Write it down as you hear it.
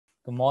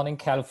Good morning,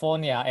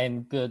 California,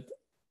 and good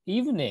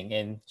evening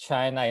in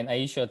China and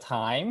Asia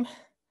time.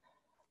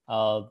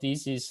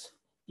 This is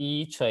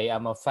Yi Cui.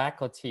 I'm a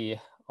faculty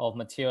of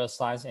material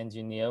science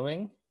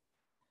engineering.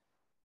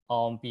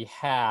 On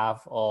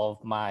behalf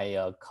of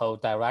my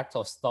co-director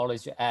of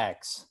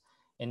StorageX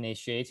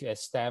initiative at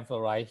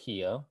Stanford right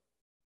here,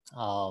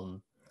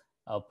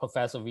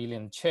 Professor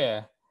William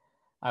Chair,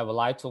 I would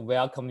like to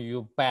welcome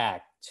you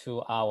back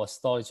to our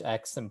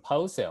StorageX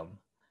Symposium.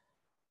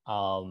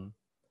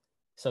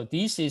 So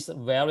this is a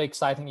very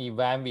exciting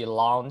event we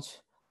launched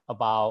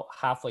about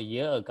half a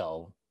year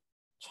ago,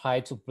 try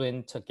to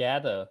bring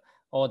together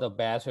all the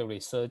battery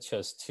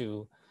researchers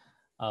to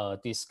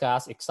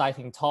discuss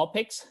exciting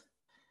topics.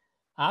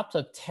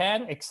 After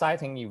 10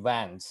 exciting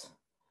events,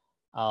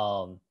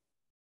 and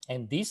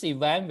this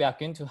event, we are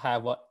going to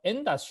have an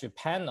industry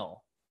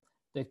panel.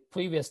 The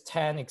previous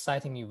 10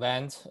 exciting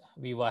events,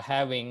 we were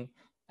having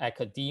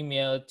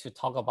academia to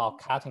talk about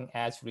cutting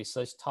edge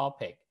research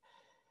topic.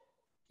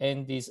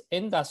 In this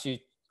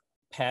industry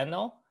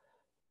panel,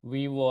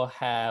 we will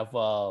have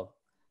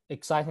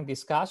exciting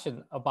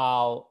discussion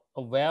about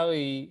a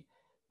very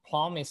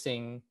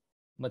promising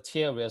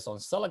materials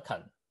on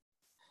silicon.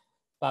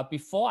 But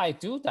before I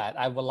do that,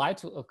 I would like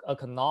to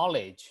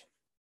acknowledge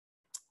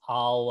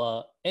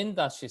our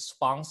industry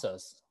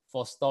sponsors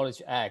for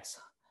StorageX,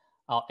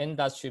 our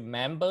industry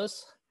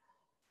members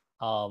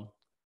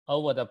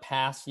over the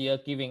past year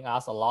giving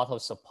us a lot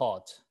of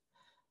support.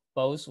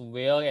 Both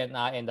Will and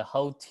I and the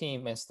whole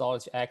team in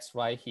StorageX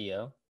right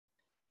here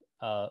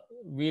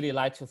really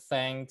like to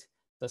thank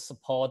the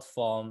support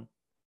from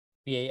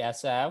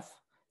BASF,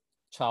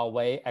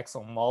 Huawei,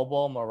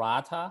 ExxonMobil,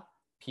 Murata,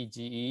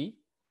 PGE,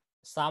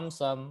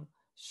 Samsung,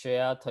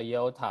 Shell,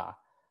 Toyota,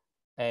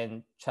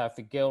 and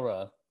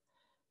Trafigura.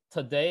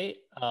 Today,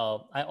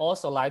 I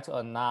also like to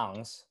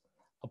announce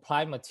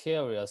Applied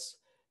Materials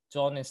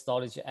joining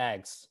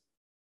StorageX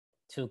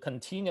to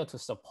continue to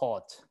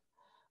support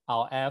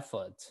our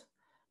effort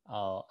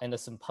in the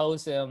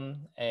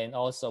symposium and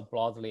also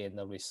broadly in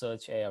the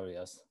research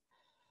areas.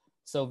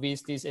 So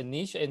with this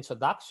initial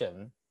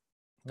introduction,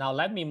 now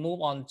let me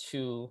move on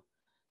to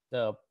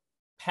the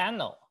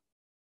panel.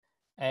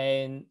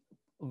 And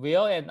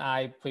Will and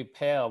I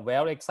prepare a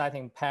very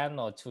exciting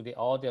panel to the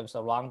audience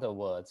around the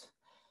world.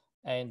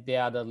 And they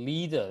are the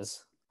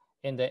leaders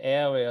in the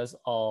areas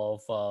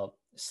of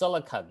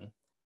silicon,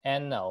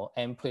 anode,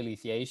 and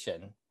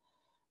prelithiation.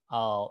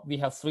 We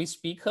have 3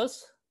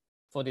 speakers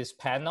for this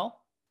panel.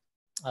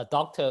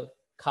 Dr.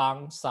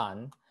 Kang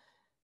Sun,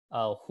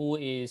 who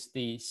is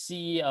the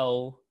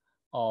CEO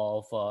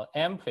of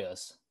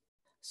Amprius,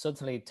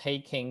 certainly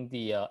taking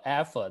the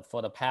effort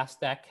for the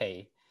past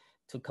decade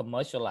to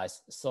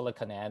commercialize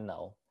silicon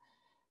anode.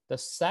 The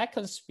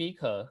second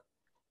speaker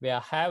we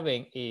are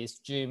having is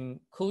Jim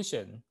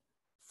Cushing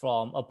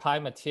from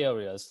Applied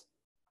Materials.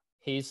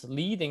 He's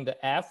leading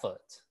the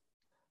effort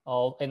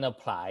in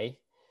Applied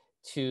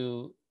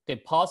to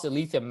deposit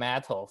lithium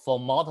metal for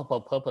multiple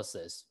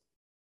purposes,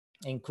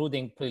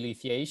 including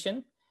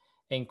prelithiation,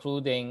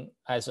 including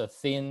as a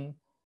thin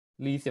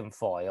lithium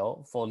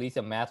foil for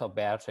lithium metal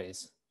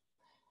batteries.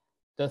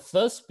 The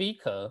third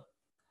speaker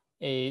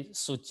is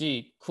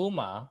Sujeet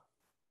Kumar,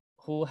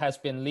 who has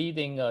been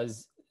leading a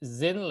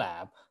Zen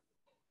lab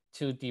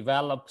to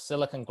develop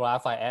silicon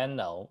graphite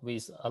anode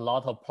with a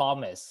lot of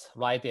promise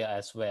right there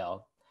as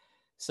well.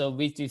 So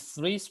with these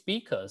 3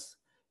 speakers,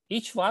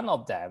 each one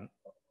of them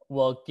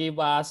will give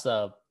us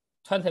a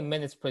 20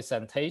 minutes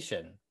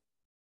presentation.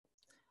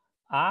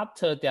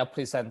 After their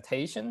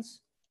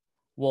presentations,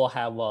 we'll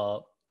have a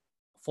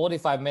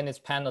 45 minutes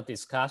panel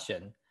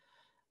discussion.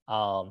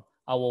 I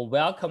will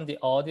welcome the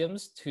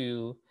audience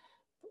to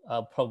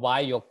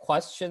provide your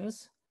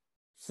questions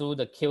through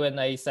the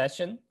Q&A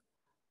session.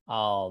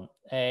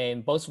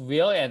 And both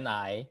Will and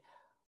I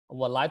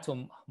would like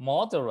to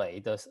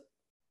moderate the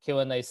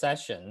Q&A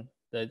session,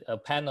 the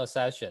panel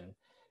session,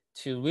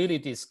 to really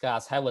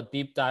discuss, have a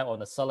deep dive on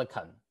the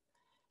silicon.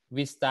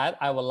 With that,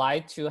 I would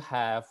like to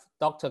have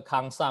Dr.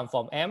 Kang Sun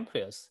from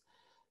Amprius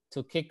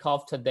to kick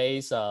off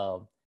today's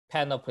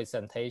panel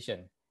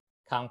presentation.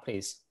 Kang,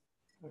 please.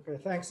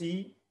 Okay, thanks,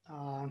 Yi.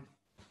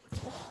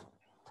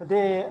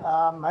 Today,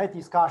 my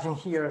discussion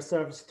here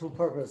serves 2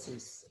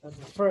 purposes. The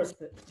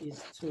first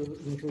is to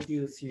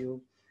introduce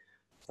you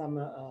some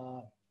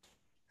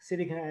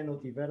silicon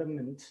anode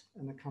development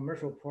and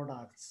commercial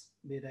products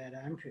made at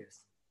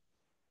Amprius.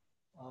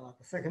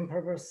 The second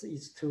purpose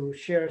is to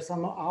share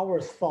some of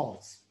our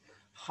thoughts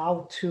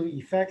how to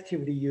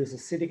effectively use a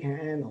silicon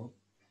anode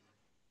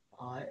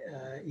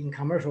in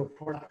commercial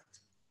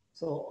products.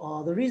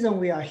 So the reason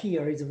we are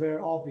here is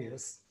very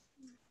obvious.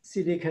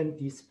 Silicon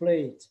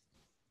displayed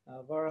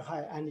very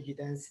high energy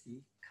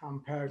density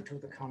compared to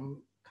the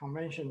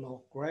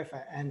conventional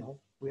graphite anode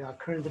we are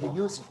currently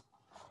using.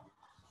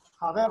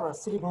 However,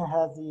 silicon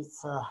has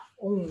its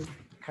own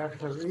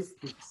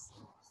characteristics.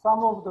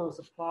 Some of those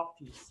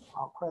properties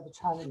are quite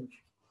challenging,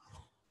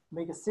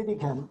 make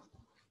silicon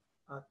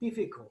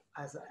difficult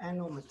as an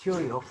anode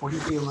material for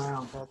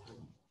lithium-ion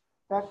battery.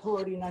 Back to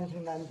early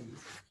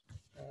 1990s,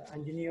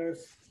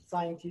 engineers,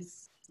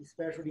 scientists,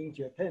 especially in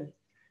Japan,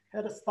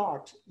 had to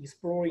start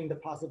exploring the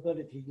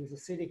possibility to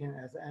use silicon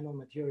as anode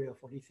material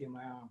for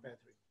lithium-ion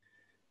battery.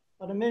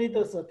 But many of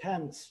those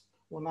attempts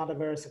were not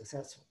very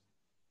successful.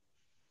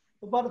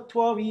 About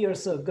 12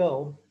 years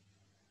ago,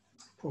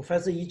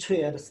 Professor Yi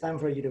Cui at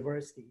Stanford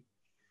University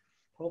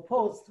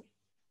proposed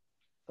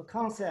a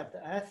concept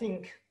I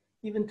think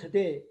even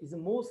today is the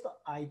most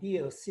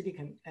ideal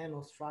silicon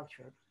anode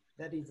structure,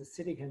 that is the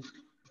silicon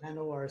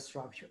nanowire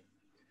structure.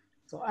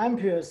 So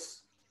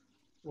Amperes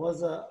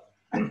was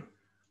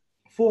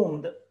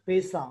formed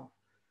based on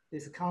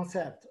this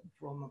concept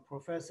from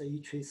Professor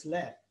Yi Cui's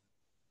lab.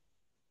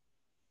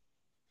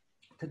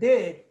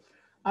 Today,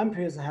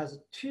 Amperes has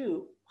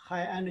two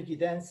high energy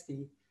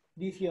density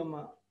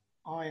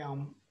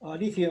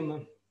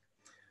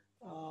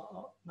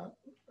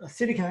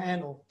silicon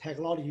anode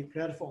technology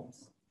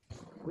platforms.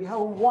 We have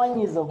one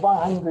is a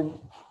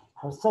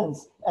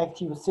 100%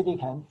 active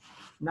silicon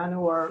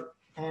nanowire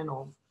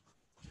anode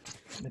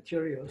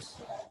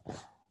materials.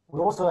 We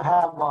also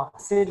have a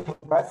silicon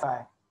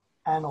graphite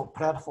anode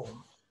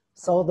platform.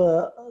 So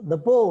the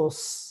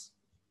both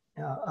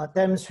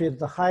demonstrate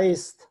the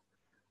highest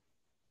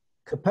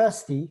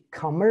capacity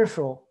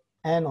commercial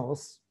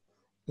anodes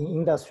in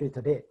industry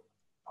today.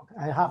 Okay.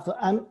 I have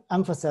to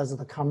emphasize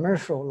the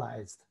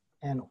commercialized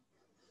anode.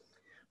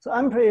 So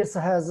Amperes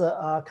has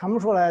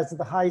commercialized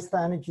the highest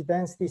energy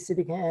density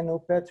silicon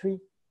anode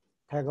battery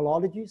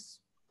technologies.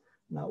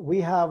 Now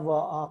we have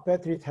a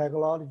battery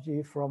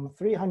technology from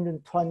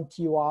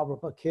 320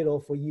 watt per kilo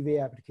for EV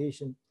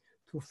application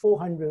to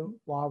 400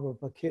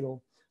 watt per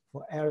kilo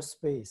for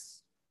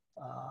aerospace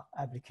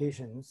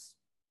applications.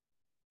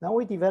 Now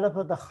we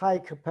developed the high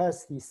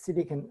capacity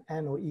silicon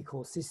anode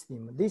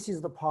ecosystem. This is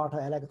the part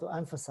I like to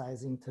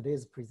emphasize in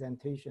today's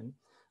presentation.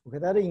 Okay,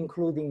 that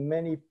including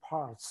many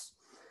parts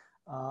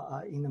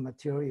in the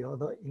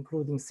material,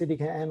 including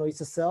silicon anode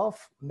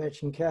itself,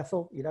 matching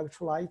cathode,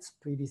 electrolytes,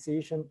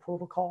 prelithiation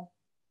protocol,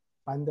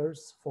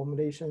 binders,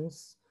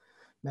 formulations,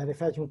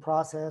 manufacturing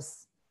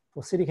process.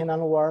 For silicon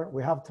nanowire,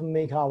 we have to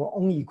make our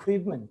own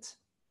equipment.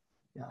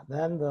 Yeah,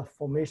 then the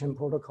formation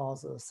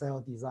protocols, cell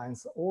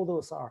designs, all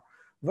those are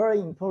very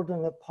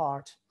important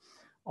part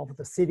of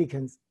the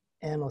silicon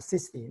anode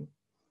system.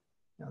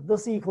 Now,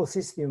 this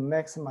ecosystem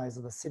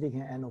maximizes the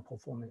silicon anode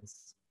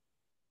performance.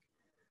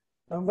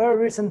 And very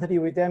recently,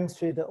 we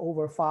demonstrated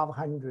over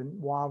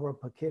 500 watt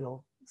per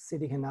kilo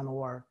silicon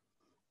nanowire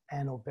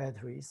anode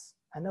batteries.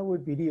 And I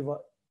would believe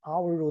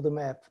our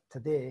roadmap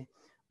today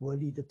will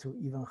lead to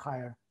even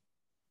higher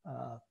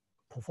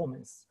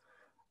performance.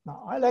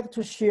 Now, I like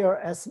to share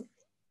as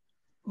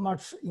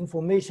much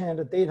information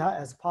and data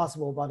as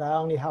possible, but I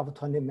only have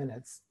 20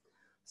 minutes.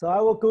 So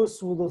I will go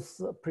through this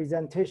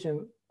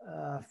presentation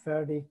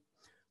fairly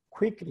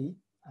quickly.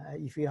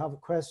 If you have a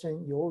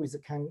question, you always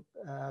can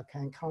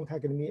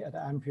contact me at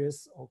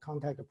Amperes or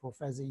contact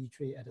Professor Yi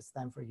Cui at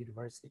Stanford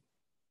University.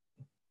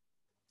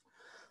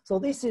 So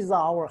this is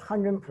our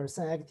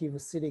 100%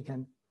 active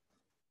silicon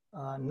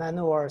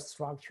nanowire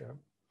structure.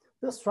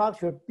 The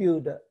structure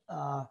build,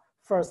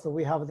 first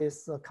we have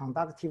this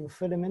conductive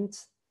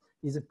filament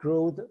is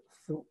growed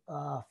through,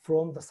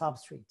 from the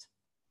substrate.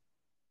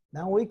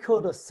 Then we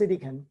coat the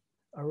silicon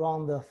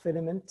around the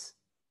filament,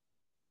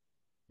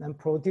 then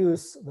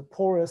produce the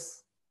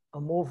porous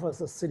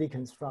amorphous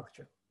silicon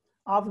structure.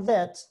 After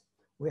that,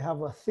 we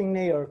have a thin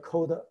layer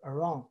coated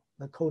around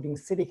the coating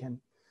silicon,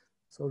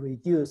 so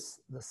reduce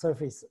the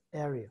surface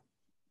area.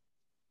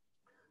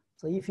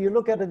 So if you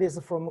look at this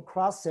from a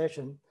cross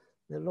section,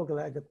 they look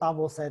like a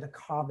double-sided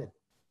carbon.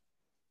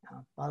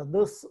 But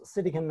this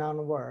silicon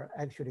nanowire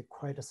actually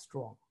quite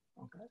strong.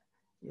 Okay,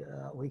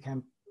 we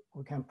can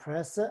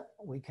press it,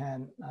 we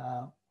can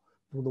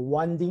do the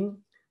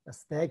winding, the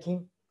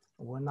stacking,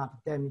 will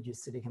not damage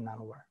silicon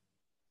nanowire.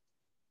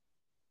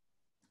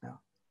 Yeah.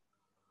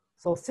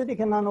 So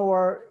silicon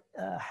nanowire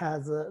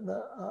has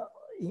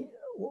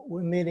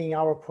we made in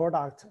our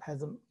product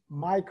has a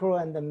micro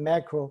and a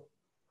macro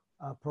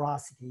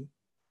porosity.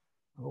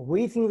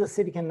 Within the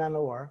silicon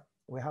nanowire,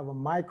 we have a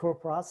micro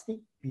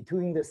porosity.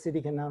 Between the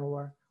silicon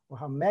nanowire, we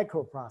have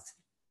macro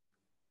porosity.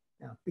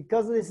 Yeah,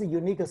 because this is a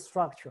unique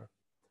structure,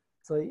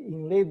 so it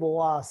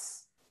enables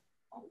us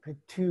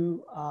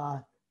to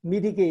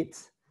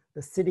mitigate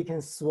the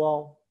silicon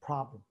swell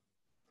problem.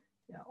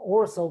 Yeah,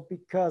 also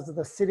because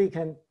the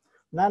silicon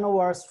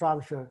nanowire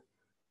structure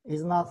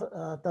is not,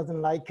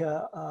 doesn't like,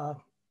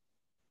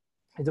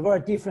 it's very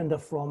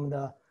different from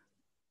the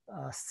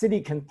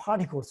silicon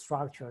particle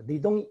structure. They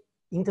don't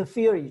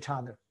interfere each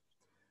other.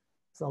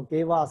 So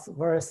gave us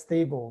very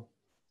stable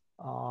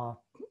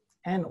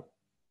anode.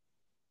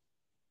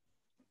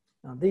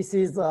 Now this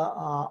is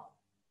the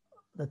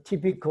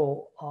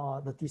typical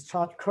the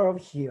discharge curve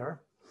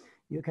here.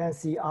 You can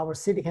see our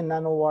silicon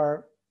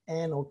nanowire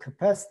anode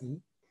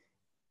capacity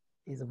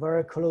is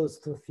very close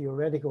to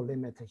theoretical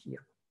limit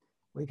here.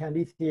 We can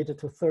lithiate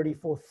to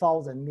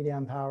 34,000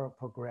 milliampere hour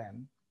per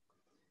gram.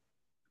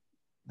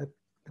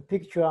 The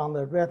picture on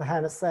the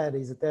right-hand side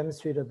is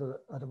demonstrated the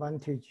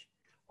advantage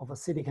of a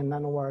silicon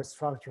nanowire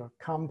structure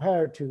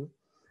compared to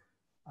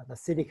the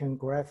silicon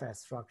graphite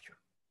structure.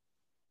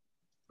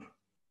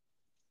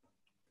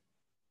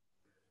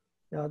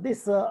 Now,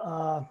 this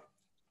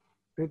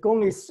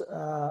Rigonis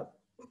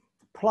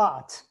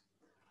plot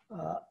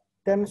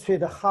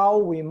demonstrates how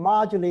we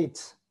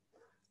modulate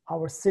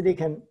our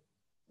silicon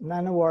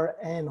nanowire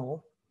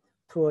anode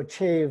to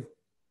achieve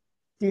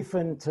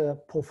different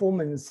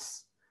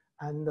performance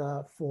and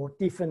for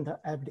different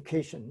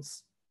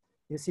applications.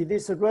 You see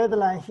this red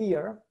line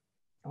here,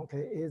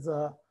 okay, is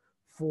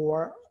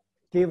for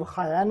give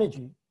high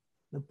energy.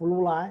 The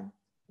blue line,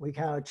 we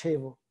can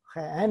achieve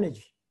high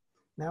energy.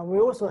 Now we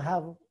also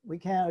have, we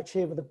can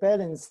achieve the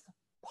balanced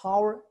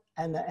power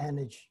and the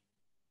energy.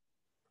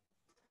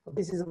 So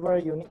this is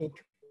very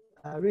unique.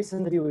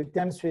 Recently we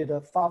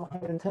demonstrated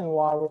 510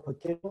 watt per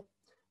kilo,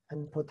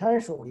 and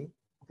potentially,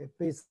 okay,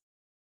 based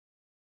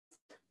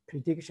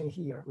prediction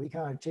here, we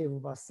can achieve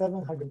about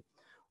 700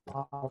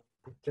 watt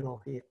per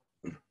kilo here.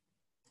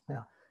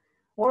 Yeah.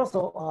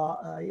 Also,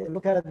 you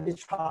look at this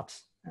chart,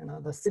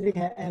 and the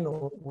silicon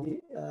anode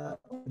we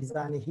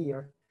designed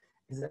here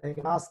is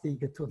agnostic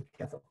to the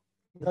cathode.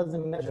 It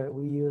doesn't matter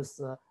we use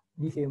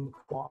lithium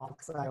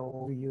oxide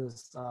or we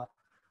use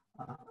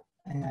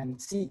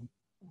NMC.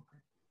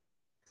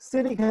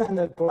 Silicon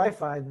and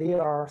graphite, they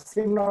are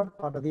similar,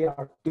 but they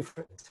are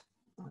different.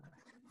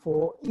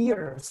 For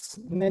years,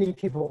 many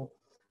people,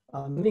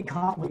 many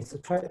companies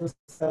try to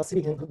sell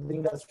silicon to the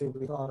industry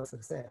without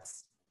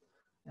success.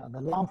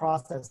 The long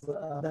process,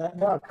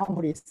 there are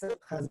companies that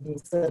has been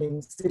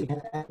selling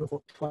silicon anode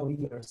for 12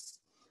 years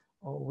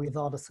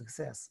without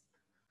success.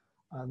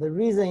 The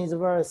reason is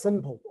very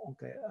simple,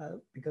 okay,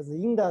 because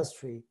the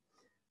industry,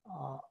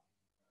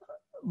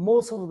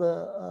 most of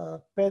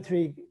the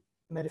battery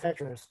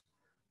manufacturers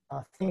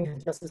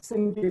think just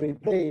simply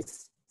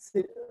replace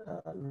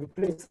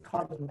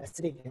carbon by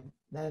silicon,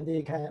 then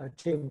they can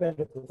achieve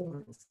better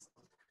performance.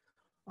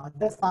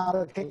 That's not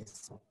the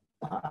case.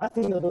 I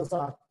think those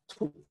are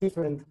two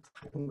different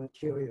type of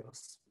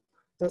materials.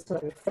 Just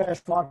like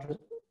freshwater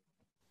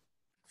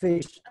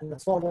fish and the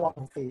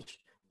saltwater fish,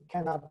 you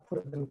cannot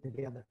put them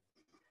together.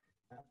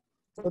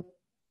 So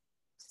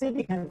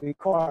silicon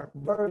require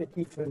very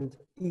different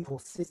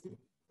ecosystem.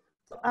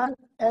 So at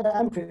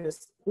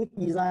Amprius, we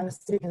designed a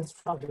silicon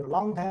structure a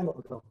long time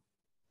ago.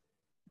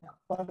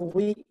 But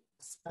we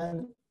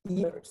spent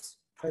years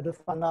trying to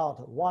find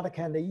out what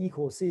kind of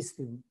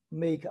ecosystem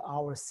make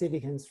our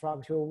silicon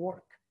structure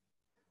work.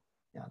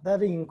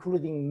 That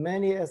including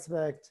many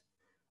aspects,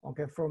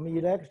 okay, from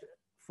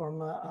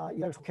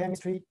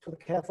electrochemistry to the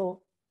cathode,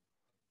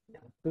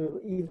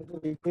 to even to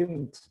the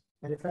equipment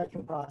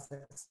manufacturing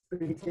process,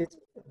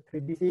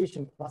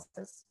 prelithiation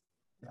process,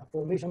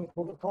 formation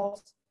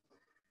protocols.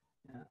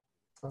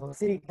 So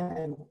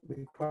silicon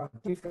require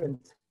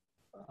different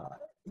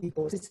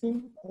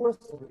ecosystem,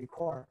 also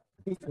require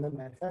different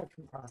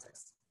manufacturing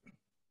process.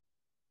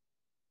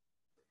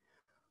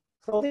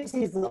 So this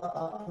is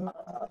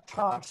a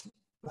chart.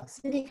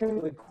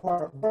 Silicon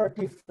require very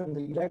different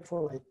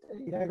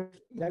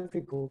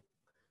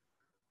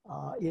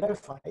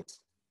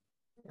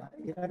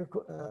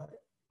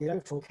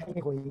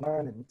electrochemical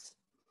environment.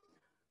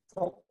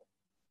 So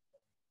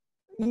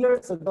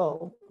years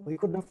ago, we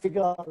couldn't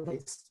figure out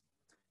this.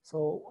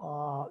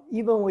 So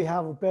even we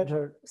have a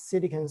better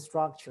silicon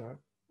structure,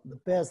 the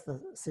best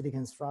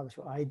silicon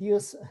structure, ideal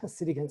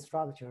silicon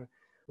structure,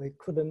 we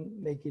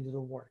couldn't make it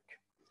work.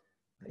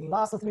 In the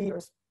last 3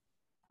 years,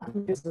 I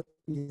just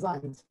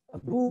designed a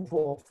group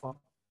of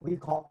we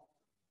call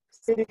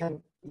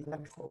silicon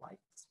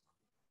electrolytes.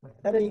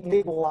 That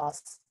enable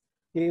us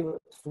give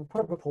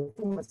superb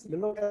performance. You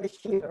look at it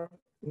here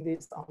in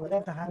this on the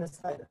left-hand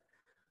side,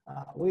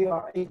 we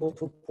are able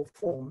to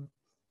perform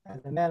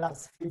at the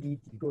 -50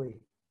 degree.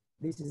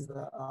 This is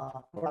the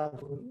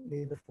product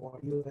made for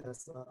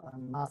US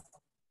and NASA.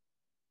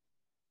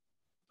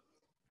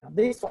 Now,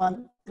 this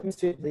one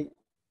demonstrates the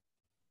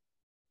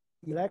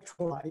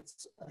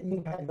electrolytes,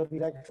 impact of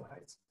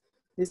electrolytes.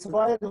 This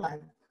white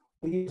line,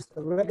 we use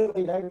the regular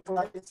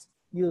electrolytes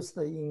used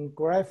in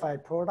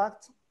graphite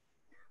product.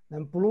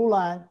 Then blue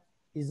line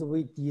is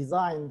we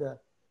designed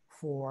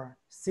for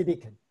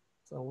silicon.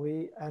 So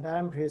we, at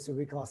Amprius,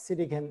 we call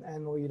silicon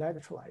anode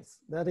electrolytes.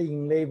 That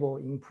enable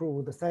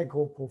improve the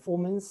cycle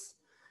performance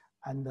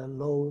and the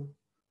low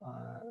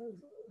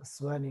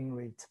swelling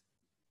rate.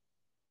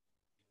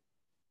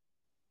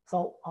 So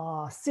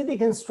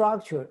silicon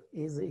structure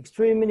is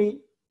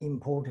extremely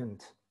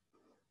important.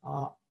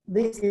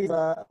 This is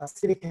a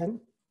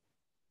silicon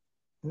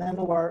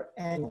nanowire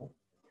anode.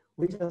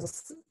 We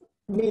just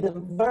made a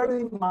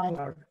very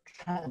minor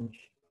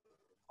change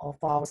of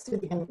our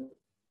silicon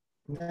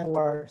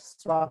nanowire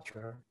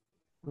structure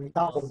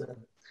without the.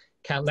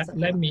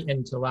 Let me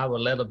interrupt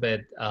a little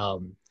bit.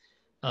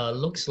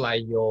 Looks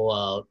like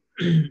your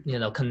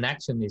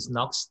connection is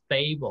not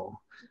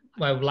stable.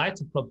 I would like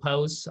to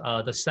propose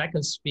the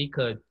second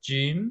speaker,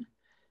 Jim,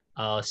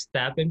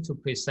 step in to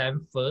present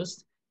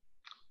first.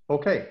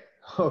 Okay.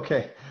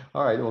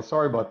 All right. Well,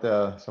 sorry about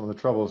some of the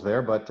troubles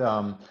there, but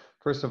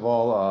first of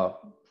all,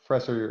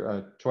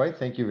 Professor Choi,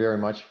 thank you very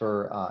much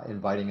for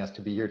inviting us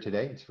to be here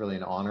today. It's really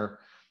an honor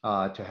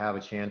to have a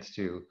chance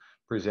to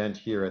present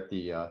here at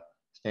the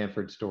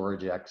Stanford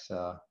StorageX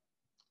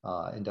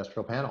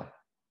industrial panel.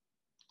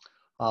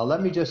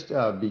 Let me just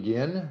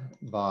begin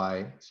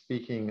by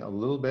speaking a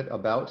little bit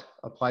about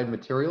Applied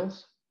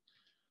Materials.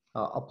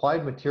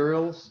 Applied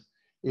Materials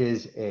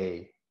is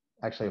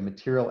actually a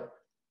material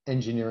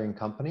engineering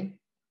company.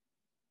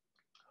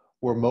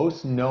 We're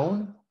most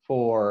known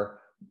for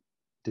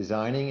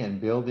designing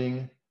and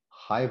building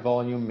high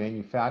volume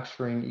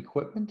manufacturing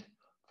equipment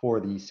for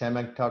the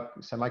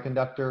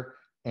semiconductor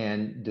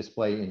and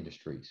display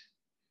industries.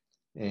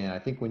 And I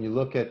think when you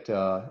look at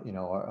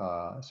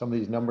some of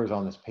these numbers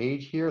on this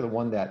page here, the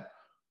one that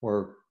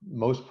we're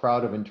most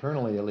proud of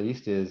internally, at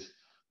least, is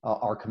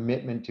our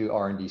commitment to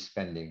R&D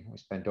spending. We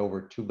spent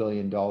over $2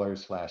 billion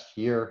last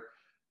year.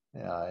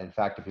 In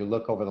fact, if you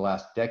look over the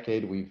last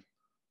decade, we've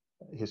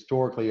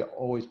historically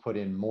always put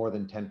in more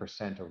than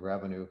 10% of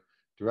revenue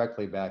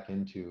directly back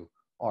into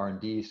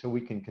R&D, so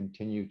we can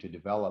continue to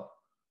develop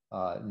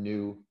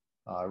new,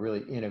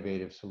 really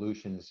innovative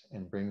solutions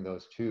and bring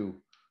those to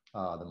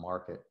the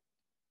market.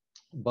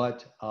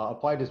 But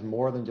Applied is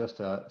more than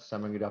just a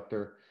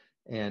semiconductor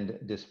and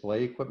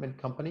display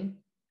equipment company.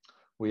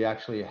 We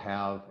actually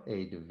have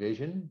a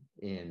division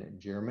in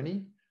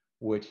Germany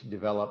which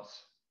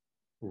develops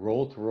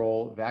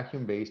roll-to-roll,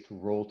 vacuum-based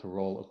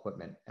roll-to-roll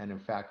equipment. And in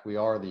fact, we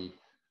are the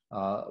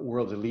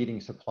world's leading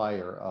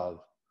supplier of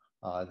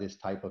this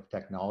type of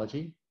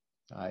technology.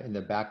 In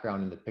the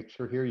background in the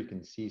picture here, you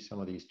can see some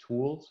of these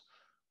tools.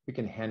 We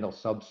can handle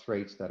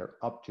substrates that are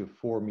up to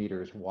 4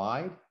 meters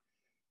wide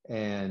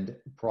and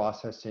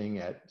processing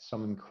at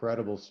some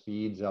incredible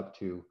speeds up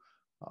to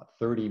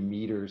 30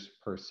 meters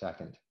per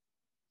second.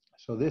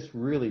 So this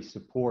really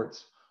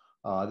supports,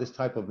 this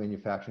type of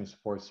manufacturing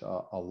supports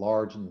a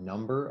large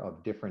number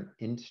of different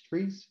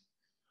industries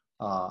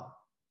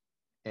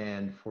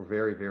and for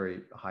very,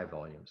 very high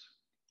volumes.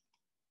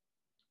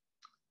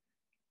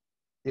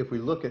 If we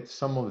look at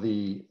some of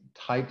the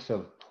types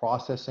of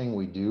processing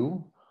we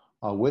do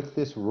with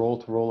this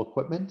roll-to-roll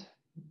equipment,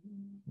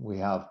 we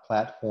have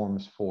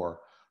platforms for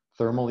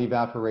thermal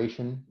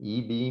evaporation,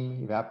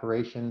 E-beam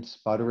evaporation,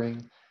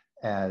 sputtering,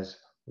 as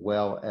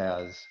well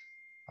as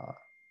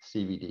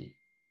CVD.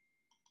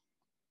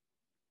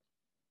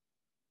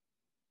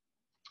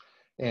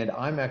 And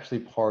I'm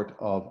actually part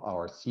of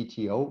our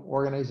CTO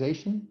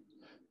organization.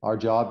 Our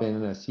job in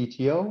a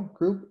CTO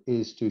group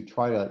is to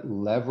try to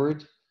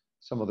leverage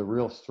some of the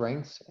real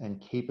strengths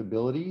and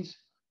capabilities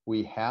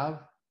we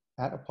have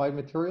at Applied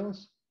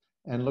Materials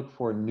and look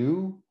for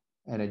new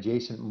and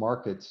adjacent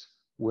markets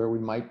where we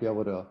might be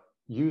able to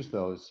use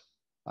those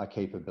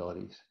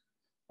capabilities.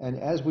 And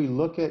as we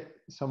look at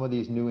some of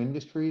these new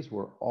industries,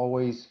 we're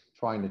always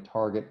trying to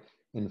target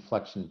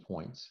inflection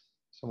points,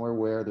 somewhere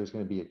where there's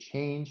going to be a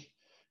change,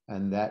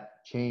 and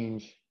that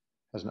change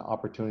has an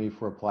opportunity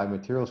for Applied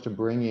Materials to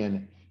bring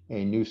in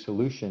a new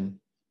solution,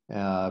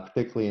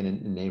 particularly an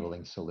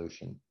enabling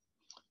solution.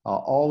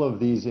 All of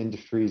these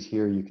industries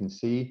here you can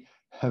see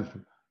have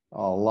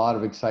a lot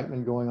of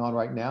excitement going on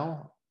right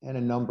now and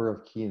a number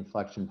of key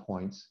inflection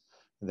points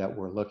that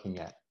we're looking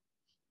at.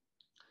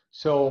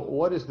 So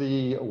what is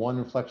the one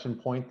inflection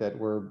point that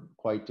we're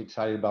quite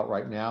excited about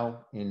right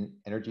now in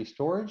energy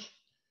storage?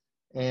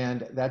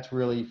 And that's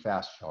really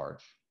fast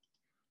charge.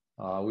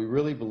 We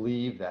really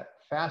believe that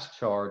fast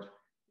charge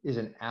is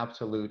an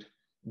absolute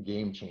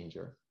game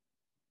changer.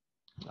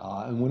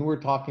 And when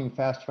we're talking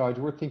fast charge,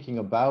 we're thinking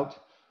about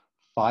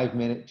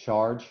 5-minute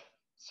charge,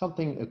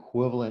 something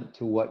equivalent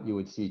to what you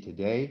would see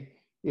today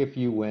if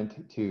you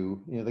went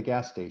to the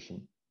gas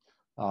station.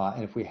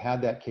 And if we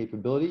had that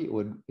capability, it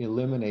would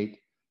eliminate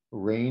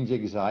range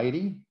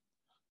anxiety.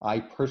 I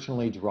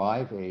personally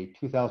drive a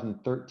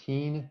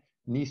 2013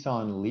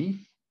 Nissan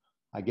Leaf.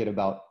 I get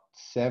about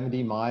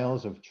 70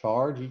 miles of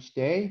charge each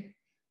day.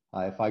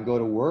 If I go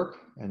to work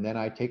and then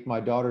I take my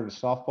daughter to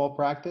softball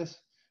practice,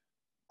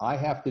 I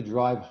have to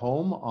drive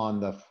home on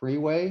the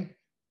freeway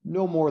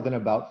no more than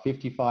about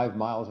 55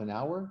 miles an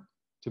hour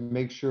to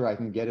make sure I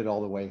can get it all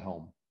the way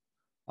home.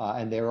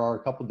 And there are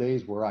a couple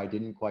days where I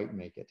didn't quite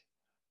make it.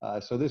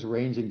 So this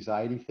range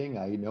anxiety thing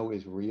I know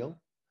is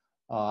real.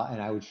 And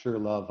I would sure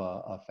love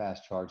a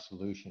fast charge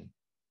solution.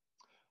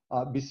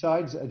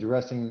 Besides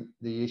addressing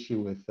the issue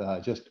with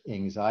just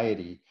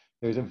anxiety,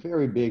 there's a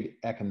very big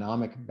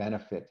economic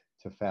benefit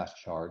to fast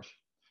charge.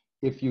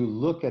 If you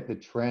look at the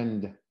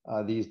trend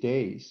these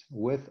days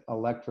with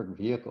electric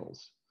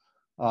vehicles,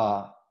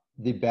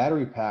 the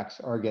battery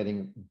packs are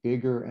getting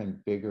bigger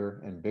and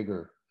bigger and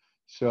bigger.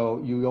 So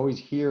you always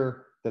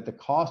hear that the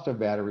cost of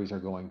batteries are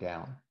going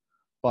down,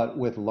 but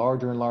with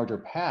larger and larger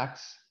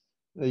packs,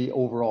 the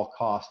overall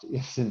cost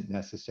isn't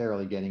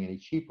necessarily getting any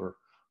cheaper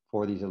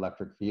for these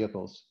electric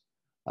vehicles.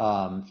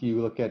 If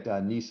you look at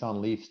Nissan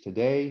Leafs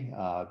today,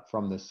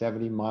 from the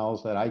 70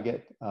 miles that I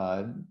get,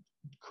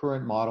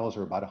 current models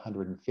are about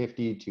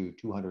 150 to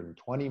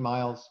 220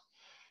 miles.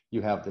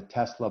 You have the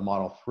Tesla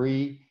Model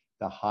 3,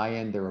 the high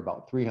end, they're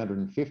about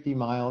 350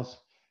 miles.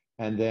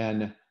 And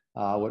then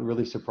What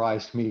really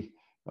surprised me,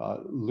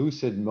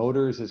 Lucid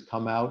Motors has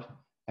come out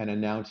and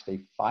announced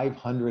a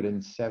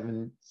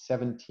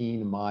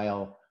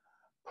 517-mile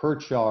per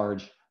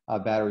charge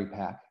battery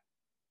pack.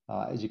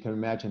 As you can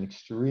imagine,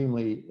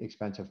 extremely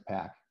expensive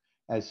pack.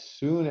 As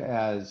soon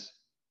as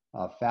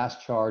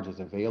fast charge is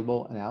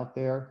available and out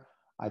there,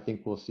 I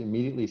think we'll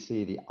immediately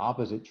see the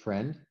opposite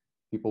trend.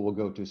 People will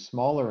go to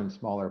smaller and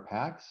smaller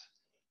packs.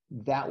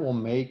 That will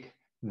make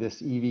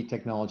this EV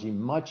technology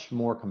much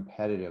more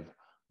competitive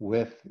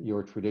with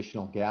your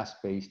traditional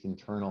gas-based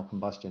internal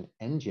combustion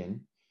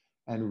engine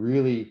and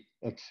really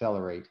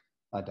accelerate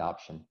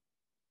adoption.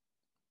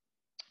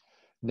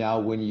 Now,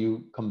 when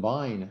you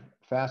combine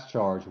fast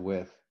charge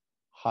with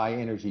high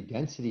energy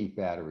density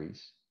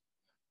batteries,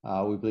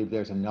 we believe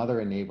there's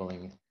another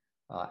enabling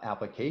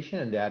application,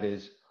 and that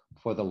is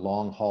for the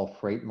long haul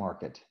freight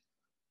market.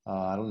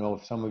 I don't know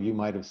if some of you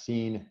might have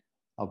seen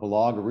a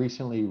blog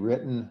recently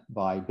written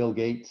by Bill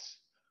Gates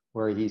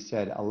where he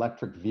said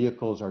electric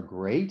vehicles are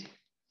great,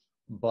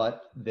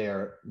 but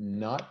they're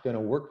not going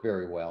to work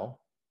very well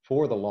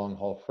for the long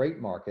haul freight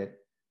market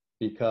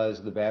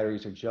because the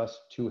batteries are just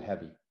too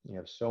heavy. You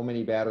have so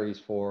many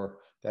batteries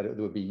that it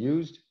would be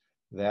used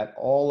that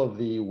all of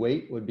the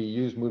weight would be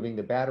used moving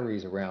the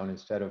batteries around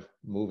instead of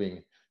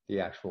moving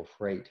the actual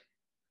freight.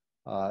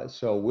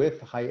 So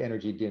with high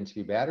energy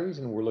density batteries,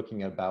 and we're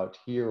looking at about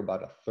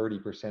a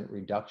 30%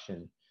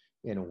 reduction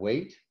in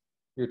weight,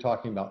 you're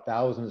talking about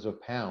thousands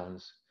of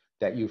pounds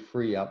that you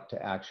free up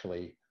to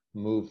actually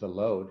move the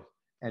load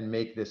and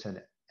make this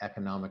an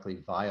economically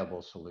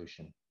viable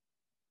solution.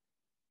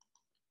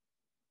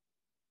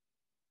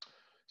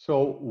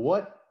 So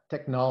what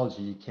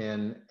technology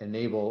can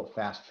enable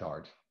fast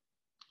charge?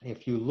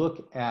 If you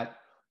look at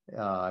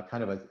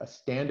kind of a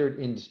standard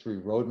industry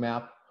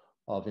roadmap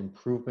of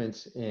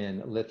improvements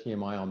in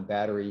lithium-ion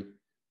battery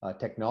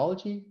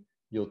technology,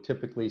 you'll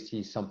typically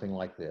see something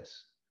like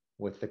this.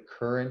 With the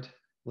current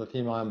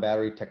lithium-ion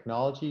battery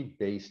technology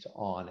based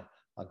on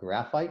a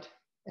graphite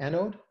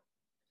anode,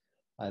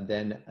 and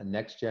then a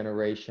next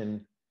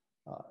generation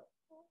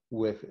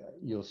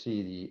you'll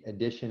see the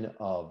addition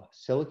of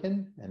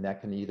silicon, and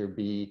that can either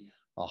be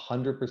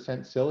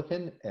 100%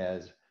 silicon,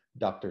 as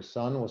Dr.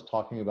 Sun was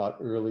talking about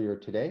earlier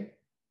today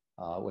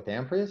with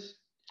Amprius,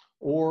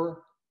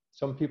 or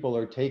some people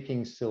are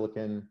taking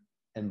silicon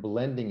and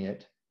blending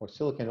it, or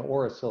silicon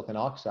or a silicon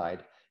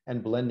oxide,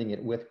 and blending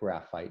it with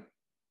graphite,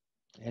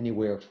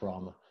 anywhere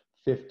from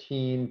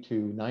 15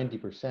 to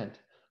 90%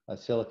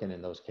 silicon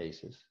in those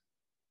cases.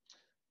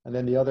 And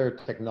then the other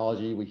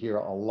technology we hear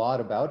a lot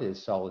about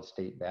is solid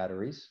state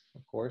batteries,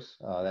 of course.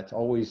 That's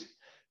always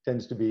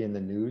tends to be in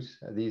the news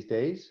these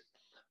days.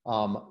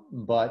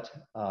 But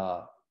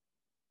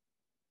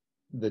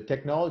the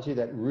technology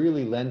that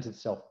really lends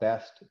itself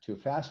best to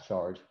fast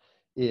charge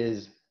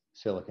is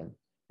silicon.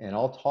 And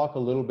I'll talk a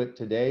little bit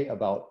today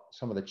about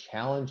some of the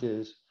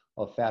challenges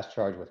of fast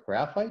charge with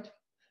graphite,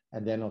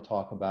 and then I'll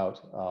talk about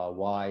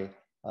why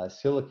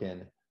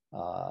silicon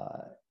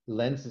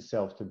lends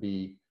itself to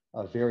be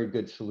a very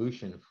good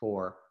solution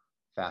for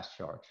fast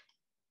charge.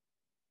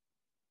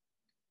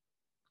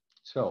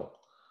 So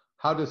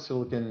how does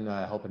silicon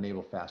help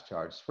enable fast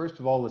charge? First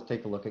of all, let's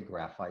take a look at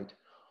graphite.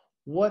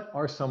 What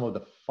are some of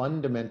the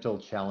fundamental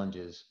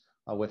challenges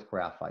with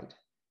graphite?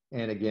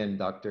 And again,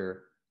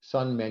 Dr.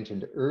 Sun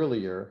mentioned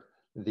earlier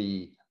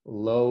the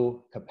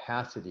low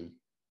capacity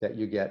that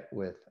you get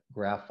with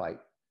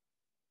graphite.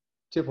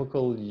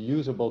 Typical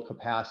usable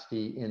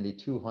capacity in the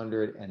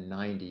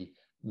 290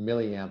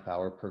 milliamp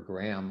hour per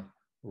gram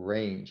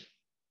range.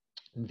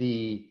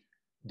 The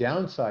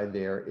downside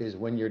there is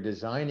when you're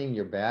designing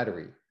your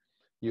battery,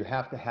 you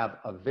have to have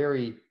a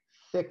very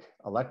thick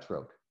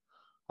electrode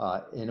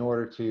in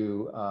order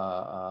to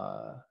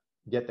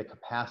get the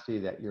capacity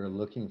that you're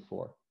looking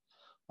for.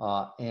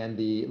 And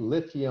the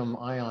lithium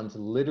ions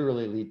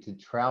literally need to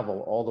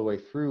travel all the way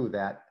through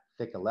that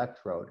thick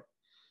electrode.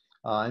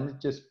 And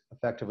it just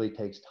effectively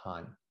takes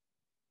time.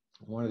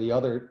 One of the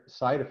other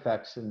side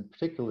effects, and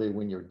particularly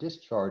when you're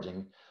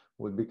discharging,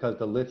 would because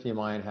the lithium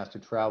ion has to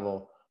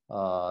travel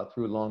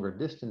through longer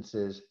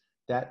distances,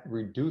 that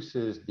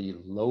reduces the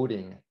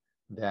loading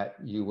that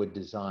you would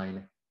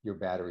design your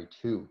battery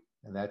to.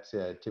 And that's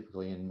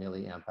typically in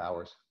milliamp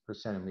hours per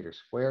centimeter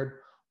squared.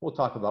 We'll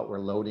talk about where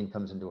loading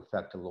comes into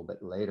effect a little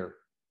bit later.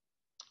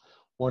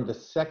 One of the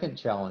second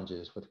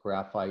challenges with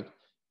graphite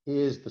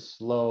is the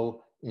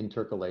slow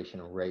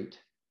intercalation rate.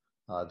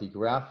 The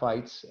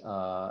graphite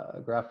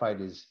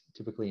is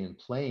typically in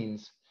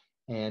planes,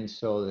 and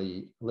so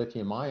the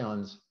lithium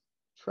ions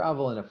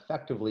travel in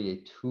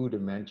effectively 2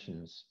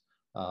 dimensions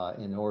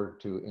in order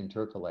to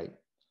intercalate.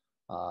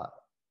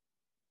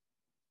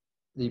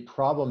 The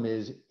problem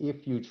is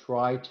if you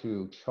try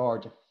to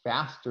charge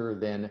faster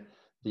than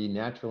the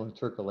natural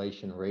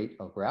intercalation rate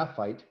of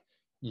graphite,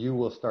 you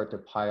will start to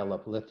pile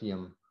up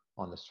lithium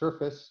on the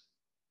surface.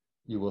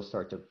 You will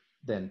start to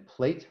then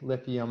plate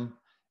lithium,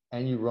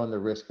 and you run the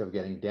risk of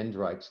getting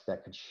dendrites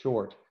that could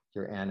short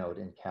your anode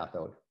and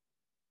cathode.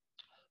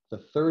 The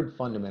third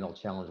fundamental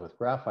challenge with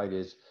graphite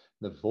is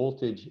the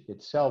voltage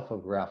itself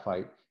of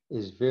graphite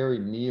is very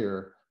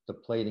near the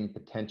plating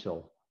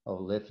potential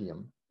of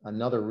lithium.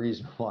 Another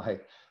reason why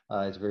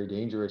it's very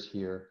dangerous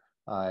here,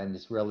 and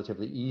it's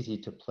relatively easy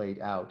to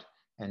plate out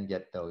and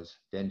get those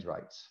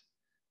dendrites.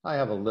 I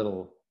have a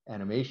little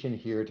animation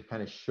here to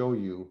kind of show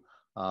you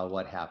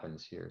what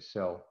happens here.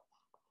 So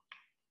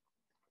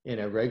in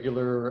a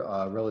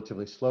regular,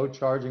 relatively slow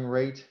charging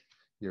rate,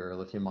 your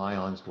lithium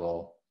ions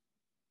will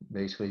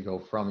basically go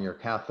from your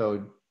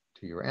cathode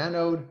to your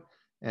anode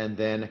and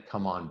then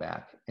come on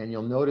back. And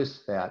you'll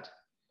notice that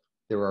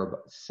there are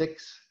about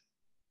 6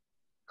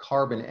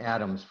 carbon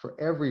atoms for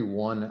every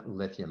 1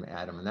 lithium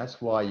atom. And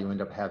that's why you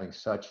end up having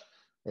such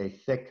a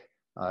thick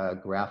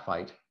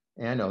graphite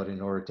anode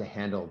in order to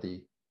handle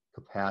the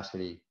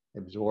capacity,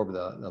 absorb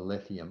the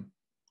lithium.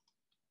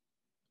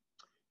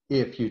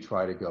 If you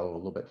try to go a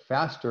little bit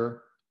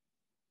faster,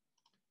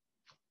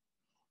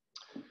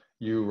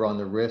 you run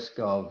the risk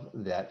of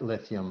that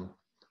lithium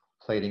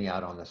plating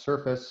out on the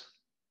surface.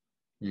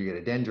 You get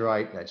a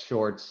dendrite that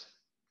shorts,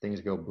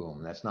 things go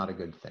boom. That's not a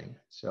good thing.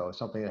 So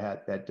something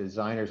that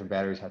designers of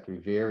batteries have to be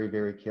very,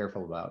 very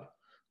careful about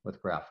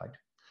with graphite.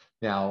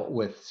 Now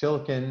with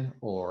silicon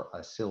or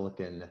a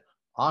silicon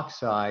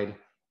oxide,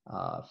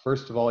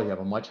 first of all, you have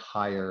a much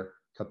higher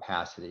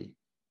capacity.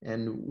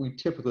 And we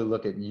typically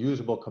look at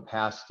usable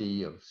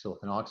capacity of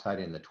silicon oxide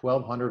in the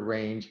 1200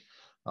 range,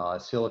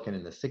 silicon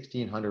in the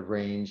 1600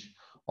 range,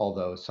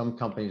 although some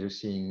companies are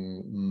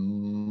seeing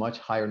much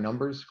higher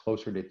numbers,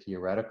 closer to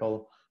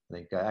theoretical. I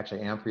think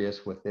actually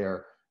Amprius, with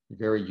their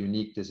very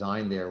unique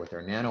design there with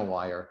their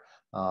nanowire,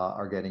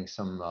 are getting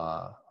some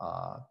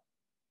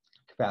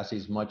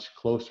capacities much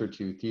closer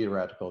to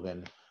theoretical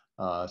than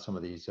some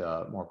of these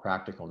more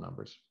practical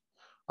numbers.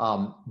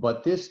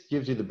 But this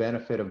gives you the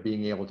benefit of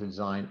being able to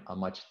design a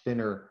much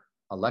thinner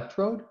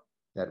electrode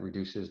that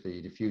reduces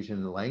the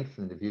diffusion length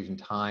and diffusion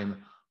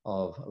time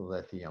of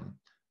lithium.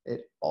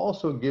 It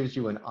also gives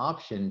you an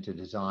option to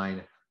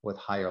design with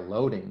higher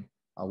loading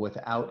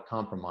without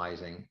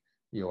compromising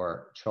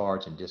your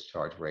charge and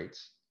discharge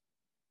rates.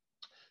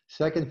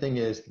 Second thing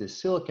is the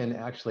silicon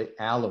actually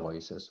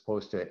alloys as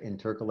opposed to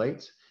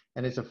intercalates,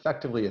 and it's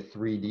effectively a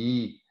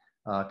 3D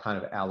kind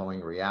of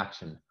alloying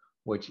reaction,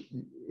 which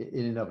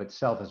in and of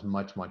itself is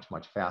much, much,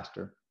 much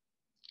faster.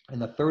 And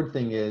the third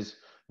thing is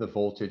the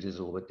voltage is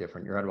a little bit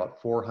different. You're at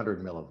about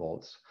 400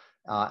 millivolts.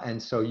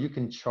 And so you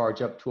can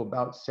charge up to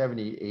about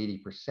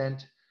 70,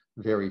 80%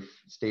 very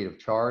state of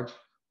charge,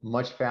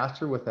 much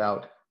faster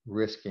without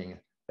risking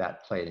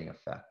that plating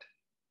effect.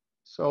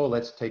 So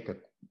let's take a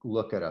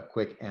look at a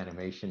quick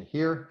animation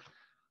here.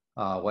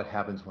 What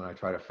happens when I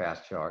try to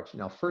fast charge?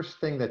 Now, first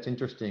thing that's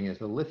interesting is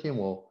the lithium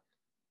will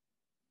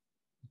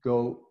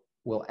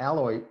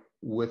alloy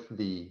with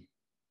the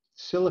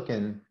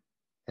silicon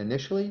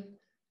initially,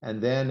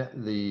 and then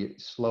the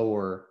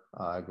slower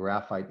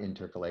graphite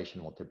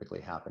intercalation will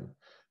typically happen.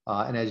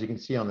 And as you can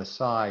see on the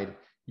side,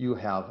 you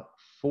have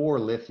 4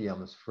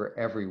 lithiums for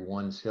every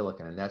 1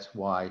 silicon, and that's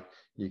why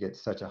you get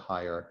such a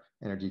higher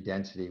energy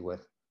density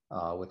with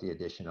the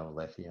addition of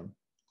lithium.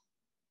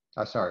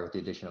 With the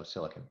addition of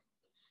silicon.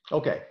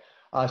 Okay,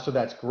 so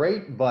that's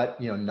great, but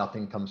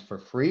nothing comes for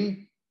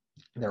free.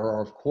 There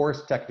are, of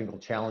course, technical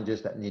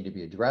challenges that need to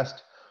be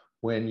addressed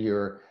when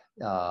you're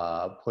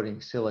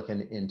putting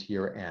silicon into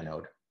your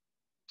anode.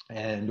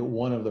 And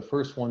one of the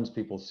first ones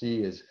people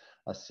see is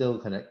a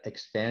silicon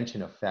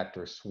expansion effect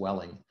or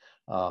swelling.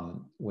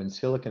 When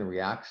silicon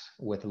reacts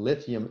with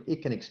lithium,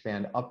 it can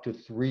expand up to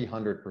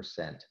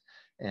 300%.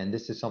 And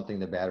this is something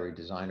the battery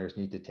designers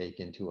need to take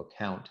into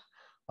account.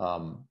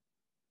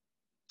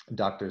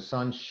 Dr.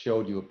 Sun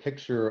showed you a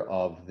picture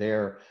of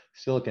their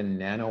silicon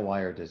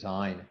nanowire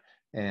design.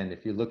 And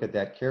if you look at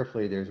that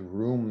carefully, there's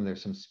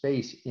some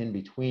space in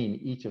between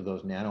each of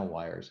those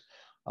nanowires.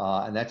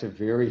 And that's a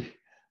very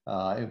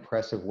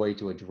impressive way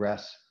to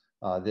address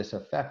this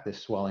effect,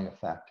 this swelling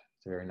effect.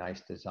 It's a very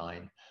nice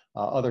design.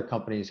 Other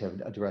companies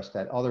have addressed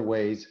that other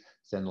ways.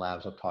 Zen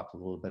Labs will talk a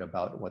little bit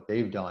about what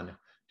they've done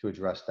to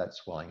address that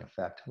swelling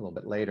effect a little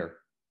bit later.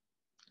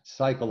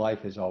 Cycle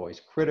life is always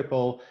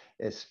critical,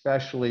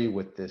 especially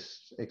with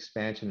this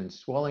expansion and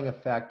swelling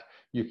effect.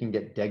 You can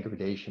get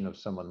degradation of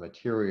some of the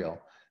material.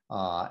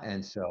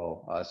 And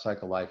so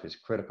cycle life is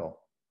critical.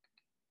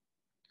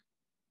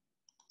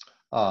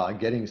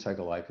 Getting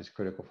cycle life is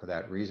critical for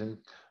that reason.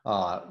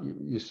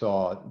 You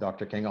saw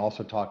Dr. Kang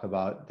also talk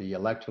about the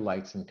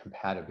electrolytes, and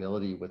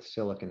compatibility with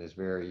silicon is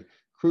very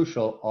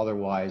crucial.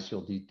 Otherwise,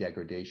 you'll do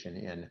degradation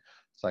in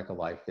cycle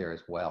life there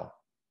as well.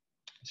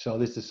 So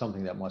this is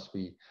something that must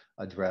be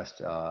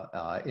addressed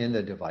in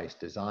the device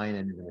design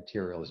and in the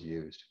materials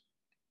used.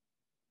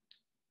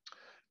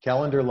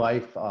 Calendar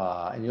life,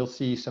 and you'll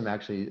see some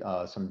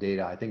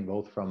data, I think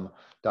both from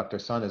Dr.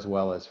 Sun as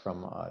well as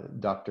from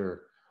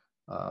Dr.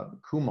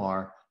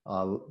 Kumar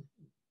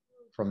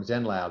from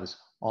Zen Labs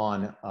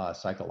on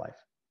cycle life.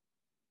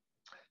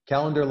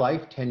 Calendar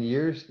life, 10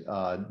 years,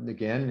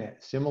 again,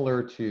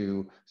 similar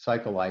to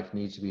cycle life,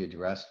 needs to be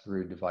addressed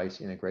through device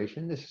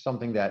integration. This is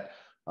something that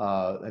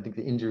I think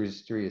the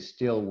industry is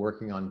still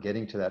working on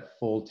getting to that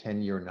full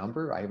 10-year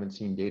number. I haven't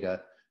seen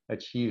data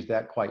achieve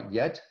that quite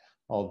yet,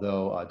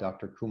 although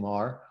Dr.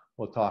 Kumar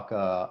will talk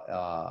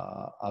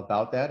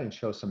about that and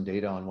show some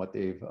data on what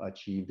they've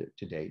achieved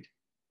to date.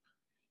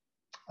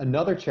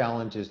 Another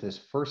challenge is this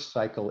first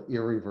cycle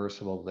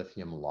irreversible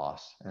lithium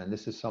loss. And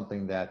this is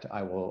something that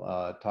I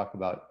will talk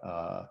about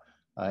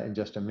in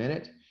just a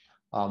minute.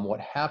 What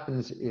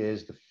happens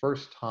is the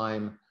first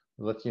time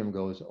lithium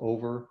goes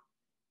over,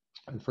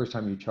 and the first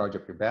time you charge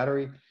up your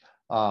battery,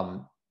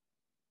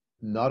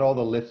 not all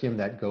the lithium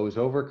that goes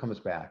over comes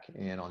back.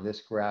 And on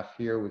this graph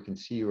here, we can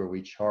see where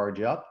we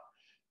charge up.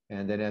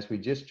 And then as we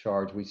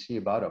discharge, we see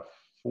about a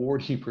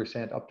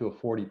 40%, up to a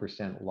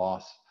 40%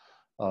 loss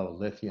of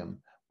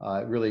lithium.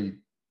 It really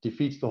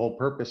defeats the whole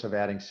purpose of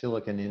adding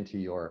silicon into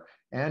your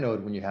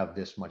anode when you have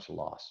this much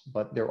loss.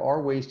 But there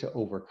are ways to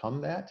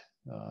overcome that.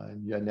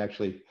 And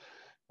actually,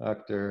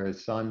 Dr.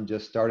 Sun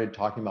just started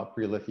talking about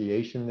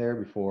prelithiation there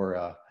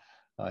before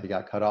he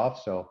got cut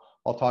off. So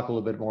I'll talk a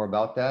little bit more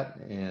about that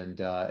and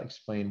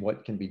explain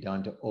what can be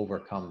done to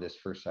overcome this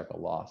first cycle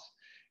loss.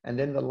 And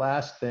then the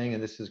last thing,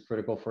 and this is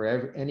critical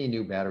for any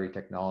new battery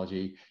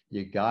technology,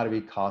 you got to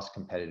be cost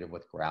competitive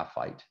with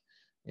graphite.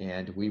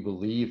 And we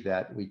believe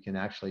that we can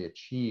actually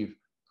achieve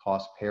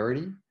cost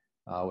parity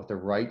with the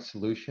right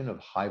solution of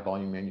high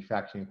volume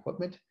manufacturing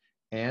equipment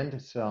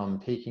and some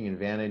taking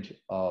advantage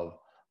of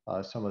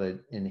some of the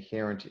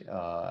inherent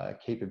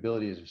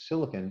capabilities of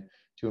silicon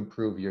to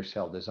improve your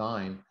cell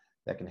design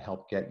that can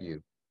help get you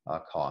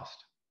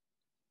cost.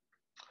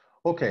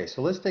 Okay,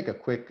 so let's take a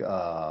quick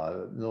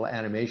little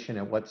animation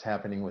at what's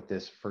happening with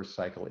this first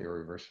cycle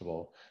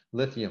irreversible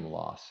lithium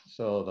loss.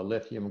 So the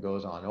lithium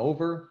goes on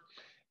over,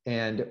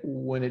 and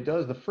when it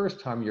does the first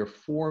time, you're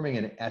forming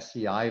an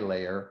SEI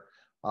layer,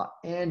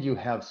 and you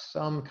have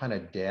some kind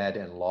of dead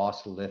and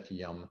lost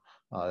lithium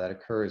that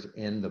occurs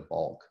in the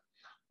bulk.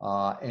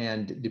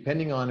 And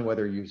depending on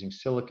whether you're using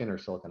silicon or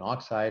silicon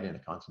oxide and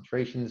the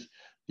concentrations,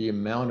 the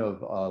amount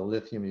of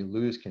lithium you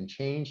lose can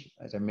change,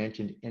 as I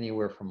mentioned,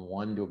 anywhere from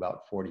 1 to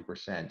about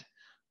 40%.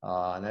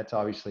 And that's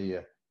obviously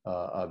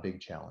a big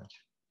challenge.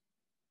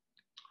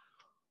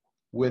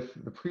 With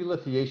the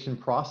prelithiation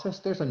process,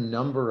 there's a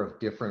number of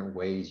different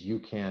ways you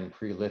can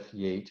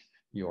prelithiate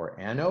your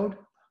anode.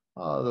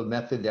 The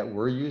method that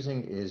we're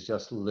using is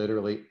just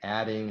literally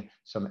adding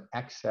some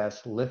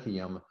excess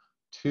lithium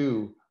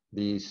to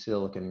these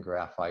silicon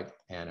graphite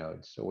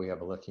anodes. So we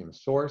have a lithium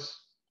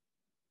source,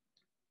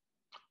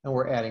 and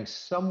we're adding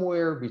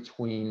somewhere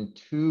between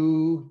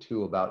 2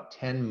 to about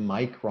 10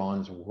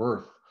 microns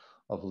worth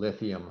of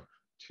lithium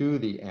to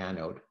the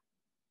anode.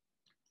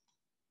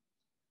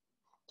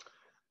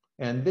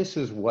 And this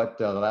is what,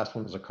 the last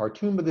one was a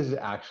cartoon, but this is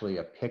actually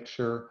a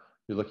picture.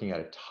 You're looking at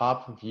a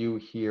top view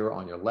here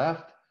on your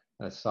left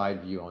and a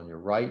side view on your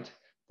right.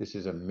 This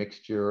is a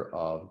mixture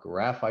of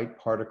graphite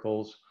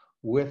particles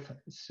with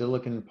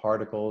silicon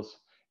particles,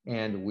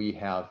 and we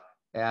have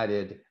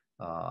added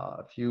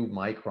a few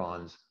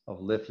microns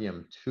of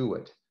lithium to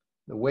it.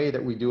 The way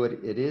that we do it,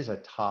 it is a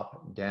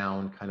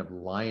top-down kind of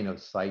line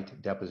of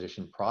sight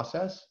deposition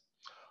process.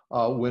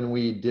 When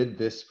we did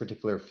this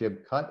particular fib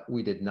cut,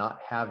 we did not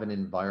have this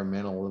in an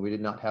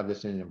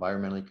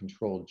environmentally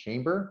controlled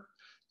chamber.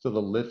 So the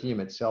lithium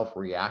itself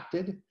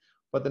reacted,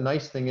 but the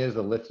nice thing is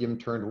the lithium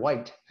turned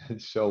white.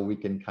 So we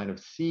can kind of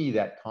see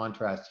that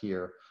contrast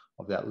here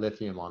of that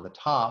lithium on the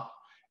top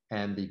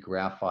and the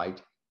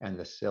graphite and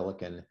the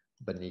silicon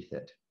beneath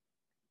it.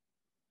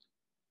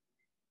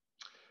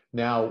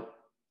 Now,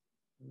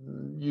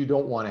 you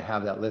don't want to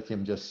have that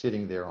lithium just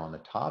sitting there on the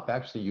top.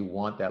 Actually, you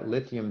want that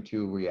lithium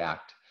to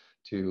react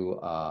to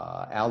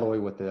alloy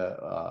with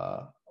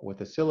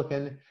the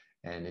silicon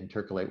and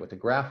intercalate with the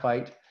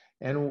graphite.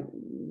 And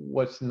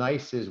what's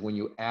nice is when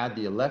you add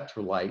the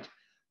electrolyte,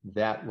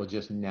 that will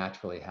just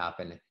naturally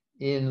happen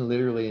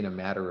literally in a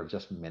matter of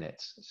just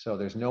minutes. So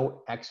there's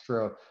no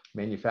extra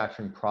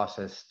manufacturing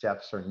process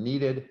steps are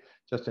needed.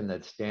 Just in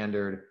the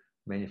standard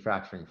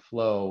manufacturing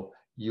flow,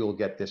 you'll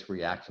get this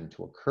reaction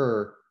to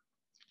occur.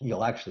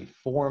 You'll actually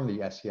form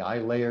the SEI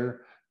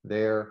layer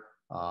there,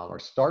 or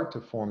start to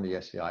form the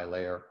SEI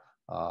layer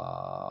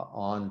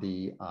on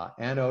the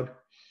anode.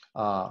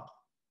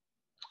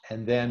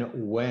 And then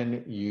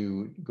when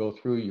you go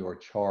through your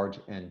charge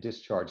and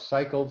discharge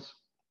cycles,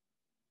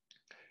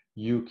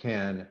 you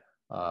can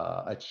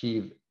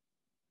achieve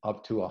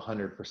up to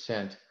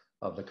 100%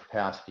 of the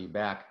capacity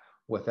back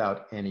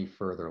without any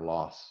further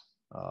loss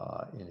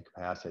in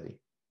capacity.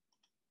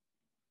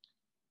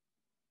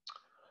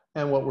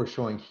 And what we're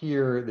showing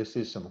here, this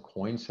is some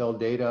coin cell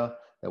data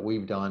that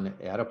we've done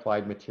at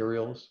Applied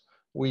Materials.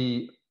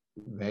 We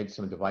made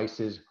some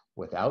devices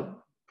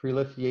without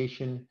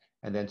prelithiation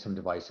and then some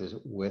devices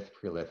with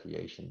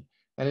prelithiation.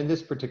 And in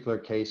this particular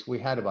case, we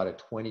had about a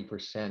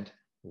 20%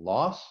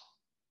 loss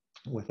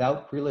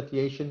without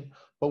prelithiation,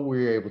 but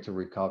we were able to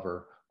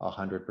recover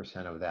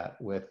 100% of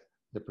that with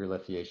the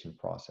prelithiation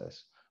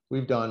process.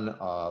 We've done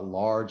a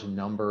large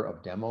number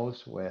of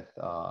demos with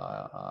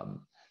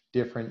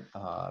different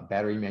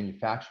battery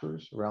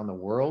manufacturers around the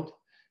world,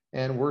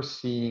 and we're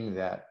seeing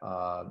that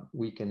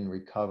we can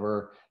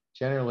recover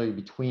generally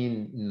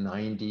between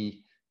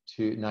 90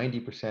 to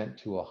 90%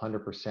 to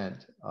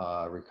 100%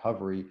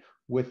 recovery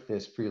with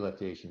this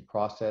prelithiation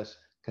process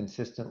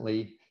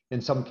consistently.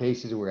 In some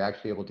cases, we're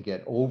actually able to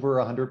get over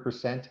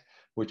 100%,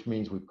 which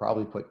means we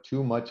probably put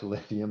too much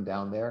lithium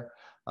down there,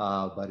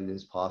 but it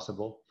is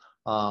possible.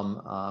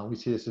 We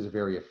see this as a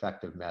very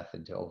effective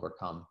method to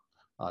overcome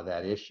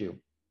that issue.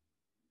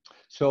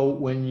 So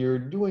when you're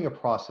doing a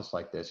process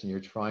like this and you're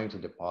trying to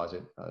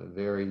deposit a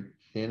very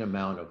thin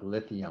amount of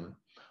lithium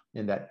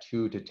in that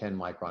 2 to 10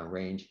 micron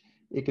range,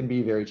 it can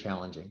be very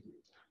challenging.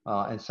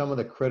 And some of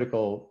the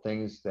critical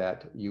things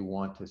that you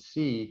want to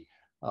see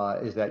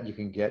is that you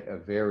can get a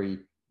very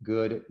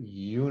good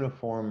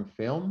uniform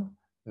film,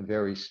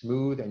 very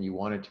smooth, and you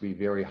want it to be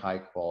very high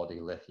quality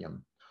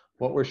lithium.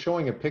 What we're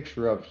showing a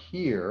picture of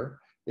here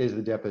is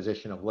the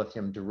deposition of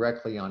lithium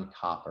directly on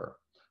copper.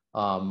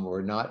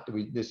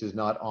 This is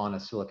not on a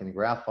silicon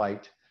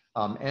graphite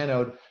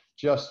anode,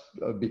 just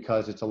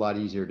because it's a lot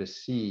easier to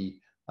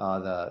see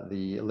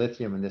the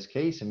lithium in this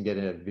case and get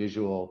a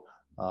visual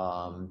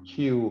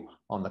cue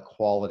on the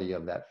quality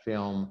of that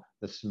film,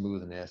 the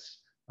smoothness,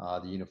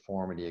 the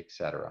uniformity,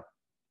 etc.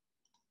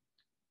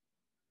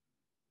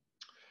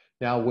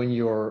 Now, when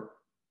you're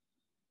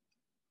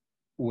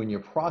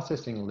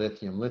processing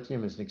lithium,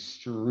 lithium is an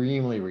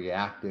extremely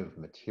reactive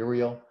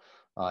material.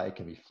 It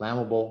can be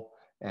flammable,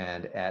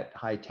 and at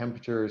high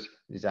temperatures,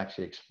 it is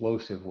actually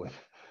explosive with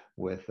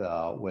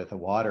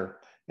water.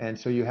 And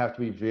so you have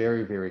to be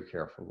very, very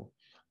careful.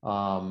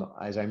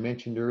 As I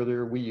mentioned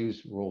earlier, we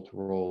use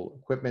roll-to-roll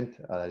equipment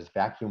that is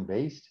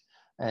vacuum-based,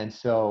 and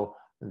so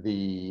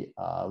the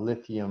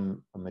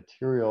lithium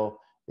material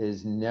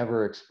is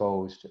never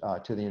exposed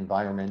to the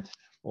environment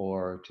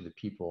or to the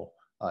people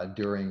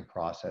during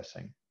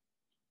processing.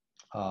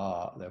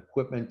 The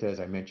equipment, as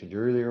I mentioned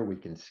earlier, we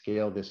can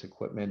scale this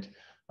equipment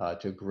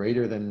to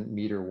greater than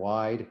meter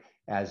wide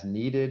as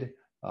needed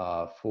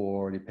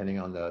depending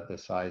on the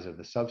size of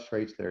the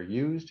substrates that are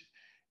used.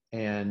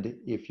 And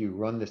if you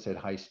run this at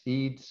high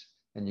speeds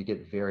and you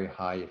get very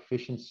high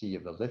efficiency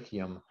of the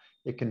lithium,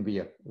 it can be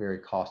a very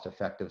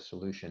cost-effective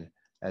solution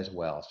as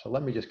well. So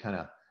let me just kind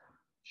of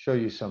show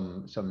you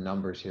some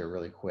numbers here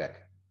really quick.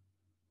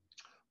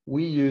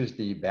 We use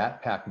the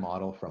backpack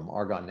model from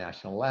Argonne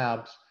National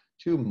Labs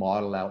to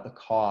model out the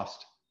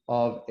cost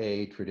of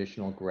a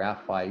traditional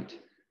graphite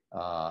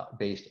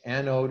based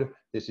anode.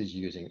 This is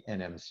using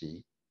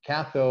NMC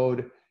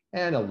cathode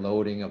and a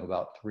loading of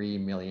about 3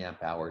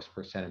 milliamp hours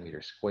per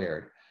centimeter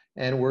squared.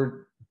 And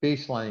we're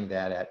baselining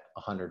that at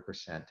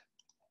 100%.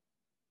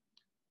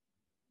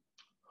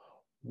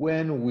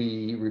 When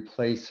we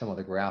replace some of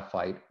the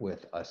graphite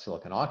with a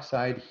silicon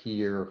oxide,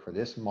 here for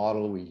this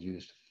model, we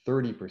used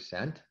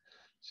 30%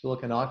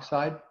 silicon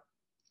oxide,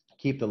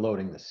 keep the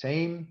loading the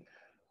same.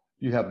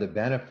 You have the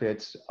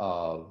benefits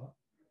of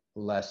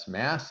less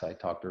mass. I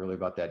talked earlier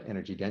about that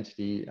energy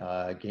density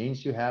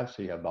gains you have.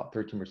 So you have about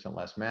 13%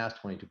 less mass,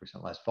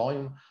 22% less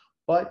volume,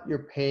 but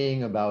you're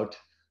paying about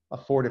a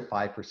 4 to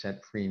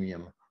 5%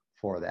 premium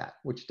for that,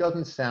 which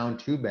doesn't sound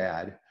too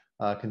bad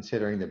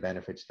considering the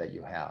benefits that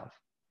you have.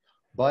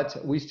 But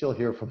we still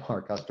hear from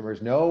our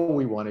customers, no,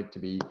 we want it to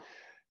be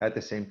at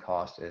the same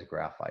cost as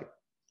graphite.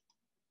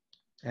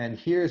 And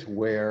here's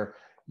where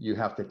you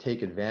have to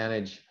take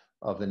advantage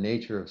of the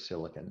nature of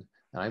silicon.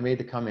 And I made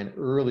the comment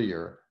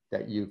earlier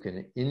that you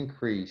can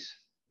increase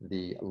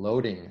the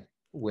loading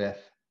with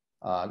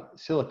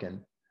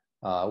silicon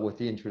with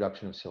the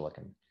introduction of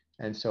silicon.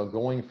 And so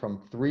going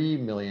from 3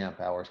 milliamp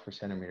hours per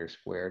centimeter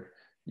squared,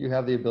 you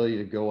have the ability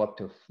to go up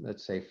to,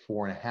 let's say,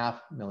 4.5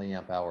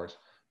 milliamp hours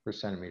per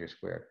centimeter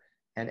squared.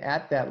 And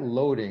at that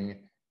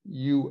loading,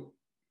 you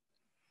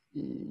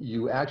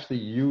actually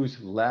use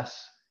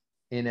less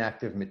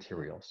inactive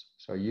materials.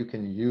 So you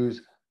can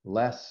use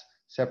less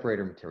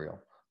separator material,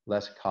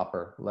 less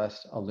copper,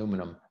 less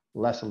aluminum,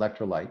 less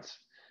electrolytes.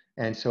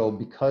 And so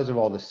because of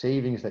all the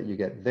savings that you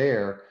get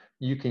there,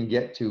 you can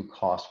get to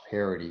cost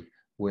parity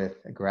with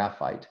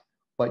graphite,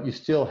 but you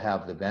still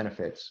have the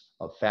benefits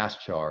of fast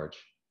charge,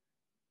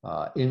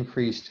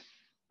 increased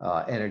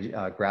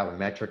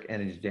gravimetric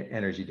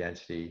energy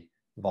density,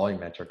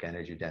 volumetric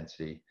energy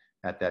density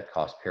at that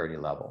cost parity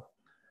level.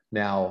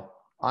 Now,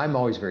 I'm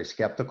always very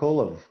skeptical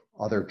of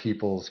other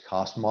people's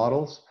cost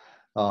models,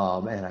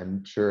 and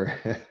I'm sure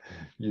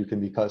you can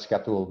be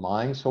skeptical of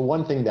mine. So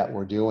one thing that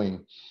we're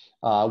doing,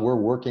 we're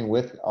working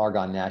with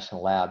Argonne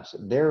National Labs.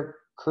 Their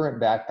current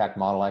backpack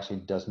model actually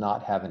does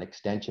not have an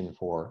extension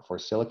for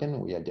silicon.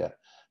 We had to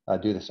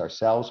do this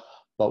ourselves,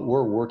 but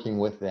we're working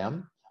with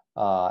them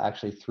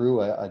actually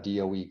through a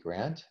DOE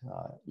grant,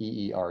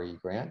 EERE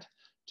grant,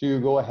 to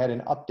go ahead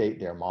and update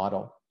their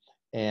model.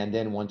 And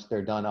then once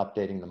they're done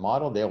updating the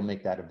model, they'll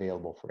make that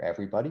available for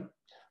everybody.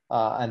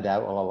 And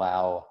that will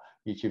allow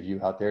each of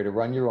you out there to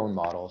run your own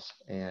models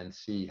and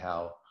see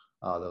how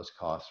those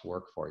costs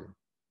work for you.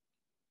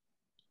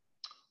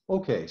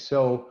 Okay,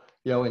 so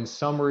in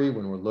summary,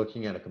 when we're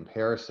looking at a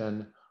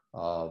comparison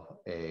of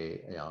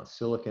a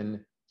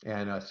silicon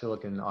and a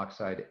silicon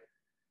oxide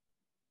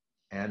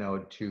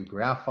anode to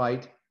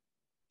graphite,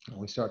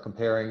 we start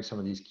comparing some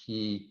of these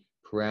key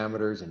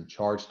parameters in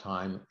charge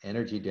time,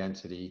 energy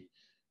density,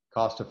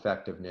 cost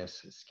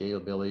effectiveness,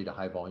 scalability to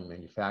high volume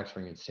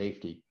manufacturing, and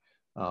safety,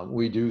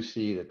 we do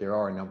see that there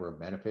are a number of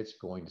benefits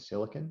going to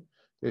silicon.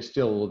 There's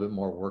still a little bit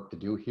more work to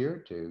do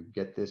here to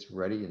get this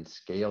ready and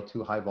scale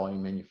to high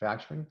volume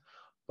manufacturing,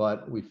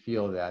 but we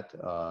feel that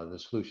the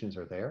solutions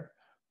are there.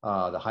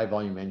 The high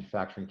volume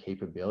manufacturing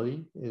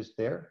capability is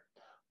there,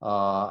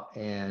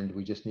 and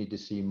we just need to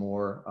see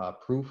more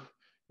proof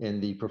in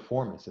the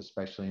performance,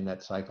 especially in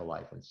that cycle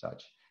life and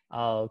such.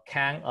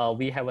 Kang,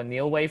 we have a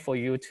new way for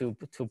you to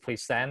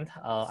present.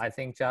 I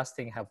think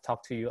Justin have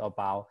talked to you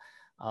about.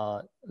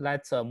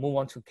 Let's move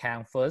on to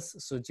Kang first.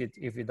 Sujeet,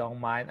 if you don't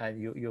mind,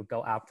 you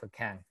go after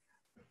Kang.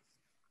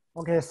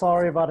 Okay,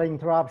 sorry about the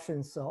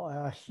interruption. So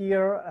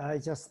here,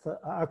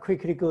 I'll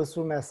quickly go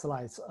through my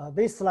slides.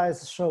 This slide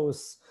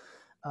shows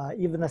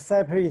even a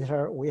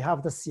separator, we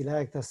have to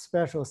select a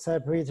special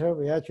separator.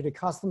 We actually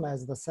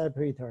customize the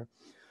separator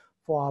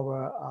for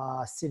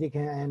our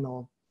silicon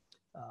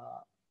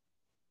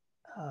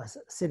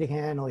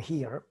anode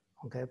here,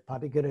 okay,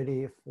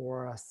 particularly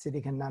for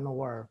silicon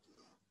nanowire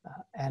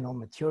anode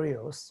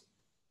materials.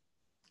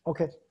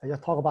 Okay, I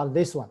just talk about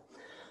this one.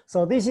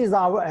 So this is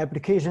our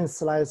application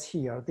slides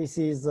here. This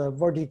is a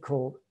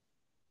vertical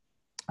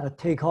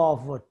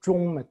takeoff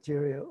drone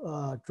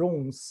material,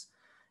 drones.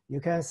 You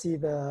can see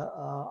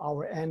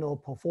our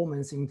anode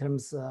performance in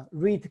terms of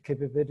read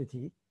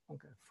capability,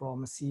 okay,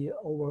 from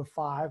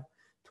C/5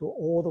 to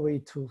all the way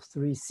to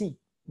 3C.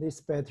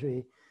 This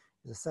battery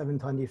is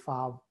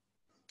 725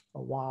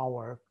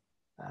 watt-hour,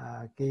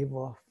 gave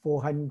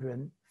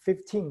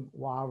 415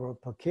 watt-hour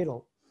per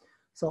kilo.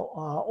 So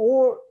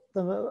all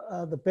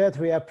the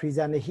battery I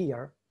presented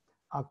here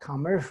are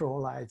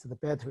commercialized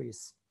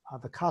batteries, are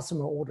the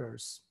customer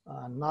orders,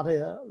 not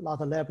a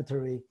lot of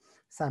laboratory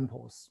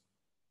samples.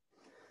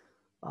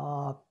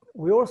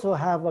 We also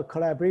have a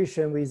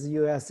collaboration with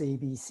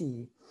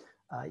USABC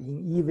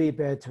in EV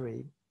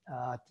battery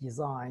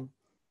design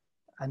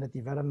and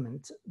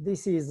development.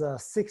 This is a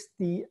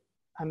 60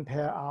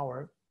 ampere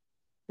hour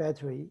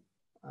battery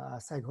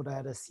cycled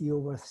at a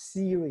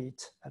C/C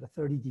rate at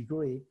 30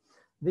 degrees.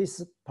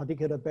 This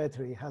particular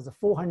battery has a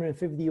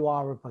 450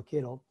 watt-hour per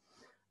kilo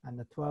and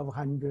a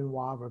 1200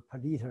 watt-hour per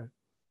liter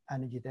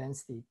energy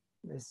density.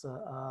 This,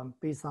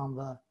 based on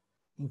the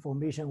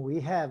information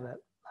we have,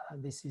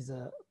 this is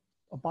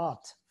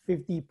about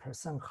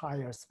 50%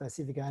 higher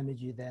specific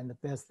energy than the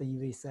best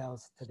EV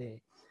cells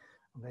today.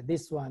 Okay,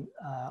 this one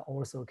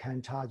also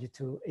can charge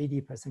to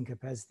 80%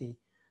 capacity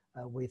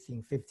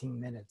within 15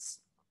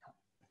 minutes.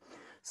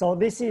 So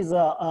this is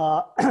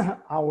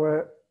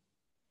our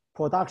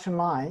production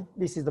line.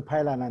 This is the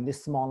pilot line,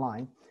 this small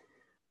line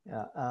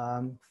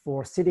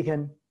for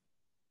silicon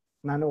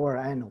nanowire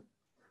anode.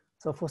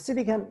 So for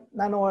silicon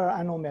nanowire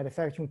anode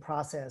manufacturing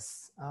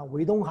process,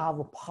 we don't have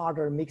a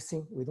powder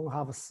mixing. We don't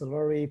have a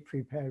slurry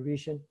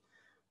preparation.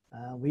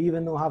 We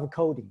even don't have a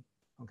coating,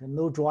 okay?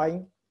 No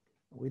drying.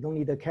 We don't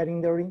need a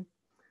calendering.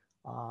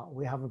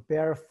 We have a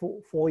bare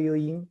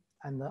foiling,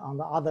 and on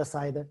the other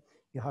side,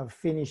 you have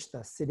finished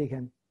the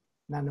silicon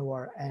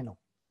nanowire anode.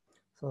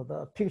 So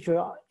the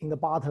picture in the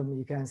bottom,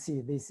 you can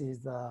see this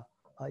is the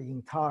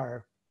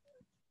entire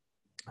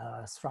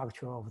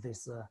structure of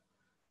this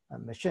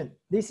machine.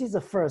 This is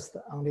the first,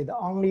 the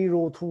only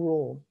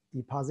roll-to-roll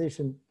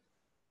deposition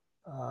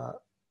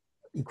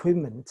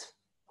equipment,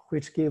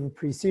 which give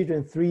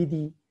precision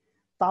 3D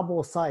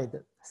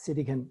double-sided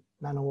silicon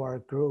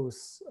nanowire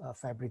growth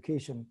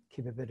fabrication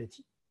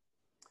capability.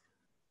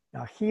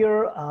 Now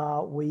here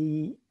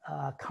we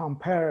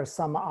compare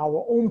some of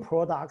our own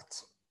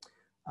products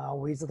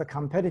with the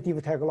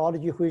competitive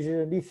technology, which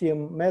is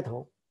lithium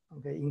metal.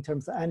 Okay, in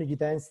terms of energy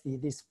density,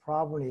 this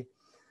probably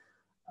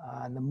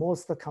the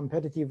most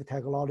competitive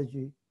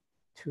technology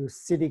to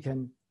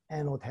silicon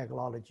anode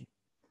technology.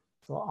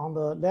 So on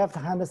the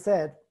left-hand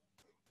side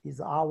is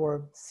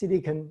our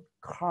silicon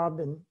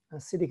carbon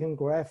and silicon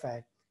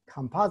graphite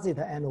composite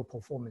anode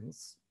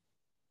performance.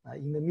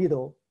 In the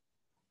middle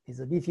is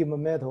a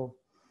lithium metal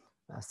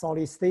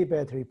solid state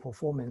battery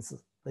performance,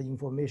 the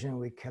information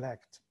we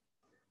collect.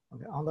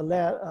 Okay, on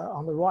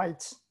the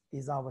right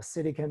is our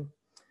silicon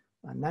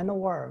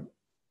nanowire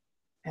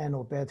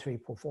anode battery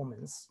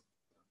performance.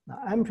 Now,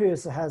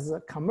 Amprius has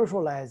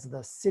commercialized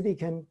the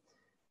silicon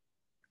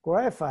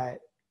graphite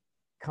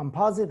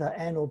composite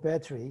anode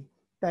battery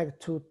back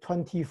to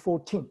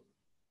 2014.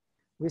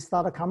 We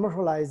started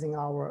commercializing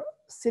our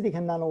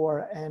silicon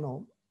nanowire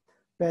anode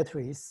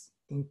batteries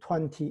in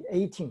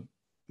 2018.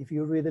 If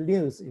you read the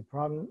news, you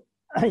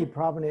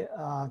probably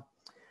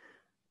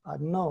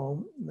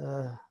know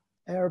the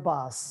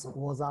Airbus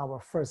was our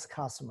first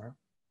customer.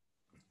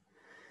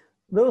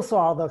 Those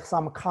are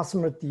some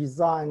customer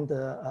designed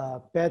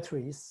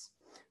batteries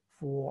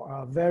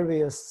for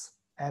various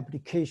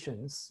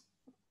applications.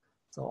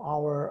 So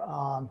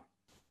our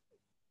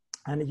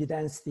energy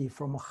density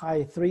from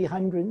high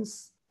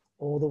 300s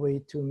all the way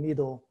to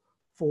middle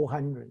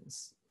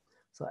 400s.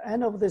 So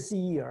end of this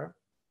year,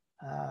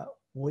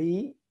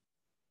 we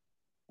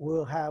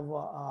will have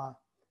a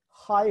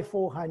high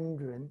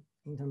 400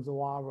 in terms of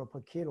watt-hour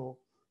per kilo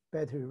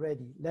battery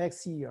ready.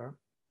 Next year,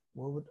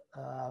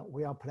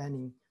 we are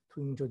planning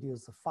to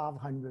introduce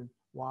 500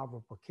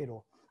 watt-hour per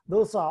kilo.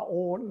 Those are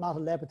all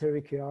not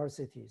laboratory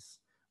curiosities.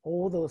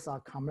 All those are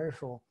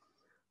commercial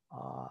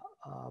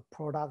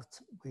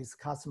products with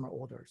customer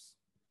orders.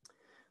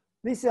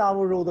 This is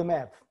our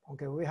roadmap.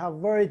 Okay, we have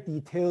very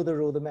detailed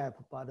roadmap,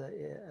 but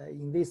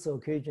in this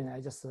occasion,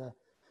 I just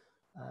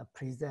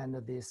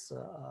present this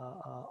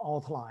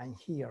outline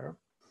here.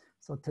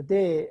 So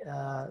today,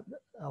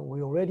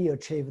 we already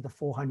achieved the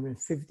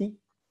 450.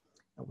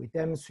 We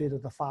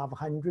demonstrated the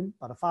 500,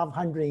 but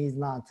 500 is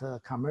not a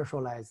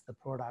commercialized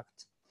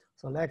product.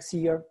 So next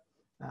year,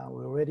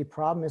 we already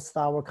promised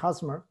our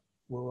customer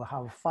we will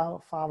have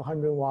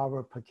 500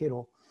 watt per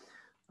kilo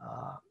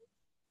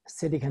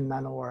silicon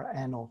nanowire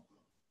anode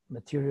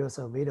materials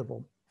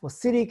available. For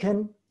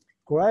silicon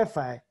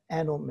graphite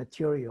anode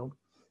material,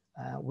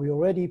 we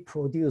already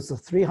produce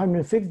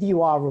 350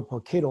 watt per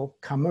kilo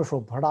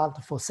commercial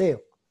product for sale.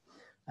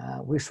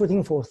 We're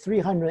shooting for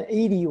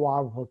 380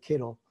 watt per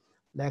kilo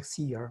next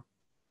year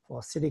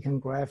for silicon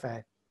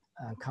graphite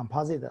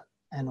composite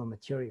anode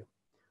material.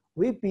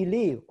 We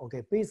believe,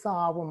 okay, based on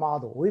our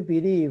model, we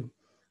believe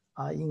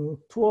in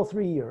 2 or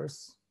 3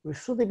 years, we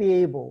should be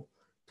able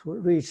to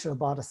reach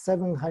about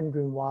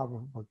 700 watt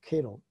per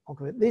kilo.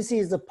 Okay, this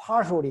is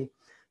partially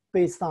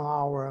based on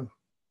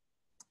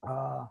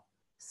our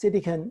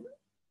silicon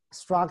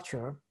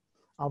structure,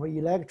 our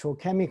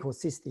electrochemical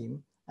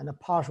system, and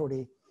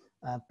partially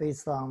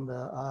based on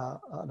the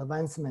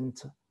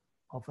advancement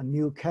of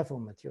new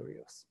cathode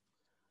materials.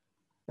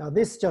 Now,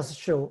 this just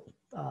shows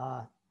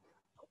a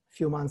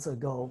few months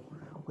ago,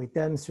 we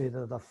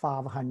demonstrated the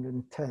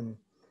 510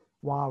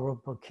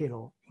 watt per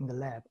kilo in the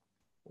lab.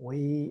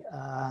 We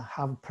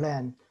have a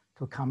plan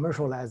to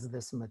commercialize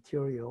this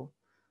material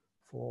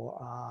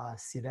for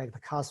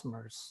select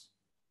customers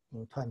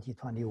in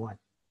 2021.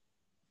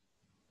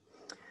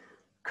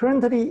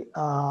 Currently,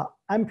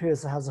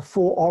 Amprius has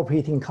 4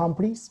 operating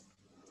companies.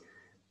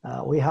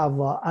 We have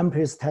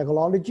Amprius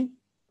Technology,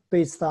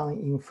 based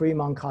in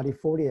Fremont,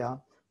 California,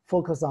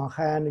 focused on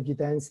high energy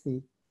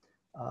density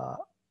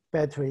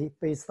battery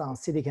based on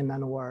silicon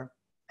nanowire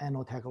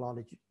anode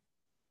technology.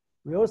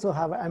 We also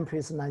have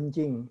Amprius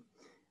Nanjing,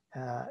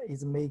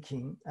 is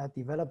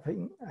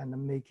developing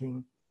and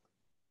making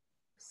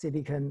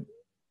silicon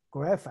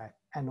graphite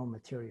anode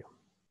material.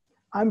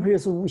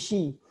 Amprius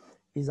Wuxi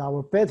is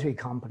our battery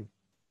company.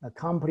 The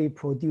company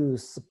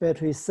produces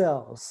battery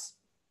cells.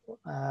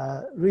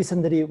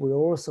 Recently, we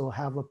also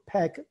have a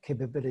pack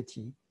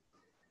capability.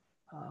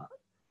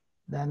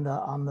 Then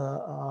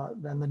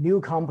the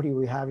new company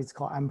we have is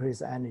called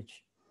Amprius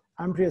Energy.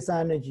 Amprius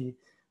Energy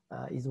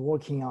is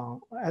working on,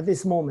 at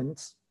this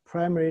moment,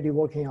 primarily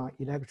working on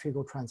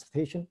electrical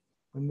transportation.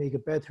 We make a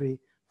battery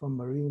for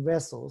marine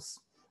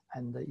vessels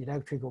and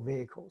electrical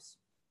vehicles.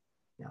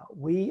 Yeah,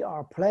 we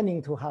are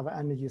planning to have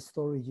energy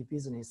storage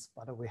business,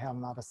 but we have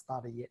not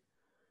started yet.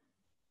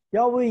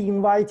 Yeah, we're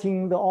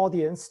inviting the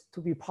audience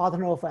to be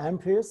partner of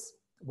Amprius.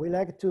 We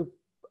like to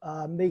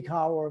make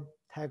our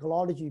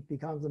technology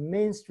becomes a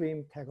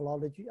mainstream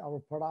technology. Our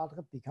product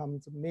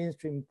becomes a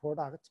mainstream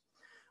product.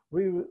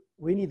 We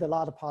need a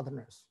lot of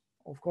partners.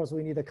 Of course,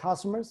 we need the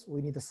customers,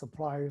 we need the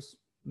suppliers,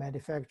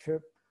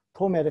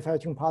 tool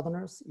manufacturing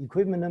partners,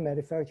 equipment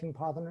manufacturing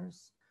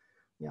partners.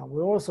 Yeah,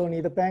 we also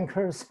need the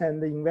bankers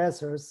and the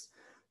investors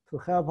to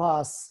help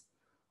us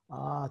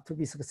to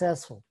be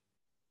successful.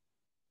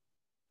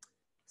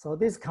 So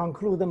this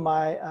concludes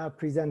my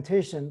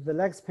presentation. The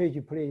next page,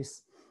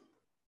 please.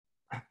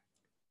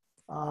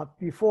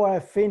 Before I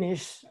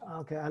finish,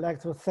 okay, I'd like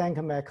to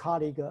thank my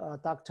colleague,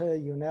 Dr.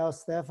 Yunel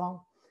Stefan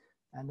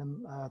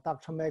and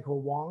Dr.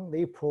 Michael Wang.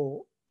 They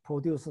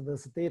produced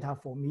this data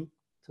for me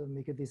to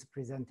make this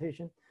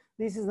presentation.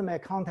 This is my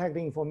contact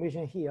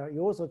information here.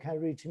 You also can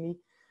reach me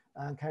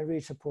and can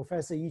reach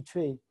Professor Yi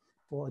Cui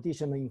for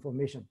additional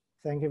information.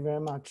 Thank you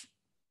very much.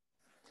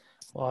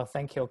 Well,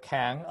 thank you,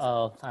 Kang.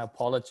 I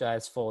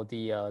apologize for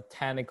the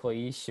technical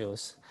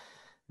issues.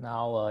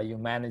 Now you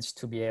managed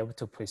to be able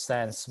to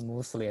present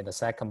smoothly in the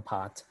second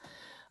part.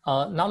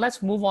 Now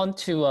let's move on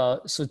to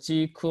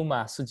Sujeet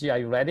Kumar. Sujeet, are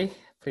you ready?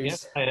 Please.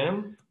 Yes, I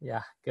am.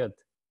 Yeah, good.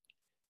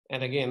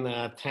 And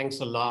again,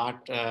 thanks a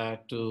lot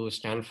to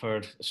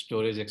Stanford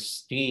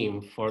StorageX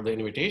team for the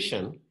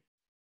invitation.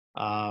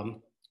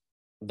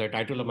 The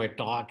title of my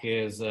talk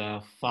is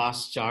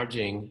Fast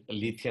Charging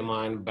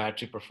Lithium-Ion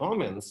Battery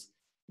Performance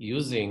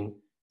Using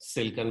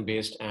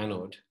Silicon-Based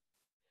Anode.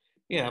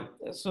 Yeah,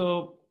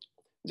 so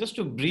just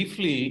to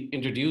briefly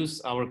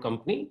introduce our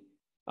company,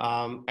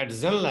 at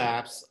Zen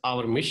Labs,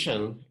 our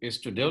mission is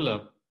to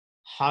develop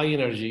high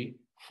energy,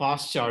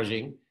 fast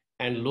charging,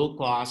 and low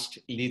cost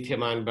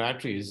lithium-ion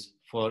batteries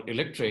for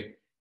electric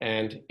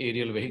and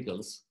aerial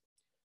vehicles.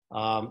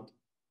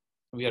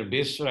 We are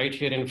based right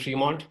here in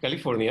Fremont,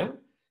 California,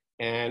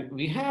 and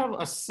we have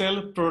a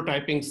cell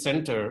prototyping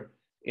center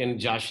in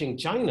Jiaxing,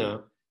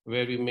 China,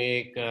 where we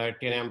make 10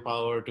 amp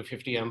hour to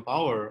 50 amp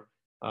hour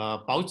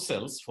pouch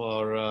cells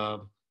for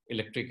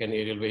electric and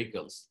aerial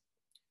vehicles.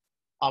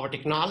 Our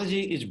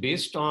technology is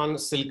based on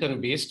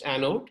silicon-based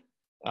anode,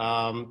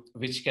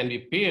 which can be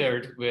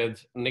paired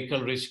with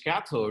nickel-rich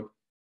cathode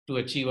to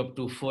achieve up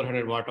to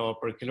 400 watt-hour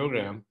per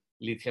kilogram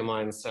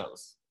lithium-ion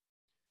cells.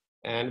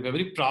 And we're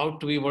very proud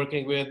to be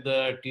working with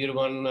tier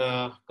one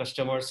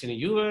customers in the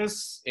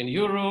US, in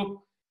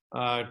Europe,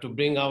 to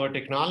bring our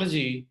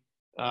technology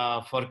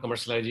for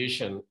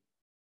commercialization.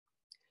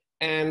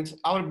 And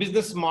our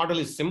business model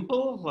is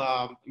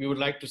simple. We would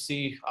like to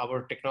see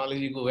our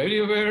technology go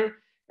everywhere,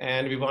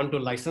 and we want to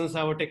license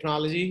our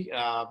technology.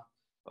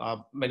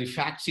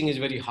 Manufacturing is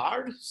very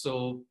hard,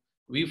 so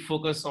we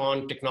focus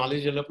on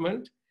technology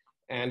development,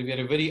 and we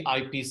are a very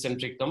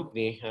IP-centric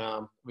company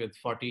with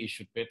 40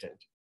 issued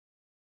patents.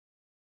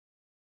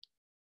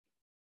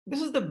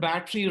 This is the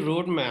battery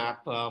roadmap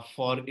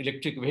for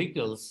electric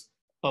vehicles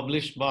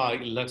published by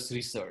Lux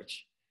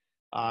Research.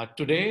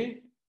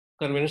 Today,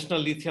 conventional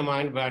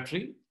lithium-ion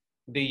battery,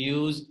 they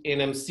use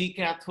NMC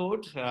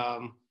cathode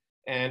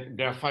and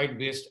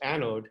graphite-based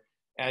anode,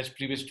 as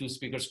previous two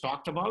speakers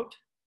talked about.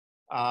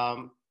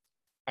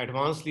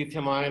 Advanced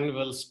lithium-ion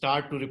will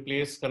start to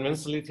replace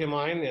conventional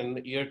lithium-ion in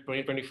the year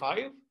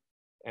 2025,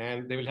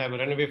 and they will have a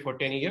runway for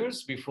 10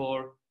 years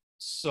before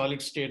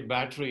solid-state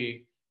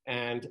battery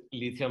and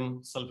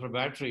lithium sulfur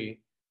battery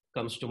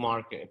comes to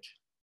market.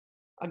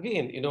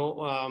 Again,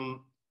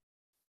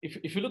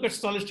 if you look at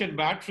solid state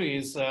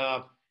batteries,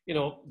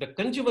 the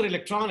consumer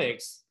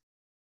electronics,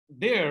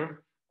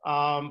 there,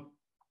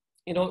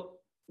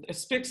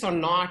 specs are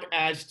not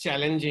as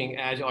challenging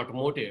as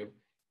automotive,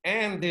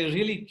 and they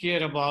really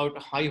care about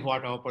high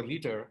watt hour per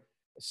liter.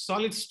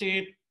 Solid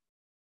state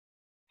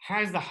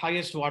has the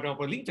highest watt hour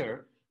per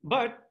liter,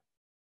 but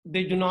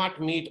they do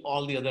not meet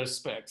all the other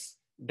specs.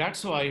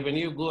 That's why when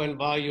you go and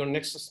buy your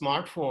next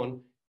smartphone,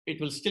 it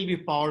will still be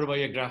powered by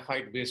a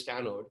graphite-based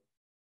anode.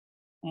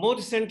 More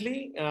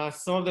recently,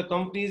 some of the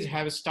companies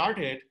have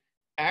started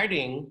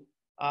adding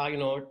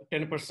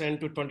 10%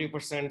 to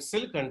 20%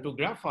 silicon to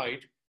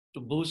graphite to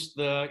boost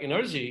the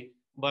energy.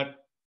 But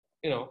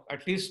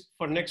at least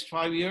for next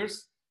 5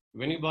 years,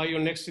 when you buy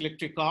your next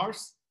electric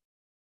cars,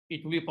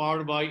 it will be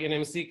powered by an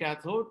NMC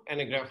cathode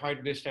and a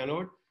graphite-based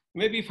anode,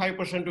 maybe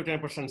 5% to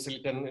 10%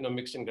 silicon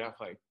mixed in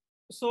graphite.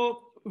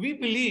 So we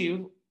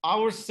believe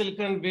our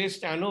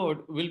silicon-based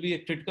anode will be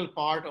a critical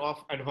part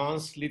of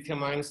advanced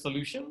lithium-ion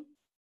solution.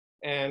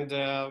 And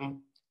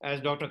as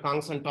Dr.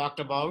 Kang Sun talked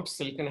about,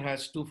 silicon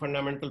has two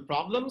fundamental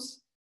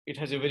problems. It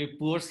has a very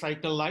poor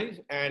cycle life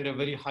and a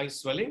very high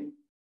swelling.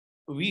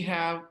 We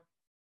have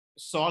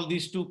solved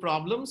these two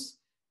problems,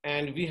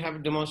 and we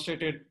have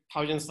demonstrated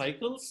 1,000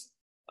 cycles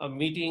of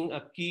meeting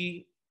a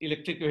key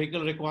electric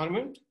vehicle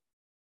requirement.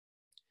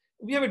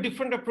 We have a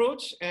different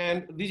approach,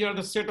 and these are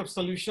the set of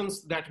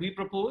solutions that we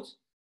propose.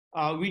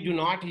 We do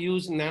not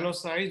use nano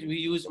size, we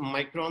use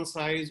micron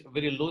size,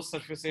 very low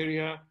surface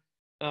area,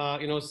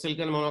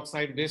 silicon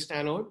monoxide based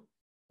anode.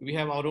 We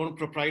have our own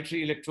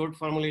proprietary electrode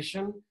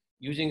formulation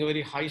using a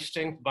very high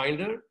strength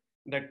binder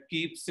that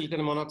keeps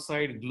silicon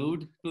monoxide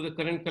glued to the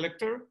current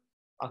collector,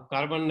 a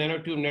carbon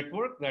nanotube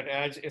network that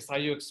as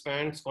SiO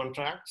expands,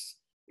 contracts,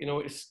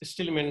 it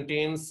still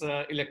maintains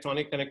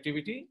electronic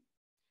connectivity.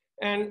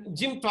 And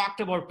Jim talked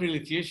about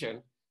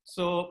prelithiation.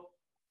 So,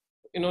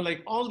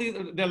 like all these,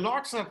 there are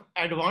lots of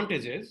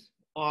advantages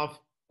of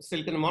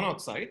silicon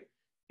monoxide.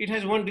 It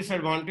has one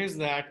disadvantage,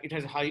 that it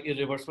has high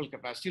irreversible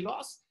capacity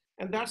loss.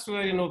 And that's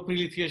where,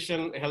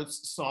 prelithiation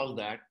helps solve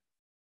that.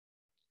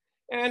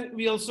 And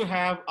we also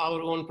have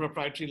our own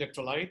proprietary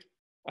electrolyte.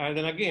 And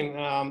then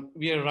again,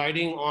 we are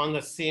riding on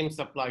the same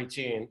supply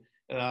chain,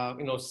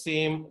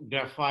 same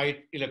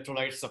graphite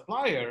electrolyte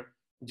supplier,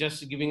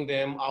 just giving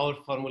them our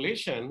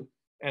formulation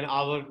and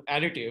our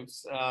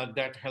additives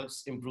that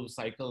helps improve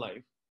cycle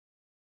life.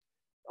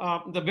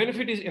 The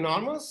benefit is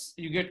enormous.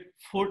 You get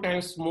 4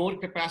 times more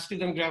capacity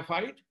than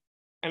graphite.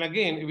 And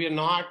again, we are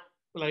not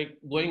like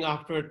going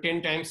after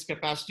 10 times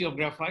capacity of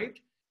graphite,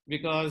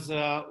 because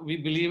we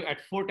believe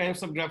at 4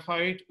 times of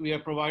graphite, we are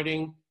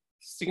providing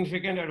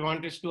significant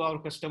advantage to our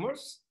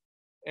customers.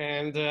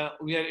 And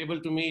we are able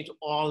to meet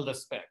all the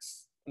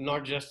specs,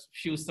 not just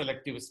few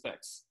selective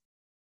specs.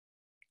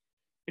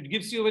 It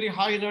gives you very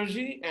high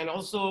energy and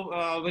also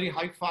very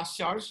high fast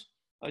charge.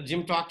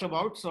 Jim talked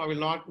about, so I will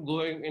not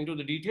go into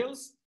the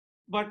details.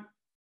 But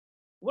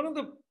one of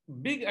the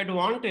big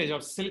advantage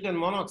of silicon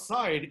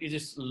monoxide is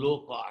its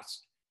low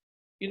cost.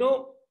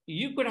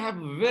 You could have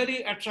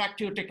very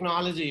attractive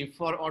technology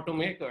for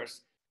automakers.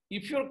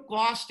 If your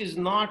cost is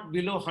not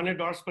below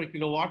 $100 per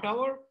kilowatt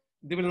hour,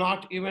 they will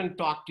not even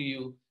talk to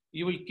you.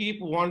 You will keep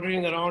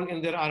wandering around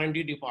in their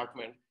R&D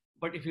department.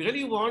 But if you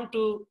really want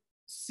to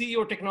see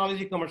your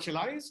technology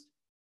commercialized,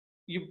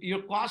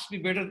 your cost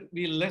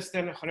be less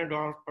than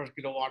 $100 per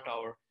kilowatt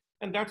hour.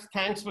 And that's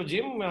thanks for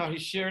Jim. He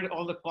shared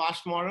all the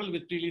cost model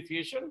with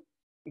prelithiation,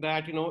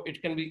 that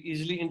it can be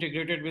easily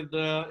integrated with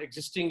the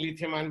existing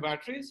lithium-ion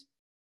batteries.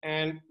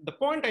 And the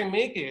point I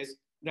make is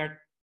that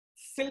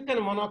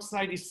silicon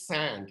monoxide is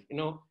sand.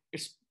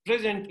 It's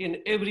present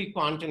in every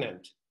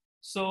continent.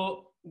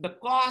 So the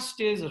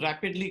cost is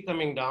rapidly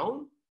coming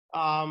down.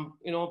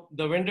 The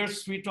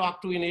vendors we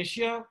talked to in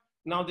Asia,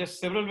 now there's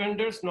several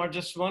vendors, not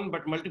just one,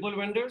 but multiple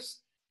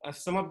vendors.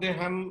 Some of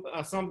them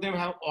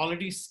have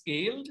already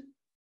scaled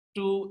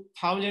to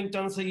 1,000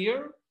 tons a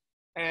year.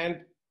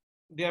 And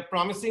they are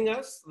promising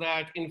us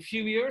that in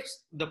few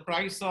years, the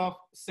price of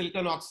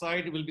silicon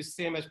oxide will be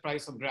same as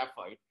price of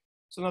graphite.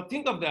 So now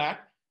think of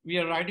that. We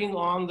are riding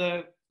on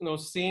the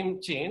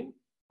same chain,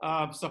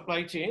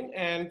 supply chain,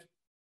 and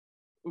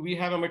we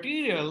have a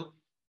material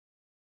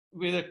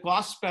with a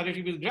cost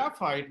parity with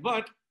graphite,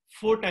 but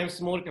 4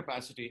 times more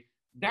capacity.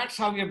 That's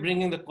how we are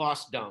bringing the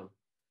cost down.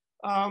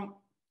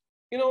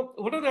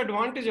 One of the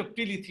advantage of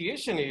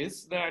prelithiation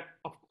is that,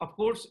 of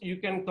course, you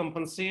can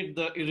compensate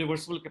the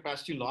irreversible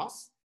capacity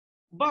loss,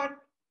 but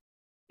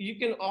you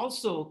can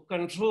also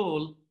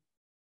control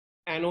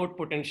anode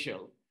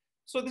potential.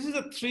 So this is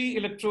a 3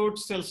 electrode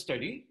cell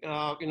study,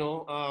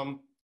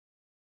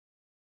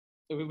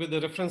 with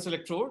the reference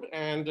electrode,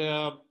 and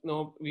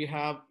we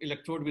have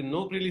electrode with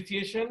no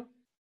prelithiation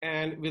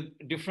and with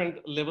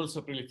different levels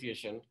of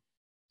prelithiation.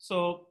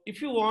 So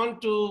if you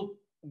want to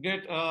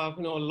get a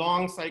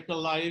long cycle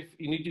life,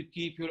 you need to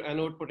keep your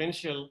anode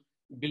potential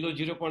below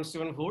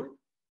 0.7 volt.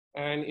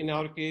 And in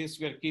our case,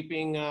 we are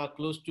keeping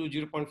close to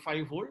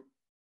 0.5 volt.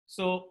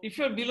 So if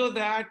you're below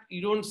that,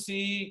 you don't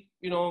see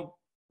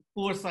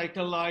poor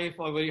cycle life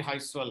or very high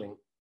swelling.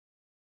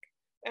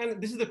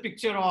 And this is the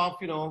picture of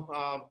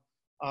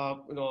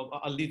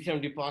a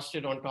lithium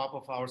deposited on top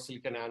of our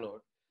silicon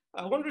anode.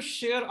 I want to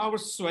share our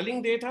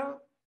swelling data.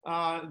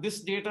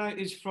 This data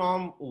is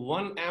from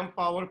 1 amp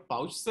hour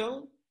pouch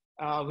cell,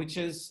 which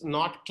is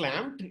not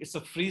clamped. It's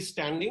a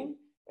freestanding,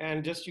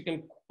 and just you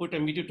can put a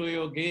meter to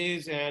your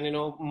gauge and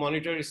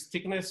monitor its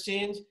thickness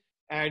change,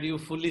 and you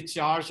fully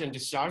charge and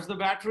discharge the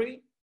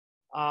battery.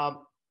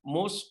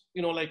 Most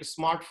like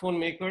smartphone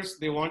makers,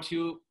 they want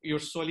your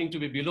swelling to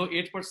be below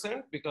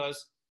 8%,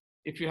 because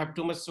if you have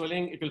too much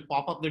swelling, it will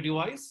pop up the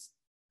device.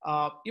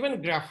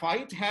 Even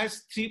graphite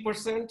has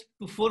 3%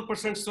 to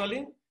 4%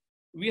 swelling.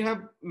 We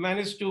have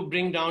managed to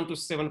bring down to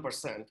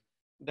 7%.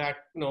 That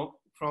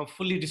from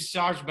fully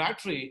discharged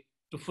battery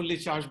to fully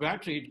charged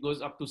battery, it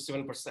goes up to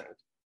 7%.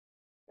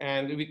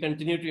 And we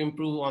continue to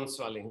improve on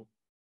swelling.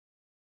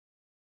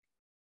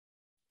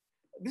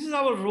 This is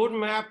our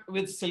roadmap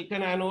with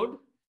silicon anode.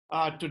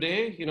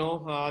 Today,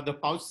 the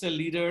pouch cell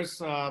leaders,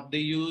 they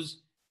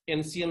use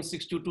NCM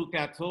 622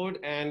 cathode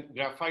and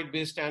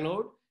graphite-based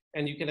anode,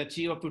 and you can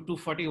achieve up to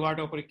 240 watt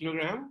per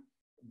kilogram.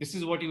 This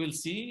is what you will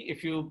see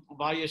if you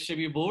buy a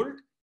Chevy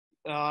Bolt.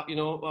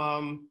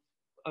 The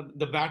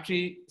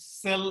battery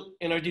cell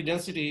energy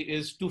density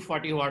is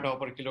 240 watt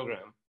per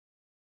kilogram.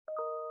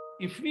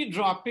 If we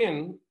drop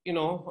in,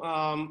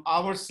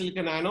 our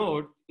silicon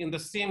anode in the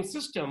same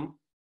system,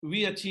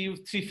 we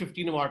achieve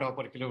 315 watt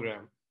per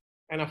kilogram.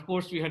 And of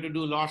course, we had to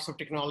do lots of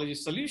technology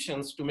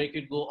solutions to make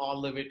it go all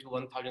the way to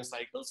 1,000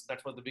 cycles.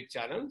 That was the big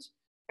challenge.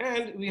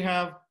 And we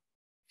have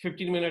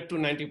 15-minute to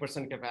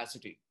 90%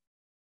 capacity.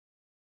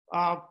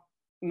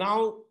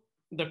 Now,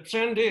 the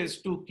trend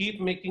is to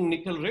keep making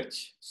nickel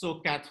rich. So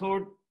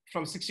cathode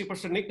from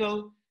 60%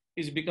 nickel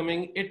is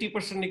becoming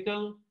 80%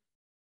 nickel,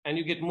 and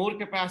you get more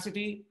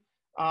capacity.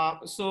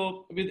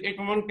 So with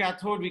 811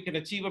 cathode, we can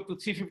achieve up to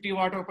 350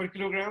 watt per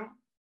kilogram.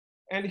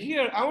 And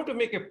here, I want to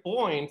make a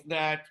point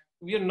that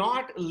we are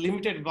not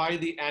limited by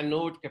the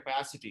anode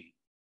capacity.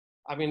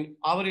 I mean,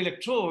 our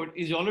electrode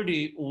is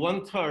already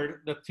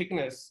 1/3 the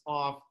thickness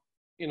of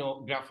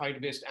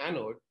graphite-based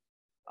anode.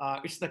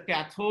 It's the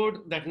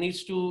cathode that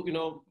needs to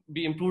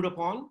be improved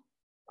upon.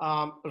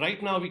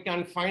 Right now, we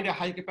can't find a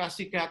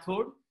high-capacity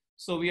cathode,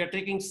 so we are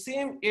taking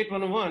same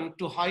 811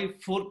 to high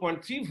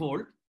 4.3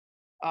 volt.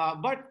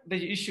 But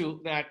the issue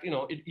that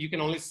you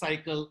can only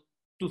cycle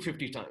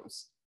 250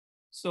 times.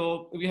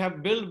 So we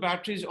have built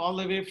batteries all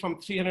the way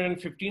from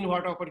 315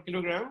 watt per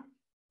kilogram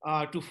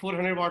to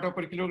 400 watt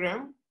per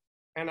kilogram.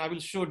 And I will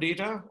show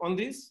data on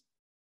this.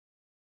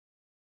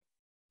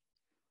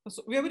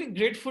 So we are very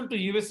grateful to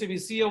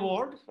USABC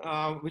award,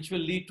 which will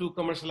lead to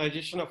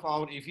commercialization of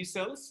our EV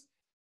cells.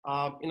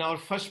 In our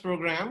first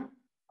program,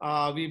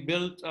 we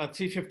built a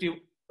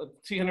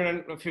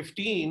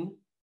 315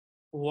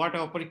 watt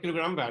per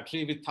kilogram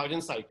battery with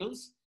 1,000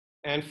 cycles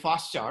and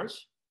fast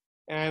charge.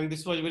 And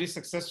this was very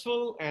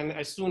successful. And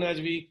as soon as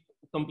we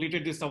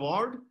completed this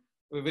award,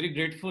 we're very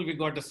grateful. We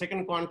got the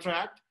second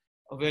contract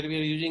where we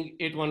are using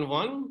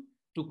 811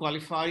 to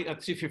qualify a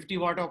 350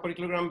 watt per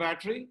kilogram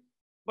battery.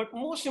 But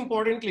most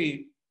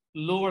importantly,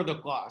 lower the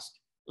cost.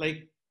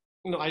 Like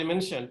I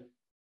mentioned,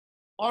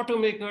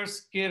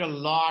 automakers care a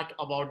lot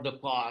about the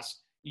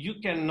cost. You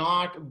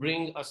cannot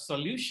bring a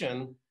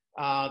solution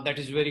that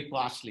is very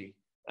costly.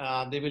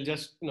 They will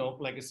just,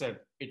 like I said,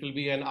 it will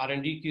be an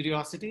R&D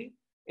curiosity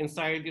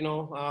inside, in the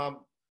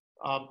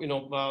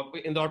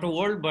auto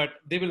world, but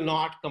they will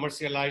not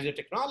commercialize the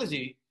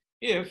technology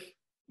if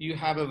you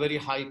have a very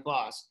high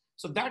cost.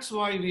 So that's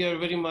why we are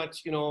very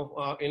much,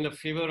 in the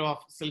favor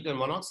of silicon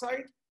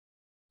monoxide.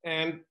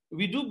 And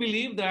we do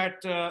believe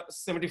that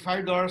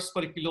 $75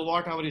 per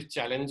kilowatt hour is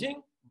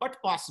challenging,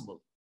 but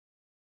possible.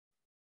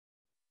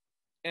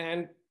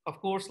 And of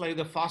course, like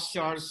the fast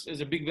charge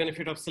is a big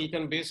benefit of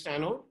silicon-based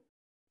anode.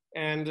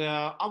 And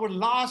our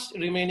last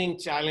remaining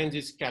challenge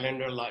is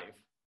calendar life.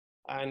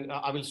 And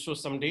I will show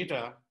some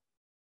data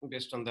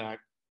based on that.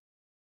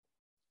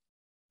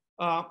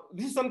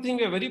 This is something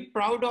we are very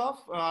proud of.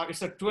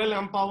 It's a 12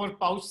 amp hour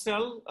pouch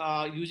cell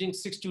using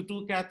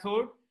 622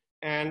 cathode,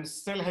 and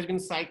cell has been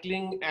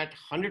cycling at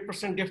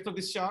 100% depth of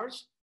discharge,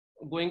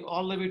 going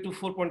all the way to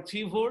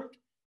 4.3 volt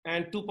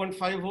and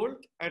 2.5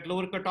 volt at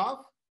lower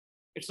cutoff.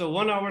 It's a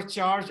 1 hour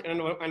charge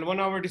and 1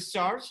 hour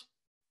discharge.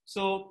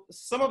 So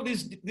some of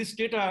this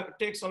data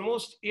takes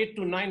almost 8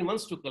 to 9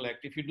 months to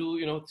collect if you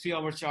do 3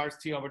 hour charge,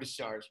 3 hour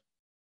discharge.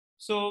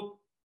 So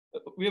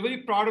we are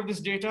very proud of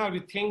this data. We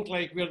think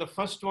like we are the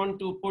first one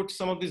to put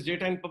some of this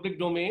data in public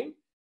domain.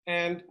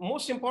 And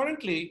most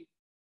importantly,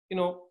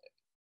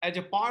 as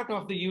a part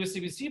of the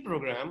USABC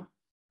program,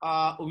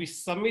 we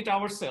submit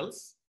our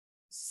cells,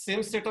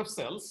 same set of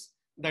cells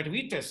that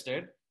we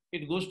tested.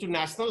 It goes to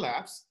national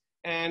labs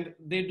and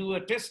they do a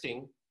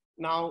testing.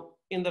 Now,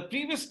 in the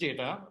previous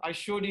data, I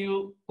showed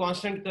you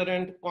constant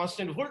current,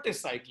 constant voltage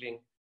cycling.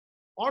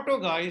 Auto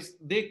guys,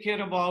 they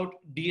care about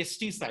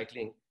DST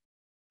cycling.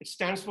 It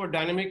stands for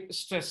dynamic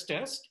stress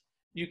test.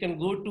 You can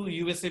go to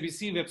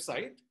USABC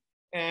website,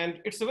 and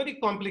it's a very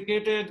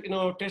complicated,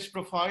 test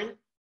profile,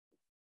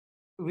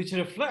 which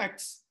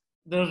reflects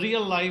the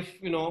real life,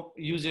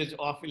 usage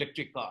of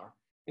electric car.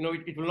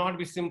 It will not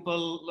be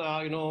simple,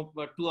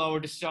 2 hour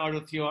discharge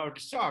or 3 hour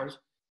discharge.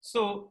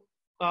 So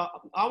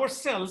our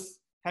cells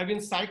have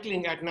been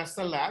cycling at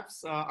national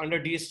labs under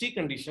DST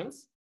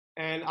conditions,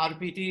 and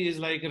RPT is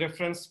like a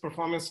reference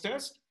performance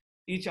test.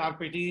 Each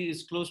RPT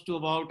is close to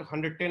about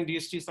 110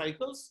 DST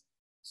cycles.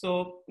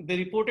 So they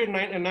reported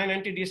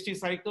 990 DST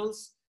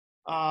cycles.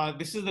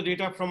 This is the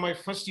data from my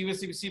first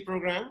USABC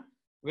program,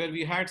 where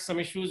we had some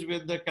issues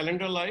with the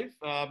calendar life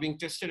being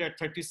tested at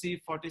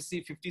 30C,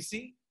 40C,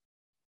 50C.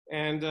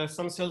 And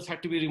some cells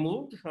had to be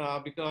removed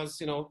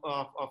because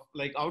of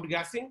like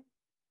outgassing.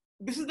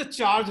 This is the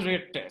charge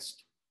rate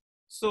test.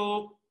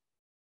 So,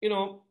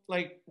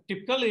 like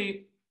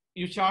typically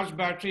you charge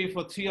battery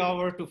for 3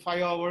 hours to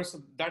 5 hours.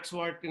 That's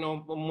what,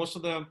 most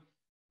of the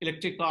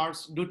electric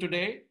cars do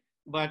today.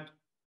 But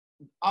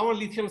our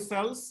lithium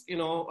cells,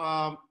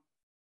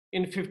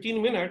 in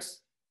 15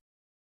 minutes,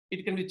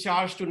 it can be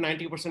charged to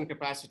 90%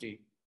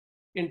 capacity.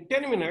 In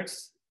 10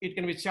 minutes, it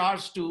can be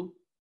charged to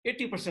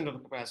 80% of the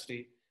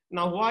capacity.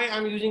 Now, why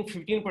I'm using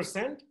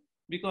 15%?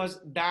 Because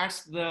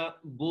that's the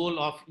goal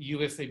of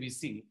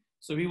USABC.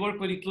 So we work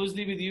very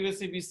closely with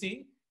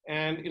USABC,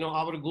 and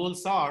our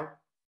goals are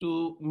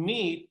to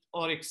meet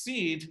or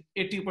exceed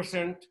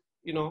 80%,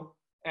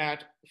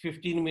 at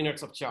 15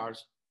 minutes of charge.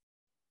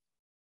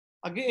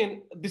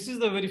 Again, this is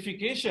the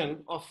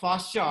verification of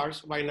fast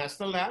charge by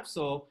national labs.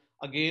 So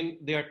again,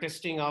 they are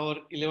testing our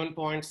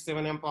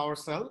 11.7 amp hour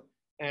cell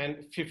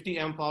and 50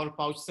 amp hour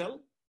pouch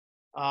cell.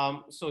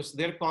 So it's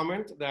their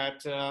comment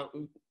that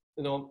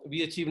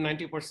we achieved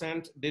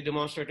 90%. They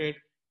demonstrated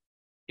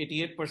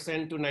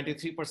 88% to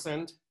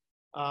 93%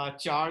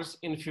 charge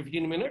in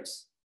 15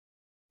 minutes.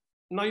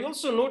 Now you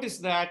also notice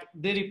that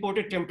they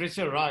reported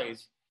temperature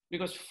rise,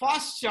 because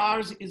fast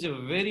charge is a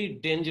very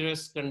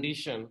dangerous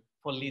condition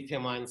for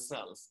lithium ion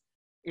cells.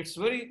 It's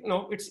very,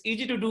 it's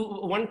easy to do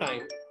one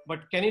time,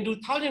 but can you do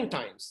 1,000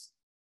 times?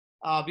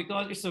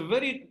 Because it's a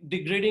very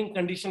degrading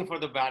condition for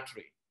the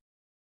battery.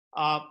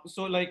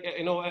 So like,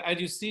 as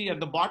you see at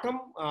the bottom,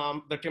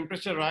 the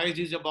temperature rise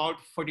is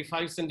about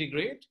 45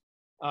 centigrade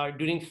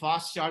during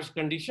fast charge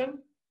condition.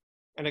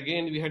 And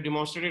again, we have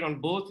demonstrated on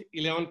both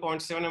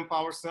 11.7 amp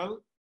hour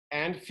cell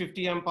and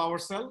 50 amp hour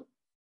cell.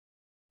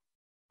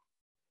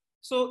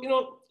 So,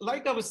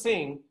 like I was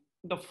saying,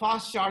 the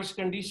fast charge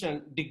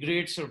condition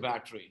degrades your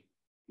battery.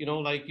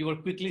 Like you are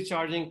quickly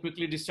charging,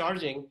 quickly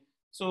discharging.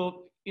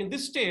 So in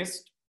this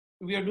test,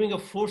 we are doing a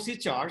 4C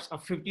charge, a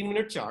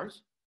 15-minute charge,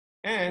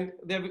 and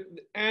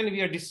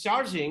we are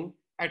discharging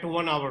at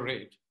 1 hour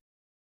rate.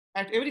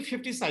 At every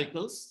 50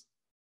 cycles,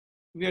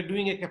 we are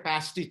doing a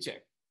capacity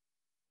check.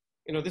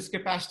 This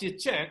capacity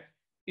check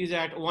is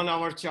at 1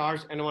 hour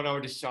charge and 1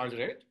 hour discharge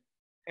rate.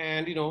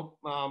 And,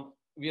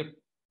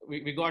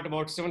 we got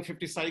about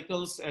 750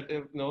 cycles at,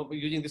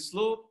 using this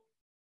slope.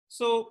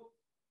 So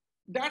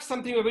that's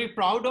something we're very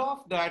proud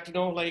of, that,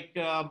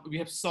 we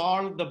have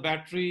solved the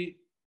battery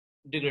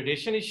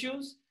degradation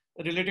issues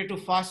related to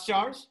fast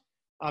charge.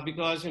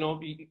 Because,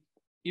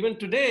 even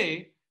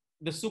today,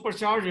 the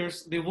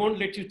superchargers, they won't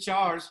let you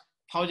charge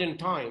 1,000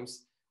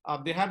 times.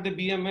 They have the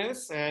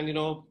BMS, and,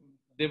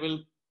 they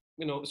will,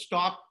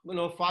 stop,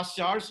 fast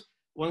charge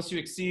once you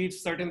exceed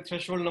certain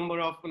threshold number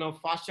of,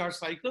 fast charge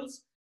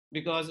cycles,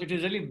 because it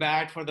is really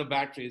bad for the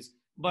batteries.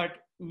 But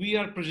we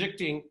are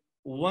projecting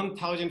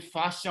 1,000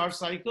 fast charge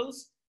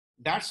cycles.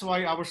 That's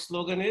why our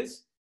slogan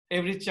is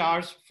every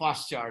charge,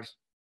 fast charge.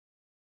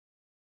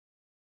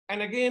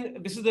 And again,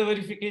 this is the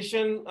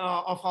verification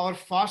of our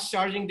fast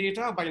charging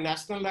data by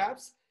national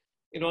labs.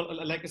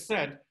 Like I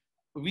said,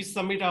 we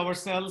submit our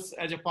cells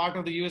as a part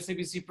of the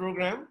USABC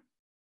program.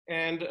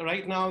 And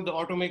right now, the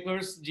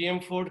automakers,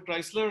 GM, Ford,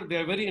 Chrysler,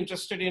 they're very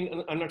interested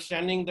in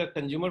understanding the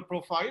consumer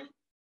profile.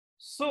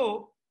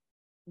 So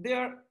they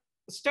are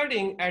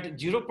studying at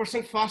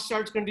 0% fast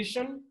charge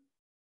condition,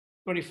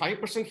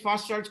 25%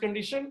 fast charge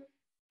condition,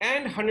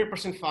 and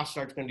 100% fast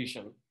charge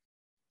condition.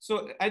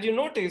 So as you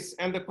notice,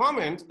 and the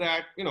comment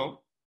that,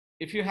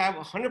 if you have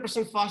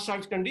 100% fast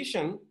charge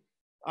condition,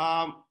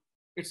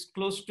 it's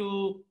close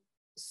to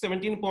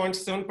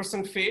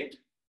 17.7% fade.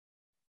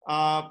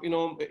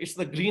 It's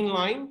the green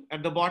line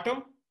at the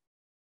bottom,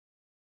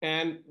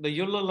 and the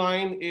yellow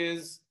line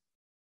is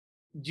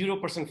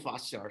 0%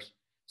 fast charge.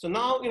 So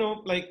now,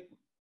 like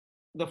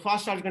the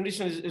fast charge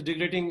condition is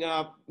degrading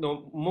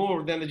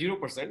more than the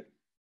 0%.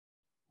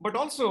 But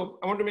also,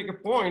 I want to make a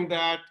point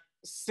that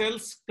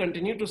cells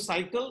continue to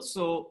cycle.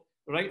 So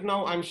right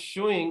now, I'm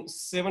showing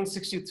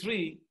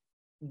 763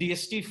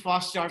 DST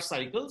fast charge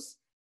cycles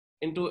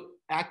into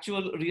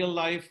actual real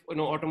life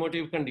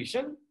automotive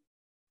condition.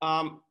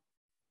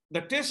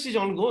 The test is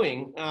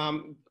ongoing.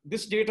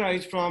 This data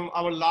is from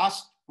our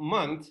last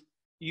month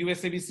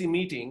USABC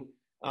meeting,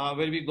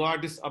 where we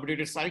got this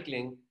updated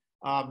cycling.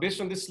 Based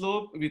on this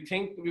slope, we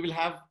think we will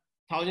have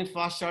 1,000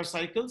 fast charge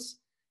cycles,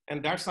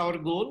 and that's our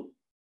goal.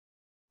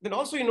 Then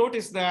also you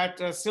notice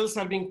that cells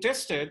are being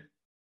tested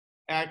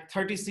at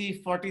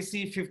 30C,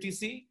 40C,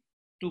 50C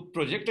to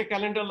project a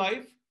calendar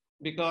life,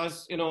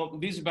 because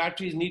these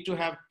batteries need to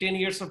have 10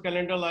 years of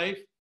calendar life.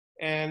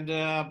 And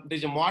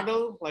there's a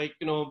model, like,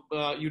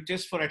 you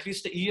test for at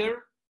least a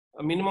year,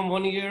 a minimum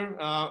 1 year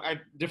at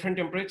different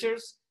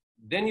temperatures.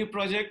 Then you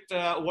project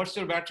what's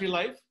your battery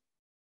life.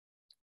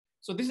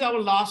 So this is our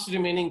last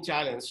remaining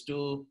challenge,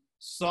 to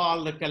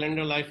solve the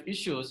calendar life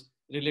issues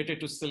related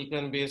to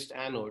silicon-based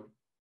anode.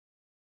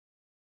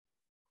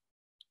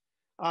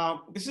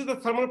 This is the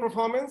thermal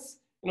performance.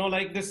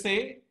 Like they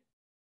say,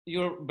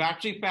 your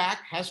battery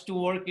pack has to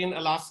work in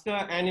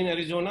Alaska and in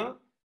Arizona.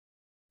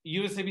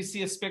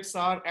 USABC specs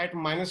are at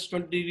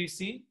 -20 degrees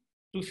C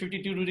to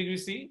 52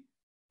 degrees C.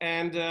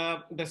 And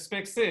the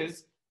spec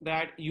says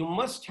that you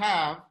must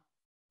have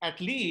at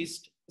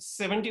least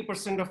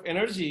 70% of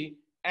energy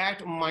at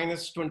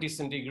 -20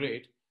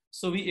 centigrade.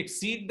 So we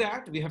exceed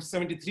that. We have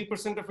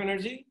 73% of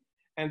energy.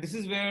 And this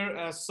is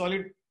where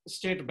solid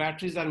state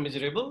batteries are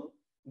measurable.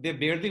 They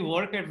barely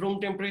work at room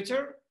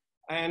temperature,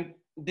 and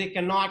they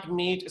cannot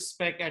meet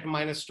spec at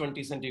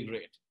 -20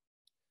 centigrade.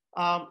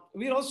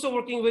 We're also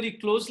working very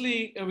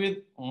closely with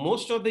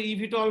most of the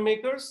eVTOL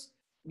makers,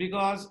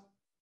 because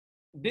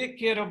they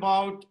care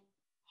about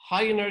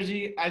high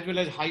energy as well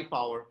as high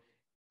power.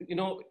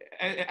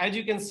 As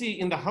you can see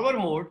in the hover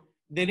mode,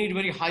 they need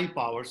very high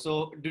power. So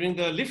during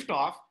the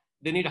liftoff,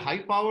 they need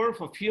high power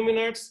for a few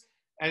minutes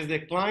as they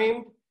climb.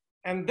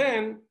 And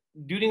then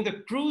during the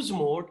cruise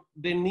mode,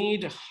 they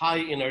need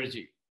high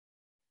energy.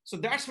 So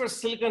that's where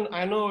silicon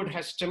anode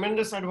has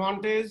tremendous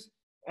advantage.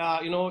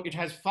 It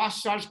has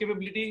fast charge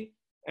capability.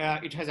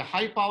 It has a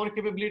high power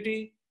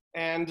capability.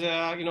 And,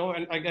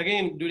 and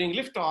again, during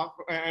liftoff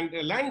and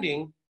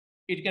landing,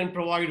 it can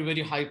provide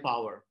very high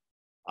power.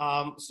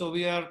 So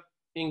we are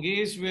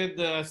engaged with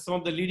some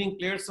of the leading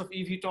players of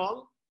eVTOL,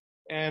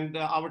 and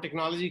our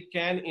technology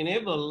can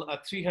enable a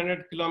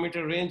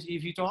 300-kilometer range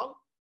eVTOL.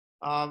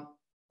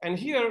 And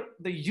here,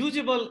 the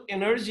usable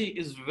energy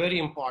is very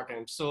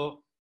important.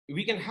 So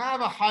we can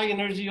have a high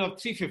energy of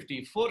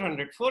 350,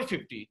 400,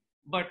 450,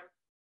 but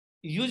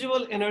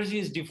usable energy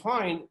is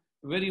defined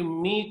where you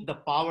meet the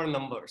power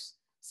numbers.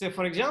 Say,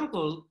 for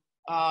example,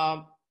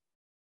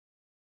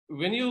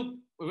 when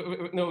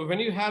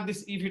you have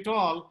this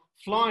eVTOL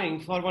flying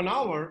for 1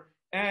 hour,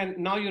 and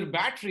now your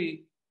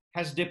battery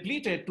has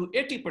depleted to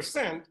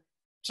 80%,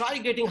 try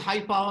getting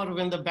high power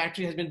when the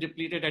battery has been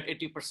depleted at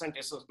 80%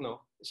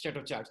 state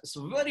of charge. It's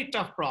a very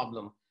tough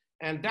problem.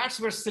 And that's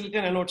where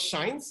silicon anode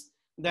shines,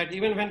 that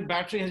even when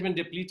battery has been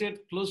depleted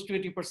close to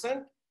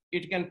 80%,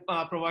 it can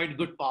provide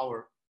good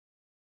power.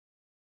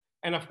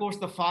 And of course,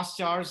 the fast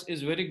charge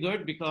is very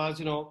good, because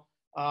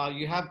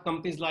you have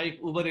companies like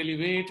Uber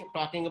Elevate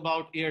talking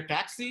about air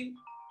taxi.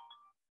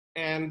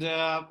 And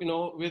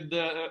with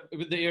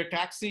the air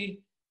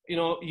taxi,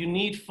 you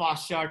need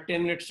fast charge,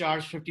 10-minute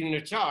charge,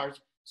 15-minute charge,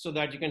 so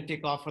that you can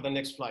take off for the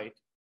next flight.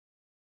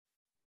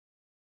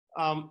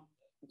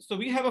 So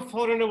we have a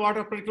 400 watt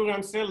per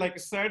kilogram cell. Like I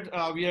said,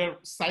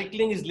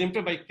 cycling is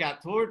limited by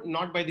cathode,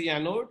 not by the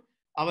anode.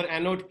 Our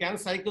anode can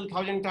cycle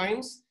 1,000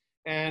 times.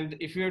 And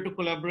if we were to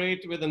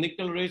collaborate with a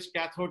nickel-rich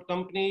cathode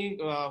company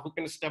who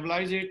can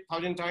stabilize it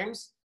 1,000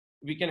 times,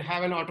 we can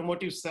have an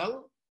automotive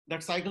cell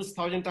that cycles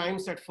 1,000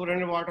 times at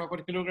 400 watt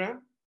per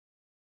kilogram.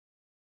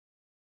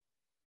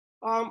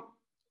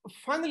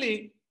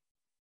 Finally,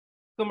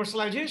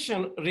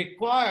 commercialization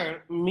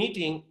require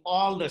meeting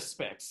all the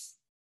specs.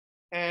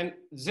 And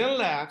Zen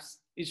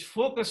Labs is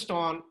focused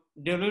on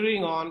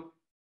delivering on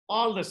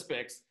all the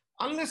specs.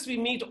 Unless we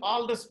meet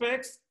all the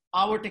specs,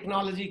 our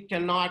technology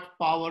cannot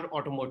power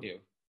automotive.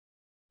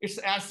 It's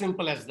as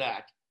simple as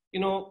that.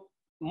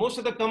 Most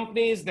of the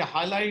companies, they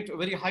highlight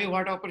very high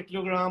watt hour per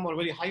kilogram or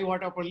very high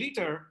watt hour per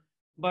liter.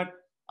 But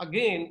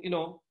again,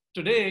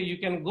 today you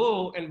can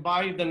go and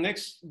buy the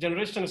next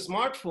generation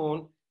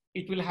smartphone.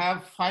 It will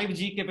have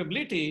 5G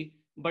capability,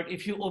 but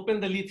if you open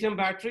the lithium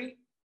battery,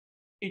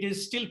 it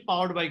is still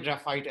powered by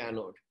graphite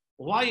anode.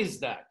 Why is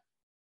that?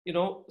 You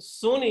know,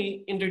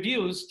 Sony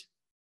introduced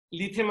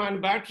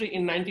lithium-ion battery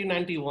in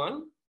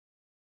 1991.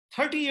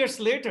 30 years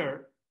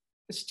later,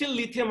 still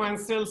lithium-ion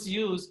cells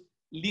use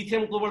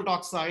lithium cobalt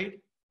oxide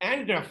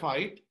and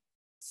graphite,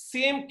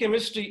 same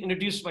chemistry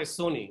introduced by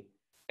Sony.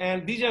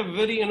 And these are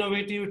very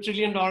innovative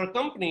trillion-dollar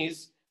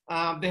companies.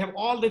 They have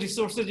all the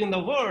resources in the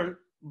world,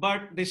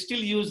 but they still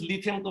use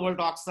lithium cobalt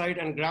oxide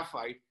and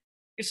graphite.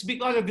 It's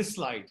because of this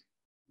slide.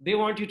 They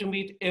want you to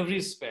meet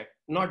every spec,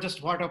 not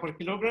just watt per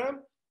kilogram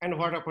and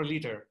watt per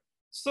liter.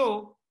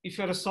 So if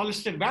you're a solid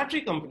state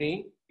battery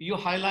company, you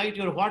highlight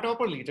your watt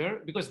per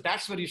liter because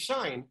that's where you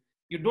shine.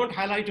 You don't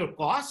highlight your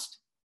cost,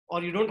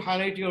 or you don't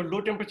highlight your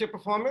low temperature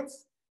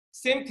performance.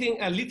 Same thing,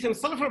 a lithium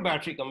sulfur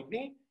battery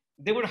company,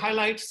 they would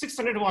highlight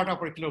 600 watt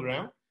per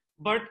kilogram,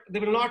 but they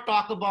will not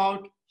talk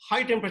about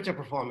high temperature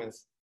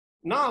performance.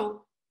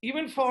 Now,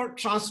 even for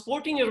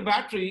transporting your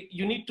battery,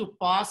 you need to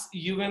pass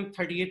UN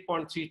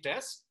 38.3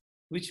 test,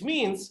 which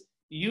means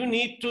you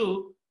need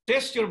to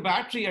test your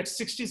battery at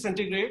 60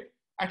 centigrade,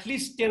 at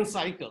least 10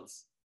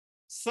 cycles.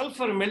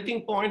 Sulfur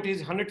melting point is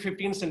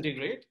 115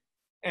 centigrade,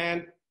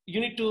 and you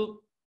need to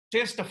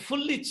test a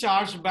fully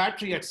charged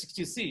battery at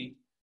 60 C.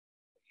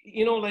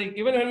 You know, like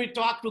even when we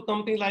talk to a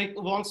company like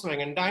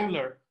Volkswagen,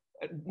 Daimler,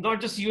 not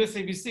just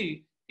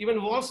USABC, even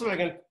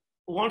Volkswagen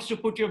wants to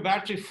put your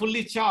battery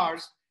fully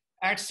charged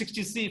at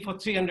 60 C for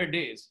 300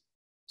 days.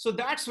 So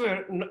that's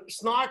where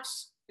it's not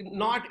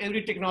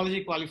every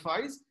technology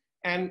qualifies.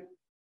 And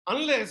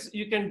unless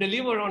you can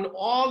deliver on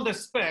all the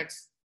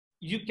specs,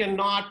 you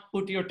cannot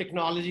put your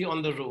technology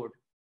on the road.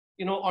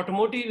 You know,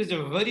 automotive is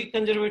a very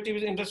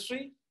conservative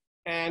industry,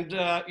 and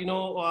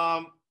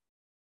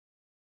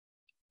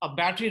a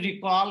battery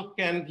recall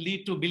can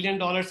lead to $1 billion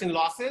in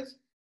losses.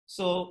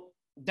 So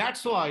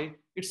that's why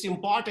it's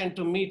important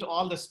to meet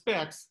all the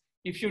specs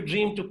if you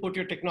dream to put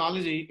your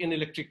technology in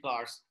electric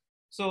cars.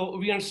 So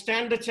we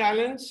understand the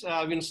challenge, we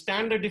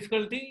understand the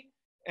difficulty,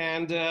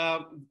 and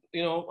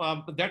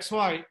that's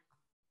why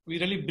we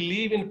really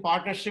believe in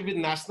partnership with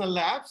national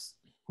labs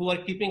who are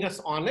keeping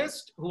us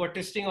honest, who are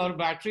testing our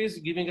batteries,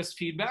 giving us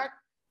feedback.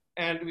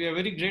 And we are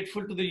very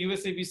grateful to the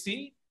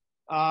USABC.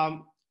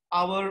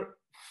 Our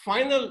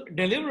final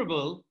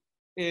deliverable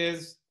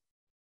is,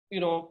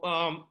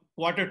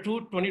 Q2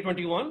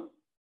 2021.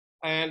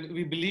 And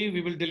we believe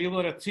we will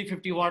deliver a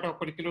 350 watt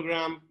per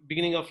kilogram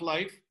beginning of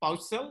life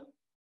pouch cell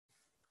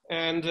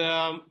and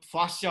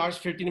fast charge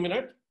 15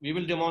 minutes. We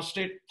will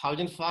demonstrate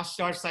 1,000 fast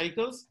charge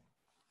cycles,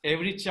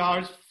 every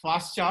charge,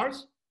 fast charge.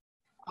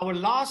 Our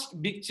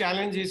last big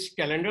challenge is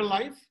calendar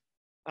life.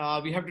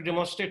 We have to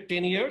demonstrate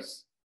 10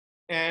 years.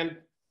 And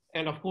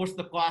of course,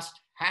 the cost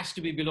has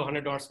to be below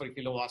 $100 per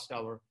kilowatt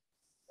hour.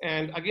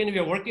 And again, we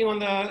are working on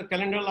the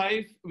calendar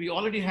life. We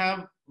already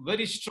have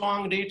very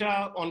strong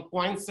data on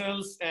coin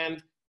cells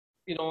and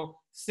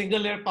single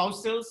layer pouch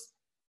cells.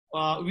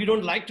 We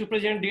don't like to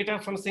present data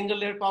from single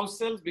layer pouch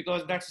cells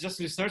because that's just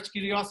research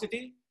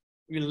curiosity.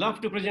 We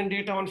love to present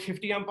data on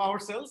 50 amp hour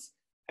cells.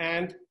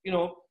 And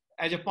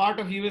as a part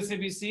of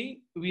USABC,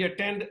 we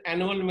attend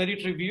annual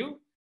merit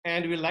review,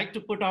 and we like to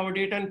put our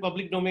data in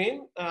public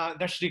domain.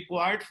 That's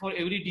required for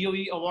every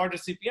DOE award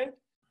recipient.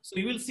 So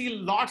you will see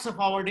lots of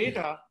our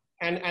data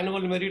and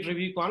annual merit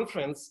review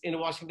conference in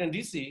Washington,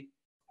 DC.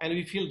 And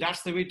we feel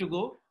that's the way to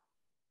go.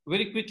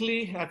 Very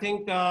quickly, I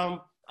think I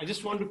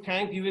just want to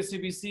thank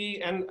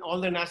USABC and all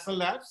the national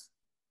labs.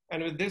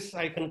 And with this,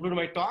 I conclude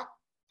my talk.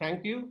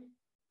 Thank you.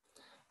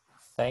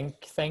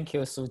 Thank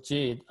you,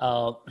 Sujeet.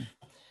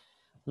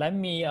 Let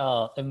me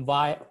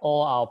invite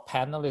all our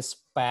panelists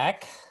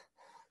back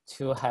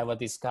to have a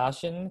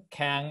discussion.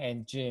 Kang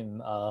and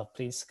Jim,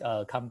 please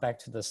come back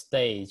to the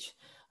stage.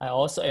 I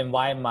also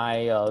invite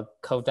my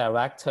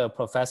co-director,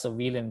 Professor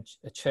William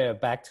Chair,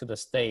 back to the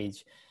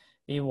stage.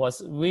 It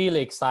was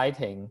really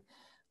exciting.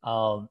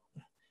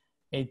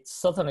 It's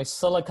certainly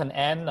silicon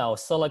anode,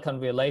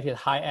 silicon-related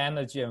high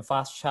energy and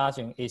fast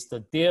charging is the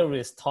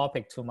dearest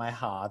topic to my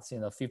heart.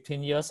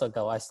 15 years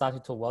ago, I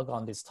started to work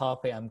on this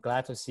topic. I'm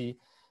glad to see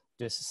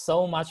there's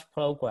so much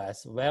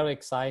progress, very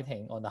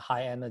exciting on the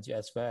high energy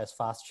as well as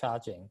fast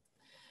charging.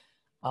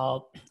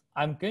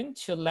 I'm going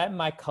to let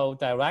my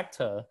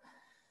co-director,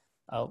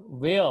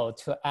 Will,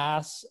 to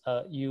ask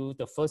you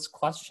the first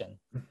question.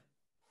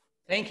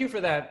 Thank you for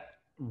that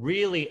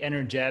really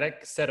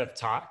energetic set of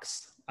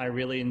talks. I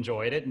really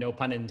enjoyed it, no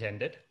pun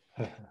intended.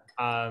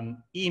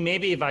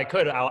 Maybe if I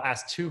could, I'll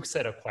ask two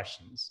set of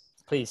questions.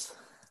 Please.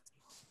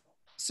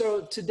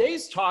 So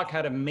today's talk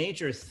had a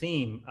major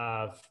theme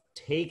of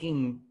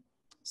taking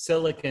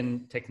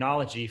silicon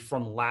technology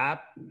from lab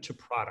to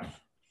product.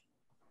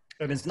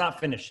 And it's not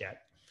finished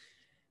yet.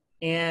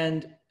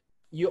 And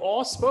you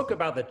all spoke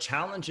about the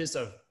challenges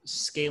of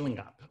scaling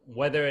up,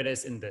 whether it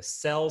is in the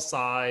cell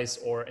size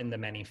or in the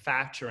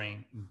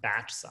manufacturing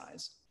batch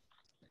size.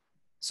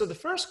 So the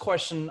first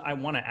question I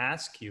want to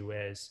ask you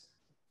is,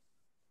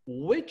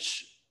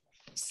 which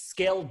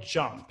scale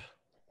jump,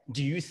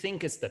 do you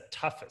think is the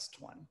toughest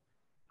one?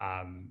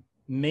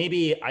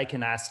 Maybe I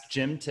can ask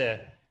Jim to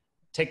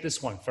take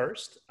this one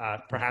first,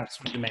 perhaps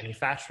from the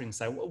manufacturing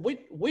side.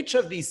 Which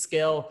of these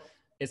scale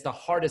is the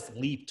hardest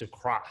leap to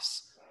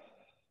cross?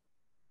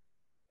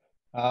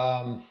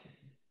 I'm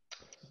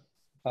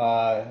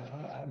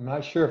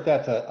not sure if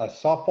that's a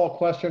softball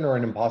question or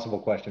an impossible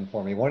question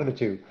for me, one of the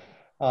two.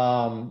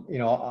 You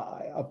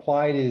know,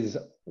 Applied is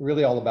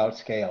really all about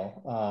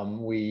scale.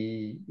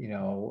 We, you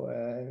know,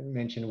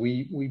 mentioned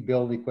we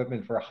build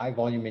equipment for high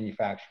volume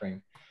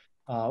manufacturing.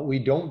 We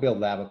don't build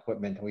lab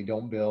equipment, and we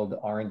don't build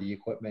R&D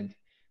equipment.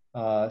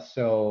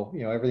 So,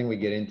 you know, everything we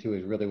get into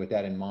is really with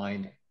that in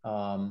mind.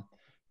 For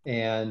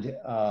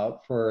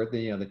the,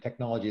 you know, the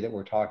technology that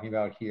we're talking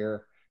about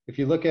here, if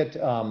you look at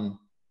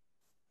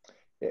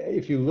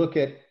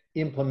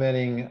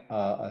implementing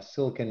a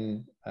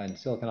silicon and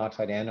silicon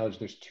oxide anodes,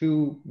 there's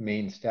two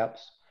main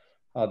steps.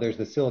 There's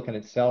the silicon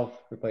itself,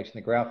 replacing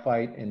the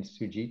graphite, and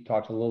Sujeet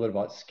talked a little bit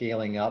about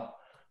scaling up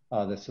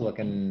the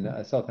silicon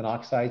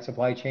oxide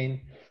supply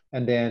chain.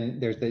 And then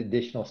there's the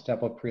additional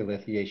step of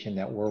prelithiation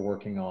that we're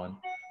working on.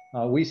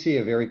 We see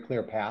a very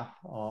clear path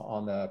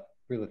on the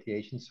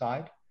prelithiation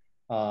side.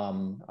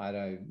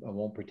 I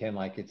won't pretend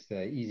like it's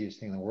the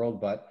easiest thing in the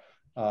world, but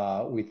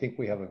we think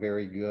we have a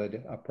very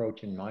good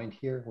approach in mind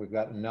here. We've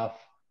got enough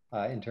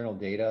internal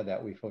data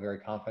that we feel very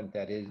confident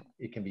that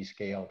it can be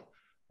scaled,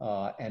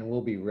 and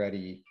we'll be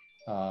ready,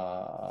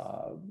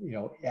 you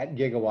know, at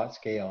gigawatt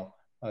scale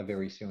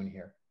very soon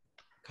here.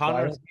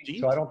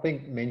 So I don't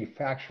think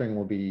manufacturing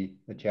will be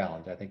the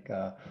challenge. I think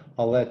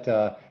I'll let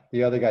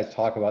the other guys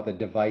talk about the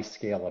device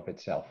scale up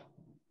itself.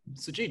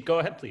 Sujeet, go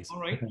ahead, please. All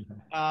right.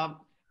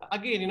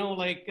 Again, you know,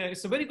 like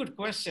it's a very good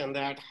question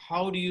that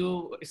how do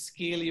you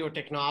scale your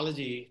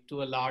technology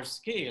to a large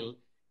scale?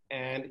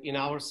 And in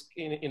our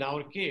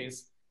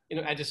case, you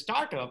know, as a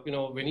startup, you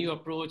know, when you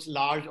approach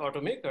large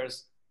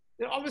automakers,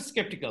 they're always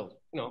skeptical.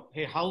 You know,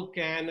 hey, how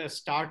can a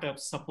startup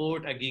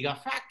support a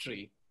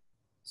gigafactory?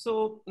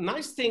 So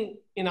nice thing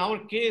in our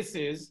case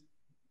is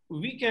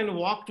we can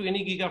walk to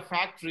any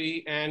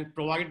gigafactory and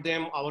provide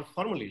them our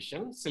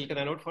formulation, silicon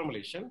anode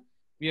formulation.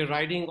 We are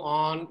riding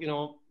on, you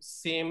know,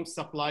 same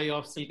supply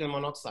of silicon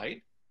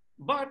monoxide,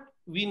 but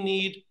we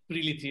need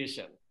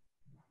prelithiation.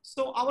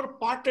 So our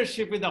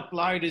partnership with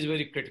Applied is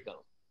very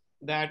critical,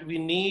 that we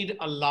need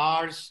a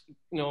large,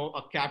 you know,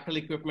 a capital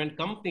equipment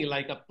company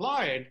like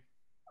Applied,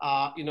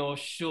 you know,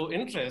 show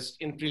interest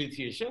in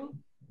prelithiation,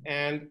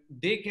 and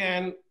they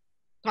can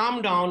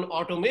calm down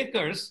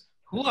automakers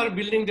who are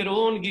building their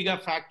own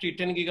gigafactory,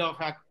 10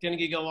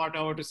 gigawatt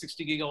hour to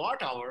 60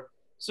 gigawatt hour.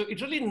 So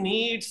it really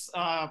needs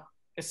a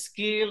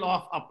scale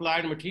of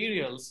applied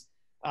materials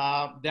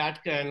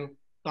that can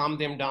calm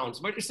them down.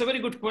 But it's a very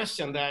good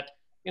question that,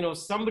 you know,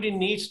 somebody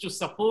needs to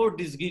support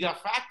this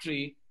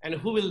gigafactory, and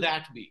who will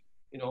that be,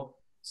 you know?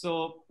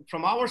 So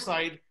from our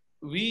side,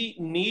 we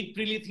need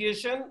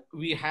prelithiation.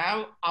 We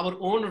have our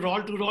own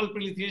roll-to-roll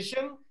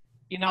prelithiation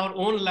in our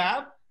own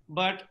lab,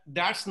 but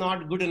that's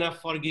not good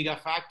enough for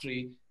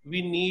gigafactory.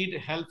 We need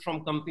help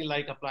from company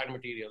like Applied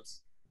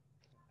Materials.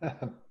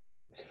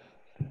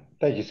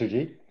 Thank you,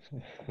 Sujeet.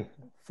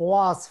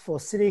 For us, for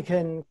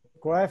silicon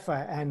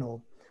graphite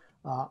anode,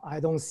 I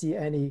don't see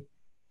any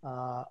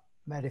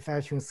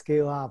manufacturing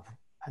scale up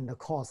and the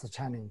cost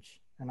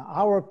challenge. And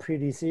our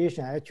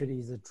prelithiation actually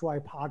is a dry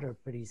powder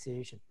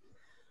prelithiation.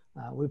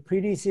 We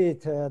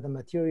prelithiate the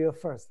material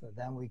first,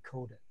 then we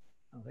coat it.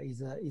 Okay,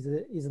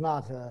 it's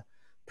not a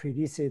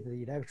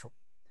prelithiated electrode.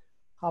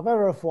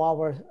 However, for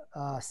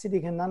our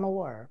silicon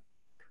nanowire,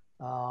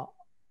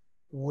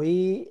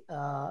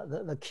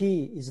 the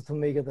key is to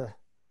make the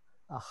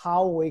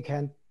how we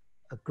can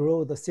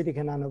grow the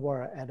silicon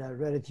nanowire at a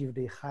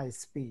relatively high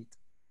speed.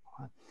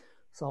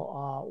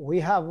 So we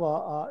have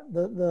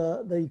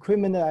the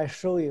equipment that I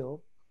show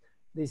you.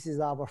 This is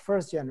our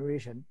first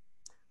generation.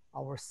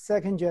 Our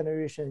second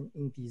generation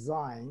in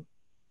design,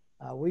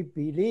 we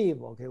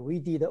believe, okay,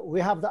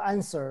 we have the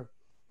answer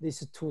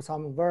this to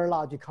some very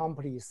large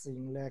companies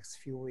in the next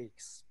few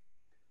weeks.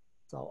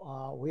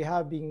 So we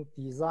have been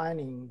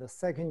designing the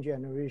second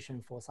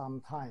generation for some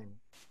time.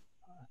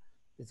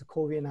 It's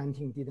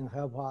COVID-19 didn't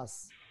help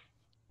us.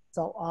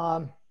 So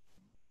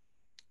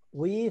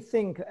we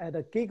think at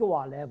a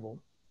gigawatt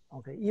level,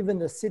 okay, even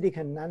the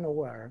silicon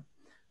nanowire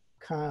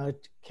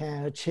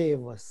can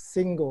achieve a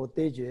single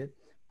digit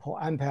per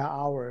ampere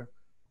hour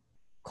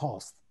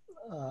cost.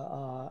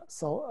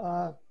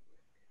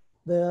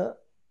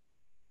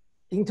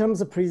 In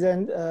terms of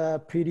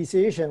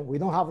prelithiation, we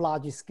don't have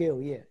large scale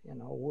yet. You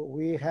know,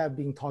 we have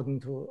been talking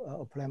to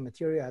Applied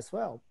Material as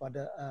well, but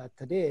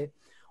today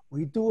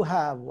we do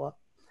have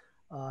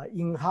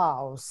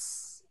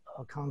in-house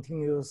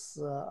continuous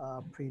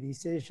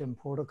prelithiation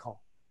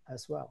protocol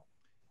as well.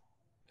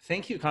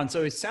 Thank you, Kang.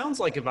 So it sounds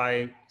like if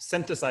I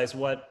synthesize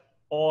what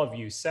all of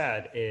you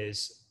said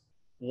is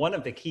one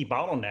of the key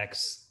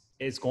bottlenecks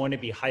is going to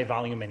be high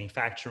volume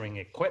manufacturing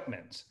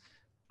equipment,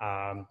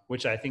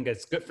 which I think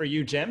is good for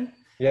you, Jim.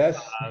 Yes.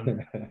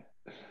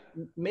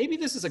 maybe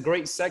this is a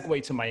great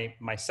segue to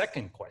my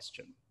second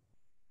question.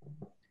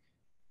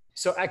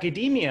 So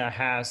academia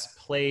has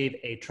played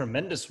a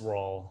tremendous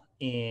role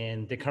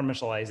in the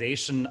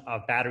commercialization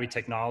of battery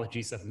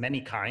technologies of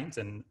many kinds,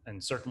 and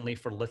certainly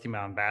for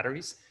lithium-ion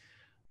batteries.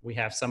 We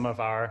have some of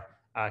our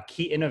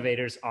key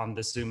innovators on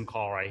the Zoom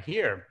call right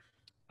here,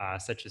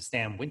 such as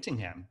Stan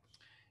Wintingham.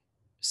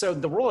 So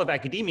the role of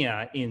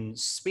academia in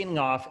spinning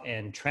off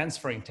and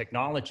transferring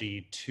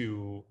technology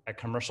to a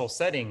commercial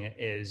setting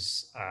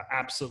is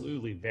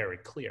absolutely very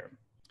clear.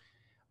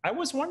 I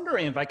was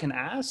wondering if I can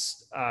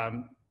ask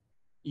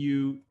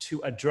you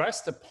to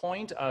address the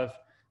point of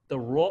the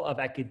role of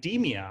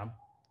academia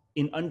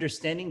in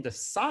understanding the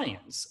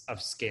science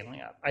of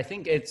scaling up. I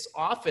think it's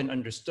often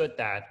understood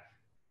that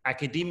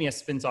academia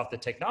spins off the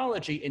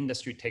technology,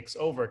 industry takes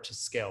over to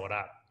scale it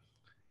up.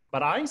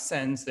 But I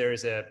sense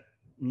there's a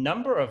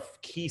number of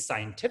key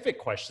scientific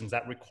questions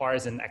that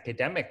requires an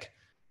academic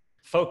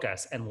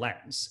focus and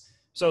lens.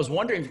 So I was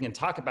wondering if you can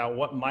talk about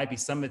what might be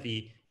some of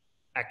the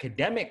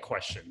academic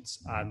questions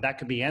that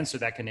could be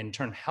answered that can in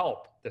turn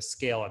help the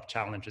scale of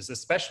challenges,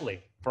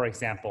 especially, for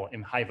example,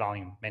 in high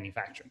volume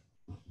manufacturing.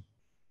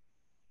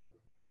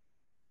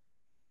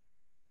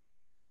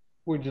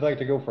 Would you like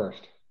to go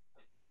first?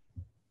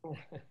 Go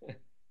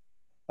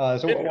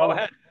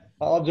ahead.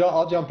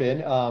 I'll jump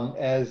in.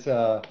 As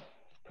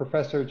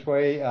Professor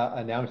Choi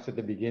announced at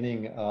the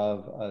beginning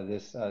of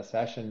this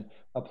session,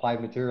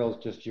 Applied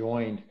Materials just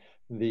joined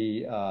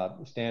the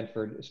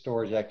Stanford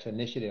StorageX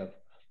initiative.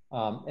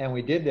 And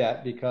we did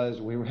that because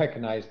we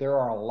recognize there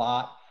are a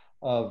lot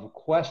of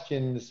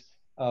questions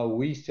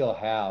we still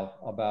have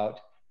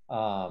about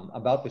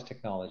this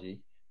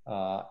technology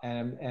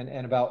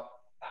and about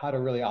how to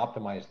really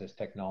optimize this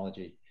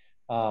technology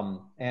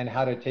and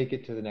how to take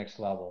it to the next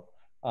level.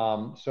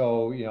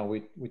 So, you know,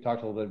 we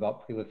talked a little bit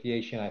about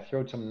prelithiation. I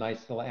threw some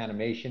nice little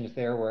animations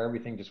there where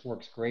everything just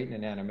works great in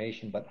an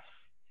animation, but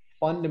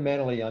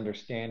fundamentally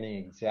understanding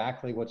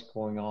exactly what's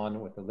going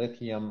on with the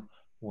lithium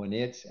when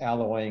it's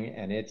alloying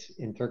and it's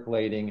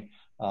intercalating,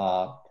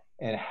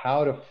 and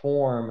how to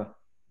form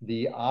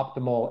the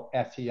optimal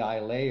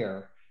SEI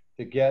layer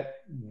to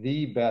get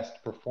the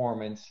best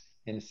performance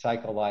in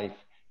cycle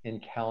life, in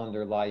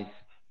calendar life,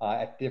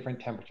 at different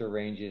temperature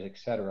ranges, et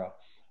cetera.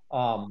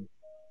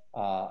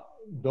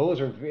 Those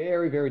are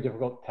very, very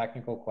difficult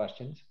technical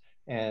questions.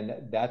 And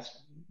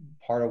that's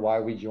part of why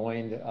we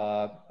joined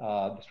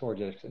the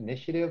StorageX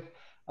initiative.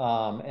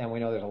 And we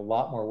know there's a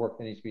lot more work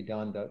that needs to be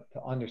done to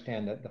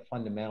understand the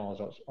fundamentals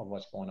of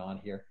what's going on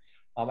here.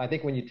 I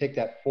think when you take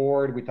that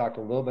forward, we talked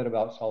a little bit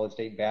about solid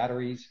state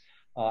batteries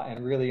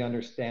and really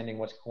understanding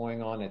what's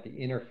going on at the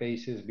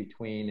interfaces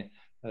between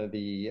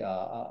the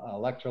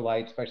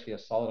electrolyte, especially a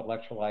solid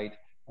electrolyte,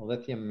 a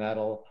lithium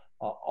metal,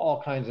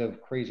 all kinds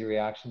of crazy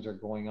reactions are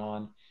going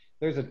on.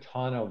 There's a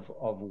ton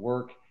of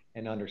work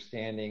and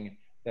understanding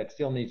that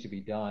still needs to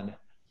be done.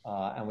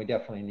 And we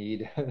definitely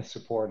need the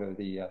support of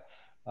the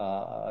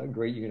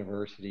great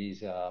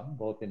universities,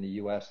 both in the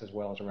US as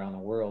well as around the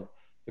world,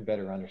 to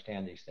better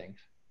understand these things.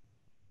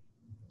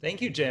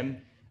 Thank you,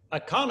 Jim.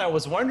 Kang, I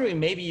was wondering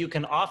maybe you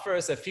can offer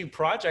us a few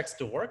projects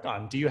to work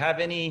on. Do you have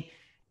any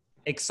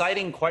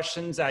exciting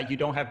questions that you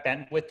don't have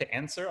bandwidth to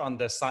answer on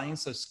the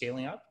science of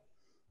scaling up?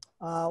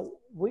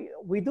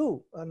 We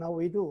do. No,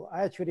 we do.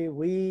 Actually,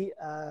 we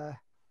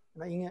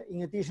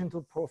in addition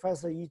to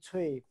Professor Yi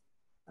Cui,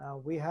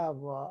 we have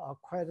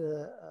quite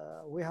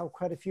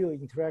a few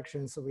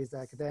interactions with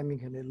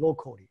academic and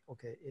locally.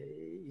 Okay,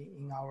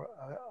 in our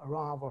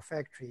around our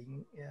factory,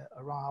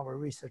 around our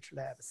research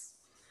labs.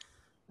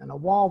 And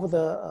one of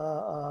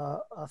the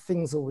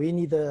things we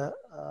need,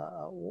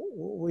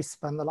 we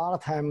spend a lot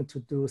of time to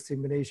do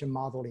simulation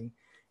modeling,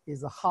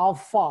 is how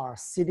far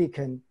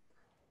silicon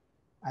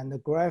and the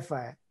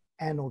graphite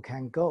anode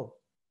can go.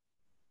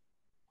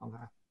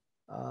 Okay,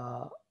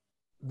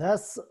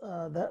 that's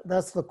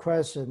the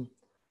question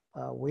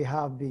we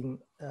have been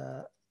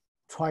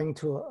trying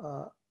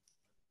to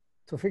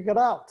figure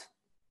out.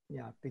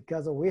 Yeah,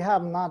 because we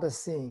have not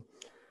seen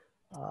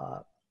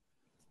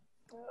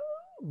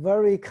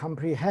very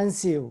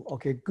comprehensive,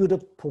 okay, good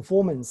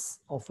performance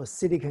of a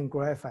silicon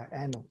graphite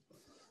anode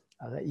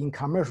in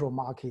commercial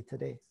market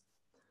today.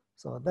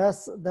 So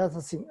that's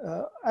the thing.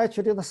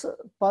 Actually,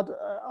 but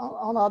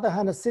on the other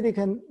hand, the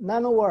silicon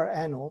nanowire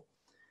anode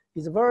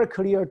is very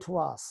clear to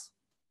us.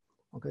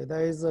 Okay,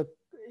 there is a,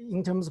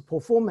 in terms of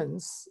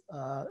performance,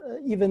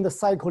 even the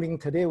cycling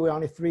today, we're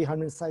only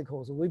 300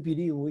 cycles. We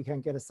believe we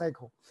can get a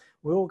cycle.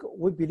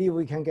 We believe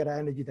we can get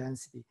energy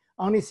density.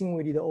 Only thing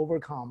we need to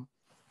overcome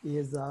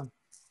is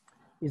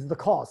the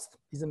cost,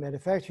 is the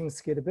manufacturing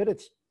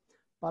scalability.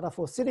 But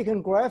for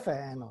silicon graphite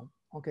anode,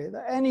 okay,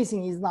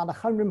 anything is not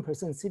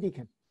 100%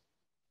 silicon.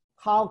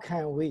 How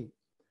can we?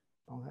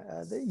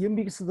 You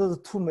mix those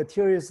two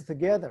materials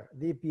together,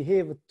 they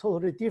behave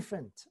totally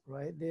different,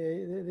 right?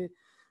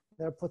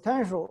 Their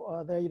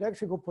potential, their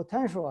electrical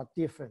potential are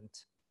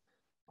different.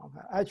 Okay.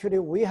 Actually,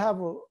 we have,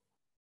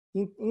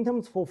 in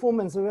terms of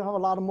performance, we have a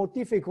lot more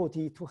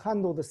difficulty to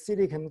handle the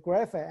silicon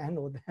graphite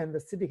anode than the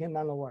silicon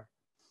nanowire.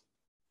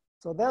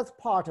 So that's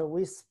part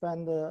we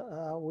spend,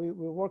 we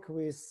work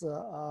with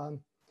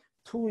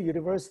 2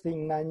 universities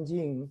in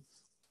Nanjing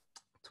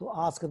to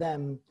ask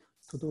them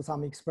to do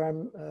some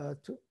experiment,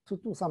 to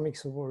do some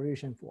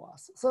exploration for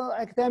us. So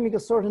academic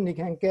certainly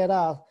can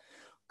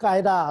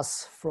guide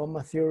us from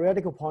a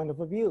theoretical point of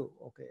view.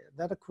 Okay,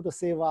 that could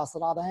save us a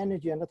lot of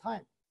energy and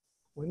time.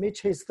 We may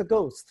chase the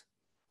ghost.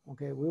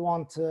 Okay, we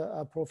want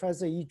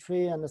Professor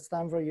Yitree and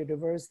Stanford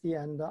University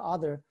and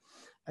other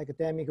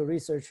academic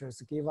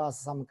researchers give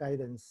us some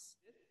guidance.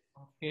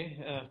 Okay,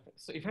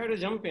 so if I had to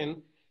jump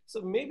in, so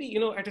maybe, you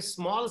know, at a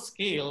small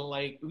scale,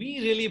 like we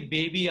really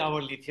baby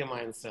our lithium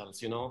ion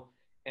cells, you know,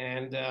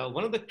 and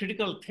one of the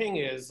critical thing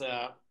is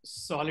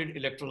solid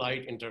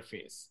electrolyte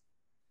interface.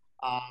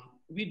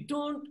 We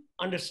don't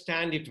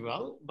understand it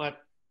well, but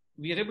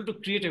we are able to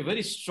create a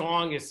very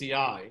strong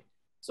SEI.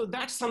 So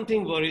that's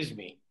something worries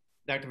me,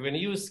 that when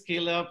you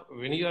scale up,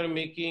 when you are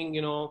making,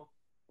 you know,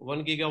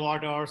 1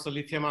 gigawatt hours of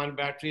lithium ion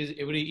batteries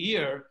every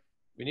year,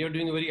 when you're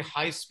doing very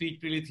high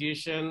speed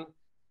prelithiation,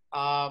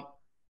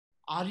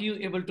 are you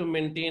able to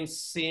maintain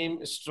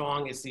same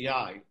strong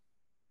SEI?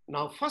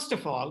 Now, first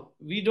of all,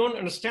 we don't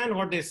understand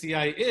what the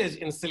SEI is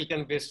in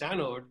silicon-based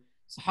anode.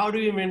 So how do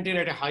we maintain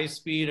at a high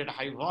speed, at a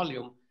high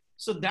volume?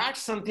 So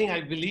that's something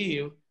I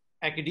believe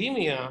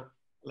academia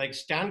like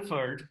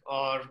Stanford,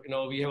 or, you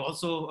know, we have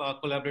also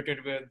collaborated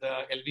with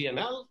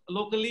LVNL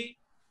locally,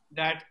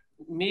 that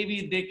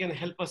maybe they can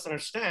help us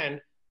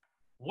understand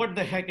what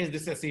the heck is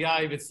this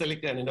SEI with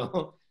silicon, you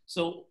know?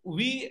 So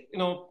we, you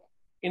know,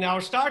 in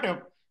our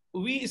startup,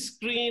 we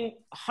screen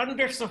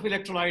hundreds of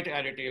electrolyte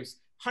additives,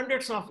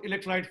 hundreds of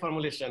electrolyte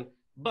formulation,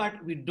 but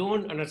we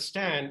don't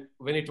understand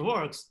when it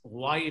works,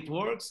 why it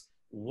works,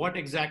 what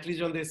exactly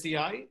is on the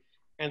SEI.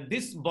 And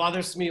this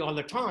bothers me all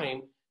the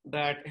time,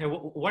 that hey,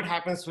 what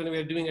happens when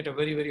we're doing it at a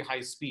very, very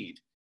high speed.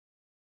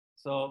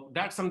 So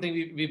that's something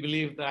we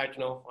believe that, you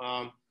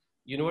know,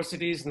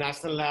 universities,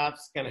 national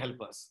labs can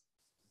help us.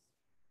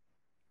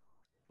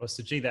 Well,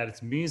 Sujeet, that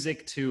is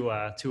music to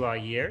our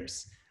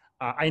ears.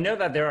 I know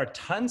that there are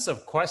tons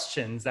of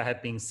questions that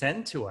have been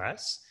sent to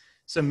us.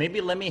 So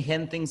maybe let me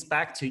hand things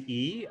back to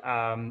E,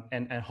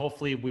 and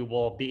hopefully we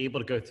will be able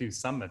to go through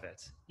some of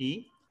it.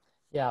 E?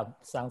 Yeah,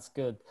 sounds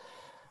good.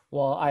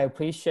 Well, I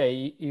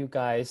appreciate you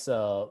guys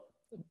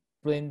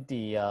bring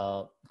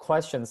the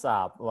questions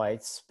up,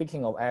 right?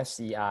 Speaking of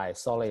SEI,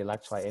 solid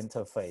electrolyte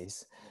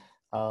interface,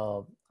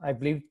 I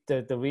believe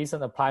the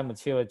reason Applied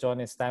Material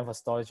joining Stanford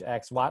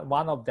StorageX,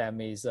 one of them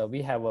is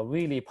we have a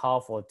really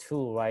powerful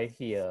tool right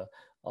here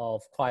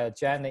of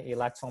cryogenic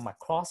electron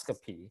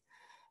microscopy,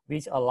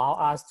 which allow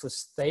us to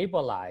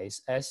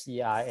stabilize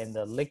SEI in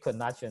the liquid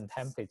nitrogen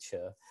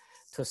temperature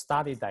to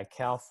study that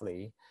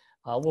carefully.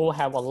 We'll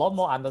have a lot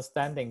more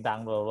understanding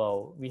down the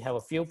road. We have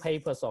a few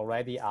papers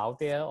already out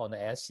there on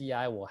the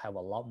SEI. We'll have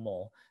a lot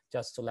more,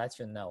 just to let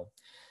you know.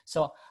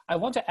 So I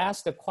want to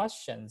ask the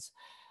questions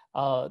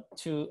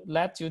to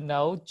let you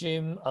know,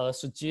 Jim,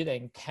 Sujeet,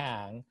 and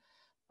Kang.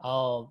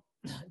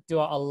 There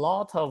are a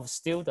lot of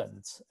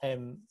students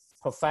and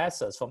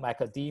professors from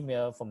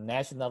academia, from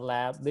national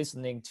lab,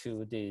 listening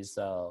to this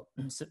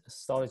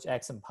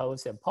StorageX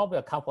Symposium, probably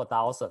a couple of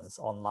thousands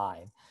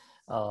online.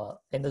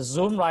 In the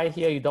Zoom right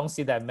here, you don't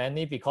see that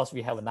many because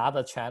we have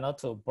another channel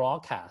to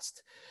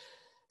broadcast.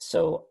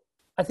 So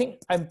I think,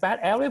 I bet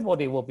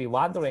everybody will be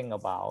wondering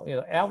about, you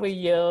know, every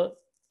year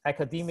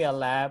academia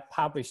lab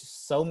publish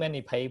so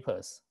many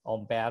papers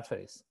on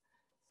batteries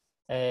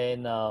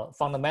and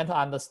fundamental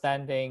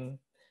understanding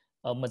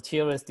of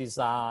materials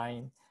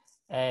design,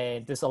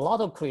 and there's a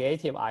lot of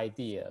creative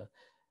idea.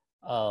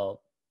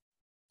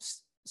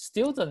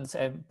 Students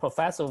and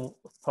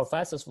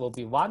professors will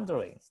be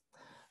wondering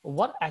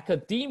what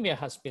academia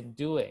has been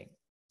doing,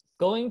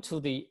 going to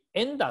the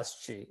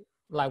industry,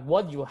 like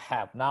what you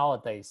have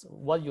nowadays,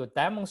 what you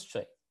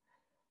demonstrate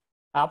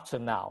up to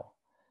now.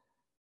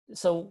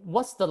 So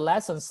what's the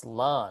lessons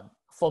learned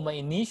from an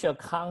initial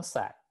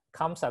concept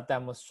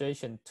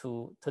demonstration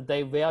to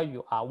today where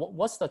you are?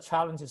 What's the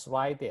challenges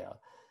right there?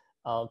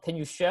 Can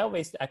you share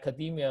with the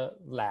academia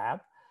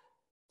lab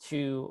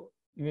to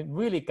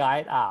really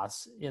guide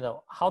us, you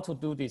know, how to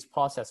do this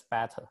process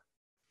better?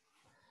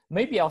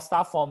 Maybe I'll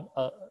start from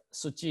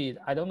Sujeet.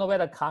 I don't know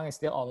whether Kang is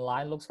still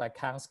online. Looks like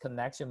Kang's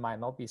connection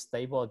might not be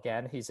stable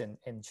again. He's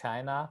in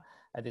China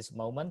at this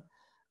moment.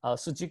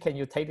 Sujeet, can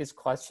you take this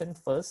question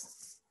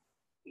first?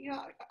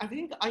 Yeah, I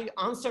think I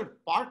answered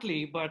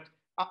partly, but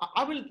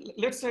I will,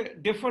 let's say,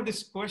 defer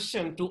this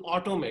question to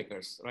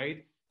automakers,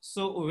 right?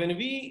 So when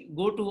we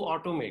go to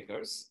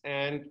automakers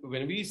and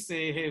when we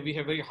say, hey, we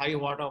have very high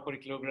watt hour per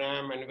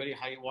kilogram and very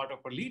high watt hour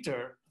per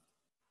liter,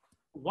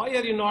 why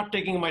are you not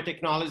taking my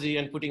technology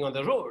and putting on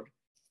the road?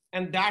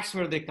 And that's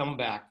where they come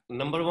back.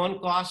 Number one,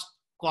 cost,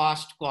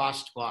 cost,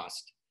 cost,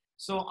 cost.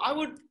 So I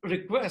would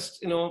request,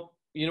 you know,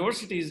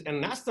 universities and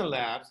national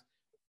labs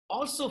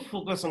also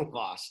focus on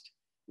cost.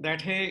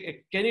 That,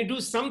 hey, can you do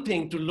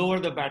something to lower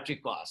the battery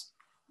cost?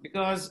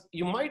 Because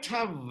you might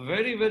have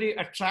very, very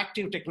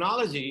attractive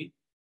technology,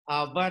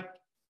 but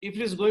if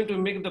it is going to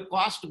make the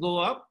cost go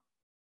up,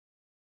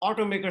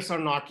 automakers are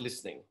not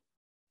listening.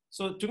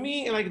 So to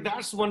me, like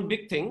that's one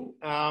big thing.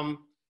 And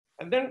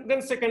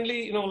then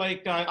secondly, you know,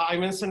 like I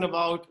mentioned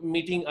about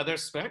meeting other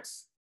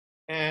specs.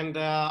 And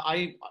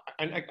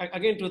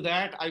again, to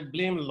that, I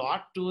blame a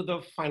lot to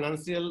the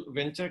financial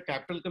venture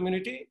capital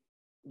community,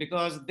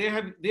 because they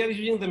are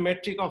using the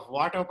metric of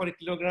watt hour per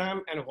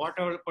kilogram and watt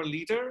hour per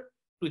liter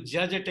to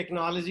judge a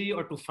technology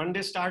or to fund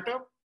a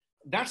startup.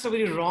 That's a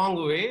very wrong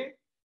way,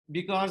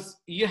 because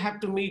you have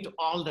to meet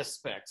all the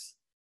specs.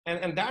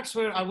 And that's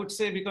where I would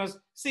say, because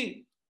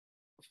see,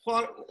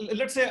 for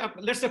let's say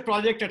a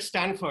project at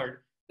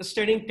Stanford,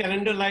 studying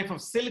calendar life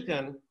of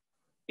silicon,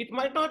 it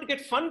might not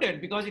get funded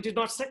because it is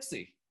not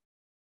sexy.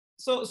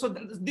 So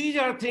these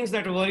are things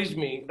that worries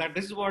me, that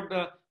this is what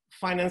the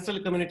financial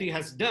community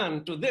has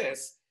done to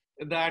this,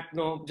 that you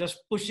know, just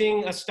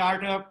pushing a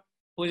startup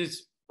which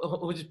is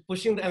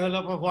pushing the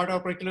envelope of watt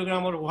hour per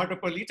kilogram or watt hour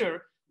per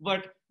liter,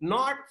 but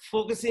not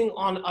focusing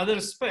on other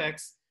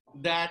specs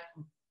that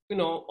you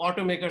know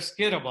automakers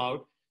care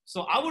about.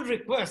 So I would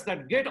request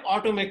that get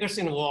automakers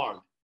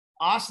involved,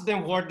 ask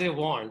them what they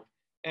want,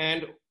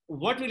 and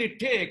what will it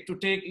take to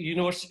take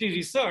university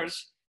research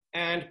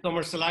and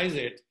commercialize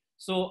it.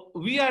 So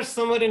we are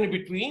somewhere in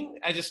between.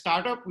 As a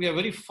startup, we are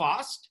very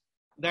fast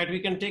that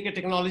we can take a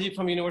technology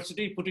from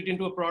university, put it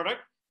into a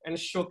product and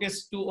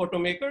showcase to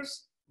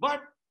automakers,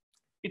 but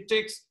it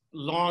takes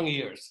long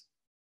years.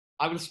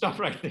 I will stop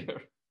right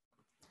there.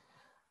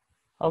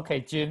 Okay,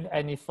 Jim,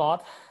 any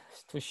thought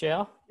to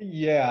share?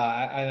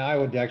 Yeah, and I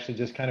would actually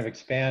just kind of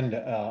expand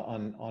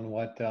on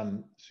what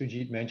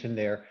Sujeet mentioned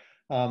there.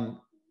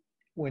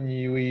 When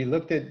we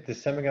looked at the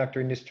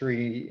semiconductor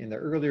industry in the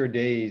earlier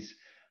days,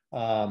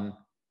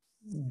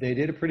 they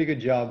did a pretty good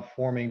job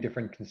forming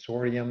different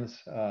consortiums.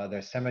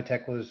 The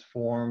Semitech was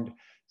formed,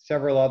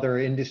 several other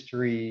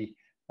industry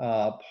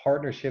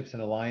partnerships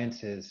and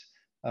alliances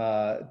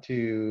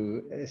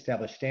to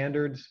establish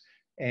standards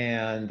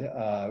and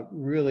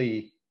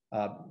really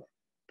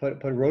put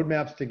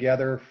roadmaps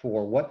together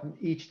for what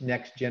each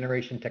next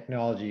generation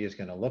technology is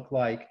going to look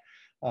like,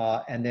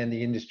 and then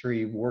the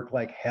industry worked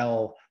like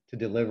hell to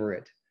deliver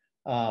it.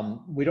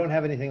 We don't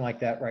have anything like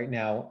that right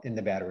now in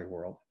the battery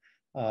world.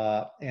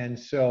 And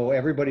so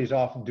everybody's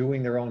off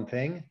doing their own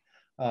thing,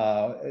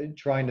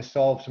 trying to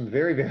solve some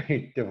very,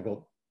 very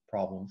difficult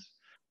problems.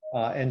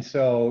 And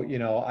so, you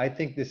know, I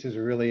think this is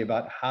really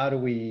about how do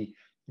we,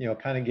 you know,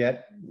 kind of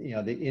get, you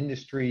know, the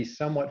industry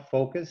somewhat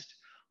focused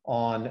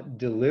on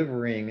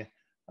delivering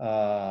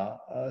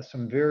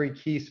some very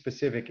key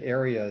specific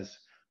areas,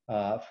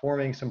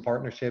 forming some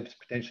partnerships,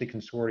 potentially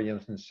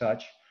consortiums and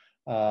such,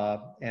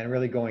 and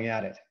really going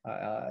at it.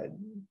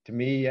 To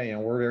me, you know,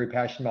 we're very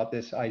passionate about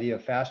this idea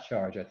of fast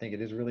charge. I think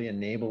it is really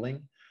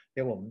enabling.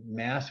 It will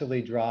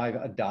massively drive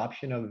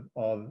adoption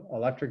of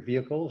electric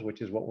vehicles,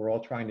 which is what we're all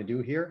trying to do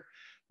here.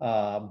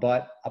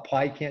 But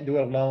Applied can't do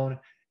it alone.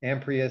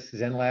 Amprius,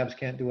 Zen Labs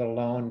can't do it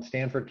alone.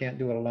 Stanford can't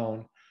do it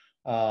alone.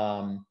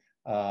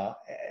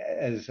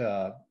 As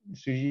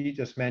Sujeet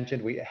just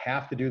mentioned, we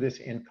have to do this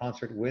in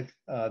concert with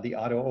the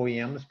auto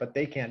OEMs, but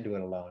they can't do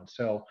it alone.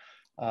 So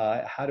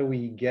how do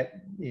we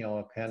get, you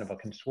know, kind of a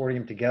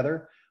consortium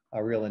together,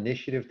 a real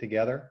initiative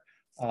together,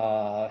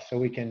 so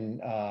we can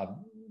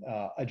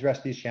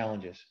address these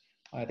challenges?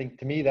 I think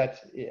to me that's,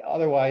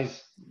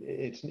 otherwise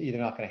it's either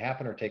not going to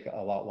happen or take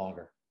a lot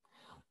longer.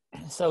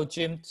 So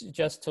Jim,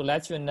 just to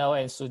let you know,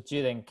 and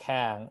Sujeet and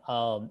Kang,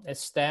 at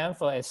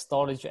Stanford at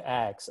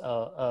StorageX,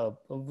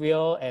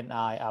 Will and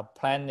I are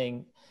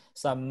planning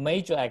some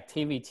major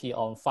activity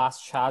on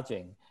fast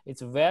charging.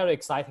 It's a very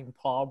exciting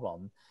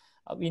problem.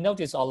 We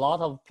notice a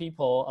lot of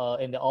people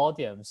in the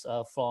audience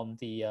from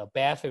the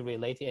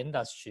battery-related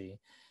industry.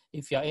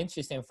 If you're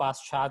interested in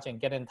fast charging,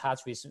 get in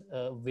touch with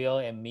Will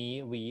and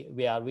me.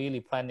 We are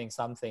really planning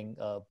something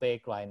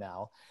big right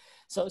now.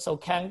 So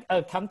Kang,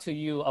 come to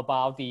you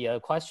about the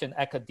question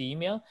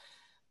academia,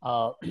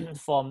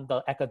 from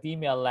the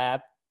academia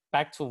lab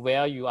back to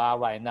where you are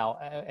right now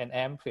and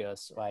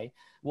Amprius, right?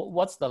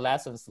 What's the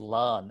lessons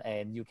learned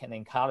and you can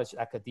encourage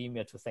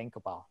academia to think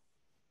about?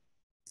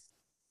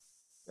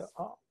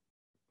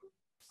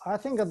 I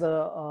think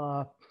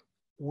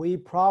we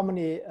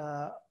probably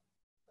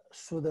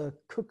should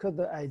cook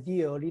the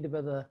idea a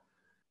little bit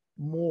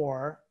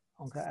more.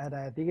 Okay, at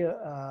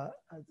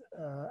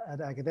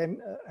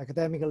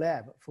academic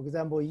lab. For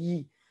example,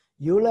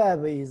 your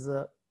lab is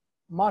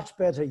much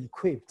better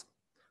equipped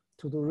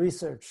to do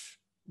research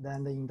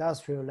than the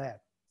industrial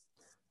lab.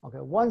 Okay,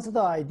 once the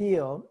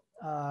idea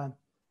has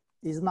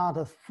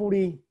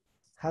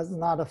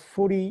not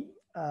fully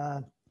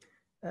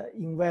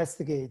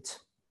investigate,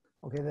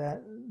 okay,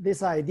 then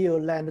this idea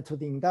land to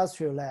the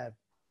industrial lab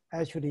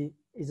actually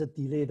is a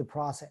delayed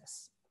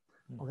process.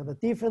 Okay, the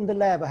different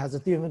lab has a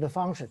different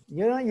function.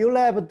 You know, your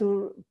lab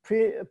do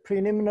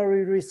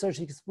preliminary research,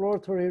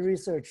 exploratory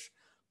research,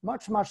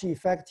 much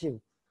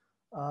effective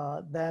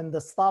than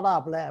the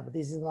startup lab.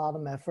 This is not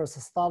my first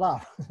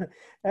startup.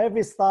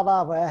 Every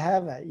startup I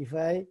have,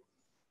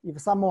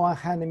 if someone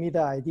hand me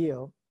the idea,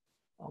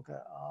 okay,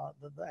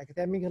 the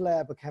academic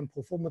lab can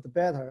perform it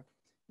better.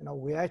 You know,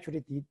 we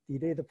actually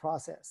delay the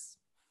process.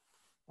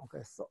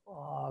 Okay, so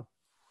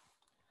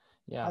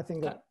yeah, I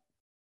think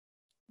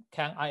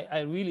Kang,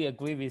 I really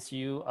agree with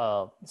you.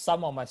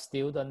 Some of my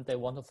students, they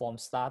want to form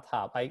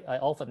startup. I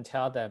often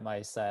tell them,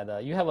 I said,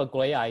 you have a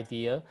great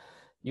idea.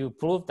 You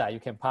prove that you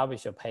can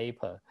publish a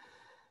paper.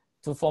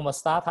 To form a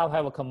startup,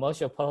 have a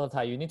commercial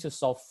prototype, you need to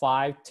solve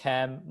 5,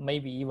 10,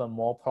 maybe even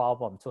more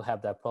problems to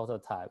have that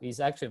prototype. It's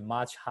actually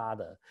much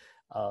harder.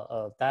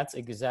 That's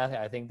exactly,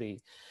 I think,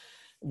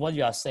 what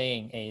you are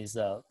saying is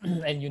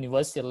at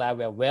university lab,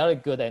 we are very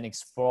good at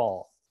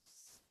explore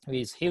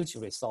with huge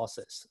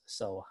resources.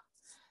 So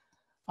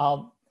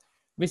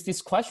with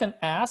this question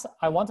asked,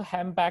 I want to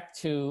hand back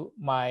to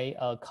my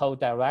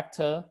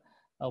co-director,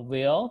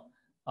 Will.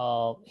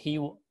 He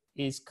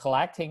is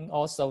collecting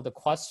also the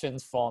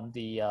questions from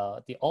the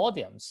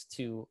audience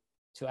to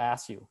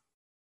ask you.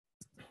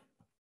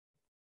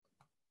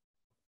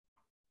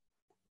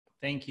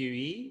 Thank you,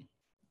 Yi.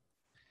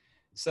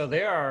 So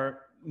there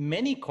are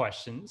many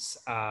questions.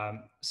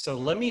 So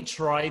let me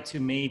try to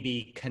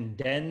maybe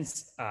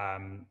condense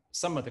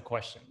some of the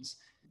questions.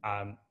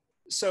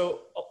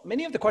 So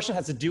many of the questions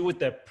has to do with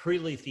the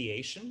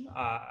prelithiation.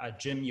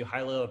 Jim, you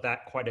highlighted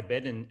that quite a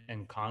bit,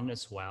 and Kang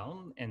as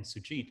well, and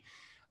Sujeet.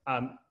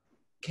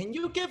 Can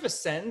you give a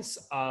sense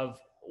of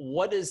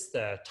what is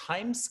the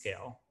time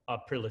scale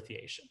of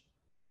prelithiation?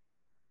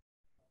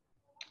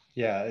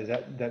 Yeah, is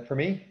that for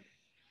me?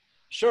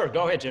 Sure,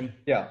 go ahead, Jim.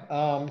 Yeah,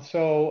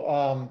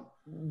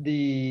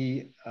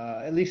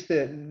 at least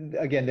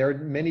again, there are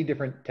many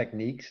different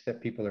techniques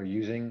that people are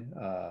using.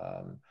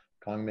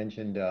 Kang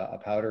mentioned a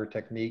powder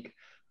technique.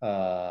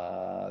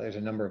 There's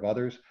a number of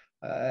others.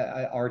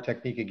 Our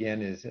technique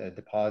again is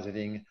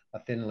depositing a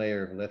thin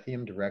layer of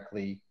lithium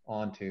directly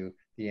onto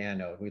the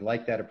anode. We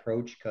like that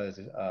approach because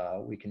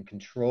we can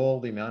control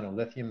the amount of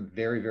lithium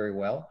very, very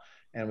well,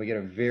 and we get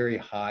a very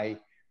high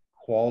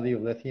quality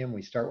of lithium.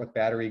 We start with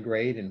battery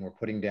grade, and we're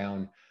putting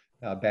down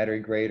battery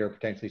grade or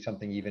potentially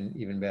something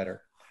even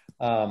better.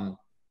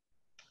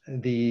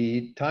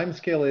 The time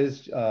scale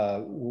is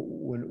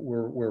when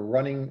we're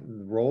running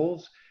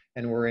rolls,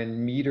 and we're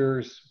in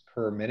meters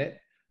per minute,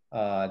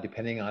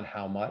 depending on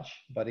how much,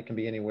 but it can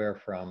be anywhere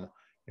from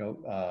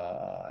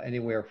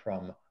anywhere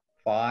from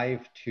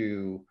 5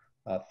 to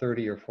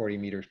 30 or 40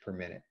 meters per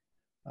minute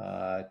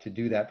to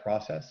do that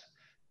process.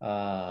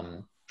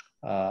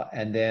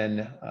 And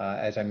then,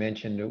 as I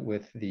mentioned,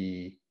 with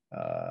the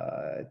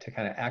to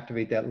kind of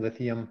activate that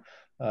lithium,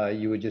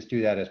 you would just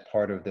do that as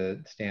part of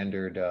the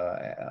standard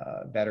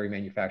battery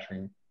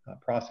manufacturing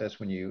process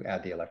when you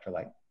add the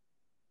electrolyte.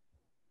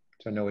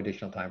 So no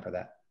additional time for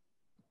that.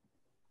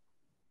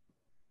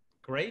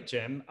 Great,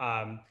 Jim.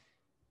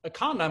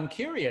 Kang, I'm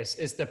curious,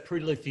 is the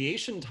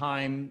prelithiation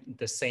time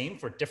the same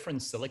for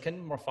different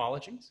silicon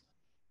morphologies?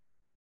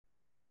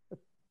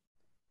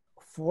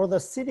 For the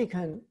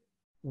silicon,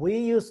 we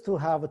used to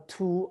have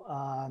 2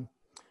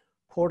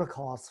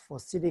 protocols for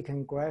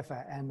silicon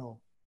graphite anode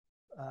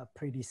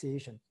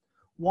prelithiation.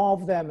 One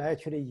of them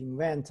actually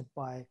invented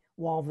by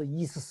one of the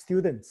East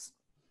students.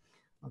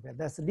 Okay,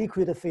 that's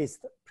liquid phase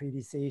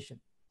prelithiation.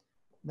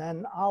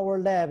 Then our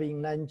lab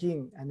in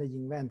Nanjing and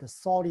invent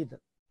solid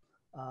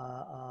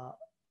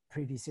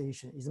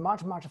prelithiation. Is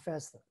much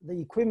faster. The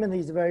equipment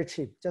is very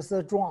cheap, just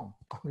a drum.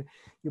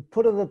 You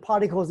put the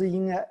particles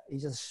in it, you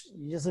just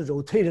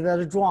rotate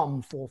that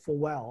drum for a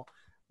while,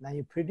 then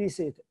you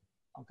prelithiate.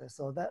 Okay,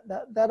 so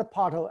that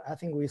part of, I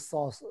think we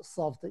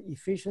solved the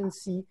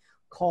efficiency,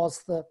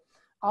 cost.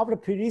 After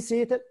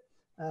prelithiate,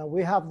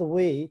 we have the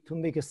way to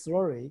make a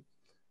slurry,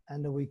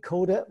 and we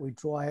coat it, we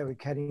dry, we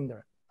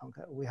calendar.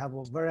 Okay, we have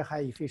a very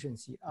high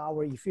efficiency.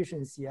 Our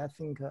efficiency, I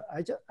think,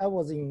 I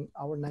was in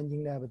our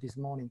Nanjing lab this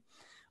morning.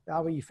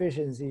 Our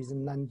efficiency is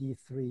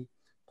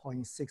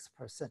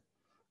 93.6%.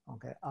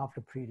 Okay,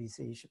 after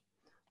prelithiation.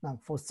 Now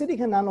for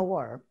silicon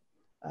nanowire,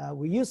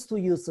 we used to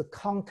use the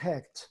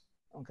contact,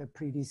 okay,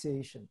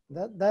 prelithiation.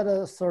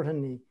 That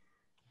certainly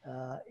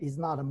is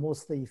not the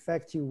most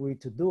effective way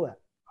to do it.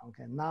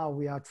 Okay, now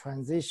we are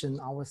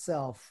transitioning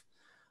ourselves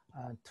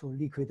to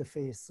liquid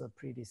phase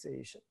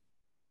prelithiation.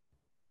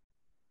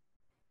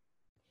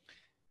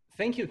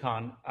 Thank you,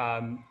 Kang.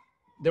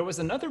 There was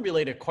another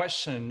related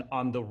question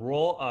on the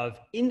role of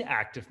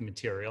inactive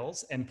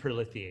materials and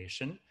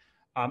prelithiation.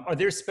 Are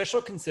there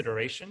special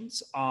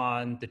considerations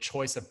on the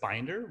choice of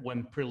binder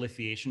when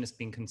prelithiation is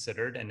being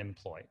considered and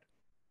employed?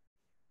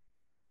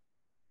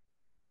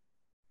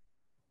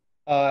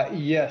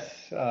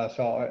 Yes,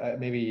 so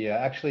maybe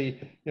actually,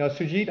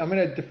 Sujeet, I'm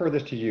going to defer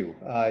this to you.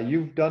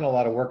 You've done a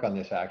lot of work on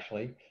this,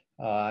 actually.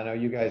 I know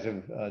you guys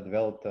have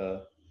developed,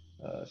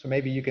 so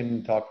maybe you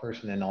can talk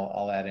first, and then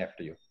I'll add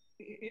after you.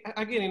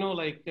 Again,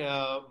 like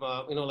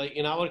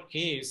in our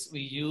case,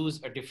 we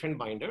use a different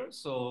binder.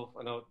 So,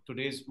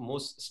 today's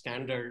most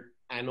standard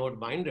anode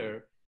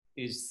binder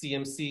is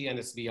CMC and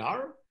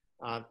SBR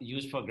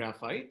used for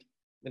graphite.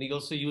 Then you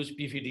also use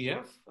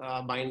PVDF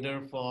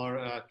binder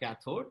for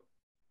cathode.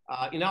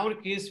 In our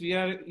case, we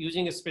are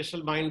using a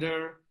special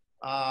binder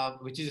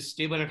which is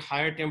stable at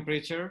higher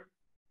temperature.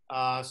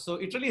 So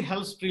it really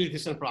helps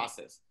prelithiation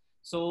process.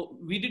 So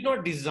we did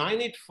not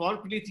design it for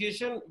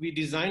prelithiation. We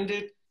designed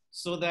it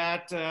so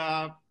that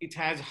it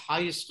has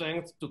high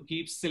strength to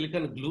keep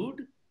silicon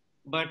glued.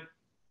 But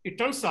it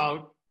turns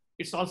out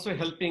it's also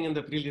helping in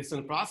the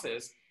prelithiation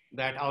process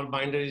that our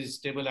binder is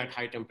stable at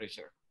high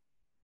temperature.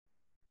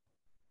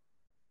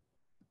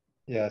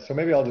 Yeah, so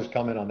maybe I'll just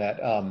comment on that.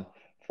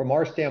 From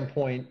our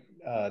standpoint,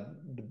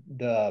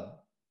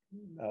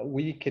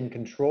 we can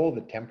control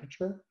the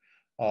temperature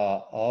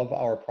of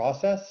our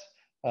process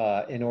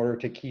in order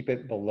to keep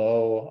it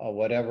below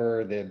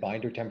whatever the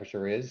binder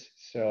temperature is.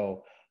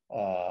 So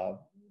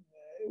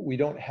we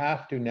don't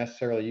have to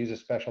necessarily use a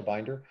special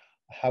binder.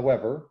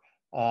 However,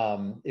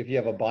 if you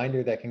have a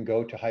binder that can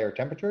go to higher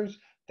temperatures,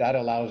 that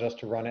allows us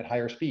to run at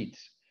higher speeds.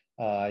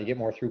 You get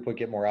more throughput,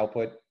 get more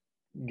output,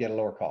 get a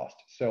lower cost.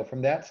 So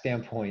from that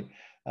standpoint,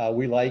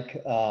 we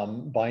like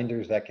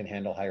binders that can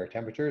handle higher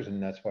temperatures,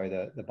 and that's why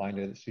the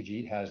binder that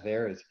Sujeet has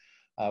there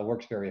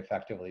works very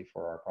effectively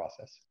for our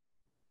process.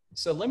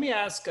 So let me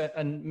ask,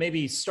 and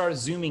maybe start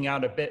zooming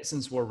out a bit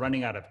since we're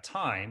running out of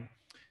time.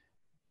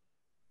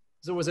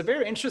 So it was a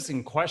very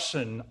interesting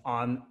question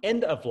on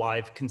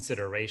end-of-life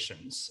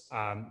considerations,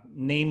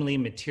 namely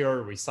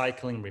material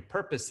recycling,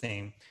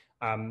 repurposing.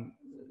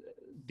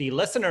 The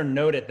listener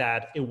noted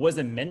that it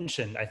wasn't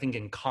mentioned, I think,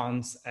 in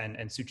Kang's and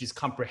Sujeet's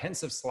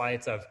comprehensive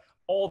slides of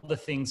all the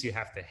things you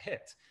have to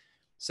hit.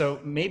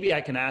 So maybe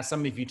I can ask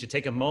some of you to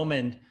take a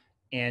moment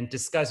and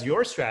discuss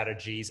your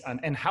strategies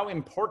and how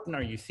important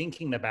are you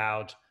thinking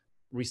about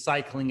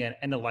recycling and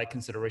end-of-life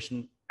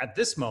consideration at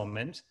this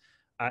moment,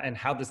 and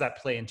how does that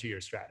play into your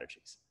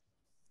strategies?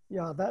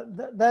 Yeah,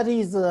 that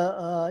is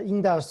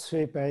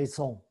industry based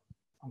on.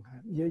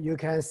 Okay, you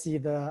can see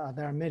there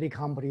are many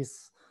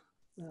companies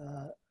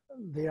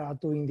they are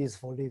doing this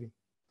for living.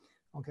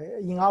 Okay,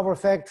 in our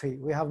factory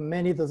we have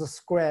many of those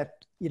scrap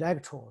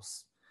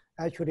electrodes.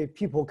 Actually,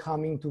 people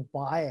coming to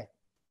buy it.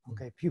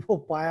 Okay, people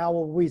buy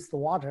our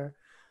wastewater.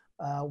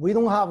 We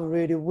don't have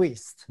really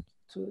waste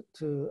to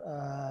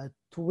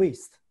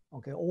waste.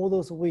 Okay, all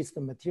those waste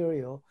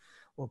material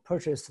were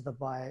purchased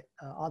by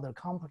other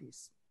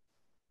companies.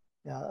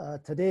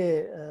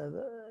 Today,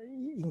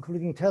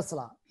 including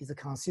Tesla, is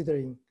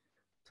considering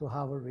to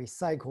have a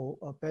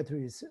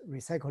battery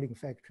recycling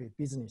factory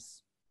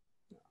business.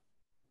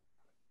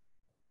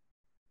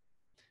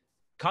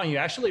 Kang, you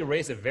actually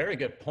raised a very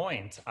good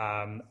point.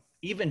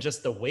 Even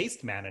just the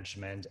waste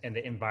management and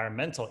the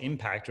environmental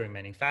impact during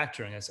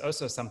manufacturing is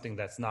also something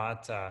that's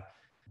not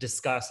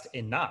discussed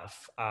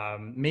enough.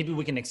 Maybe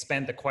we can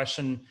expand the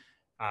question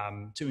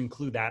to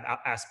include that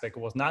aspect. It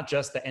was not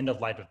just the end of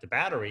life of the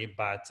battery,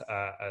 but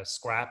a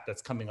scrap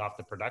that's coming off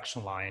the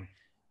production line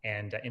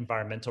and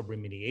environmental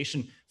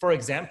remediation. For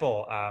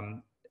example,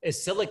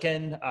 is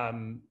silicon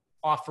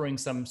offering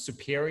some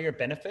superior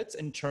benefits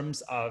in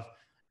terms of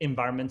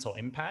environmental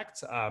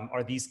impact?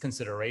 Are these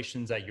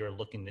considerations that you're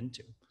looking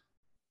into?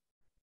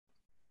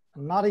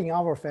 Not in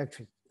our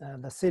factory.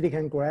 The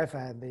silicon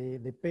graphite,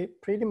 they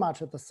pretty much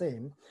the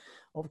same.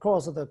 Of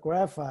course, the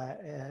graphite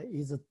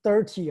is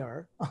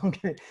dirtier,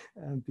 okay,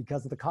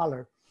 because of the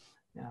color.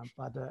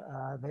 But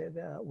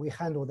we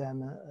handle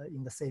them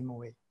in the same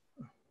way.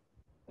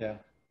 Yeah.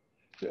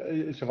 So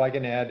if I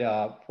can add,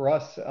 for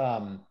us,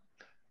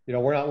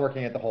 we're not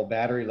working at the whole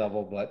battery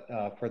level, but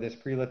for this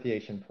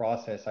prelithiation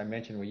process, I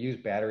mentioned we use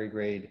battery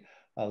grade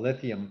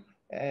lithium.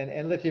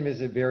 And lithium is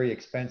a very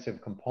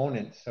expensive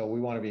component, so we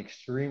want to be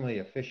extremely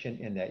efficient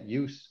in that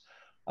use.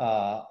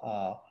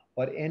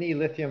 But any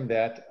lithium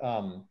that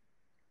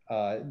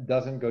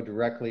doesn't go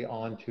directly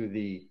onto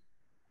the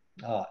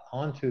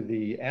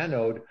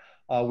anode,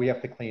 we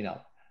have to clean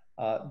up.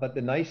 But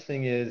the nice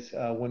thing is,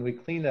 when we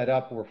clean that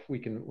up, we're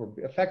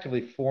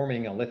effectively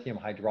forming a lithium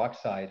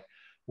hydroxide,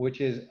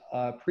 which is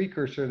a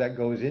precursor that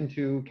goes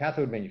into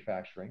cathode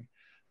manufacturing.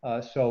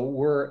 So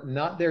we're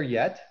not there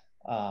yet.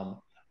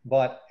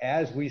 But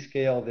as we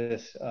scale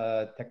this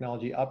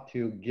technology up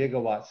to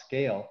gigawatt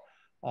scale,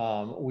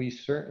 we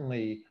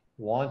certainly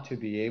want to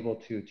be able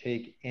to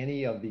take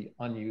any of the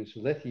unused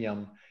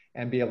lithium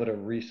and be able to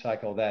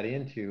recycle that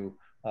into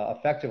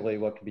effectively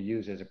what can be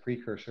used as a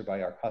precursor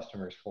by our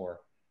customers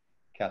for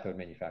cathode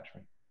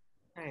manufacturing.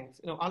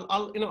 Thanks.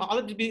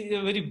 I'll be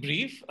very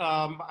brief.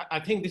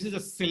 I think this is a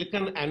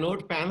silicon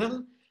anode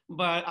panel,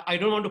 but I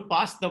don't want to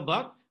pass the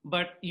buck.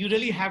 But you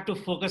really have to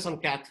focus on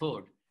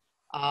cathode.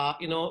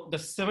 The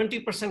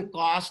 70%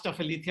 cost of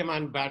a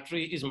lithium-ion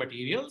battery is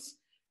materials,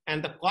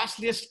 and the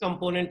costliest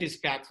component is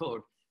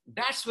cathode.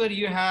 That's where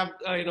you have,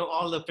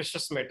 all the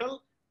precious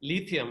metal,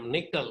 lithium,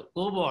 nickel,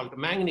 cobalt,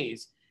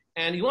 manganese,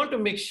 and you want to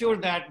make sure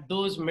that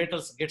those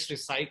metals gets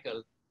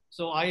recycled.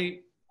 So I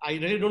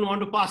really don't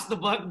want to pass the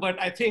buck, but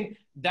I think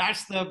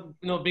that's the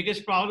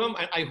biggest problem.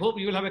 I hope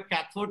you will have a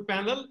cathode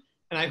panel,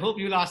 and I hope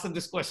you'll answer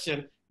this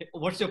question: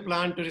 what's your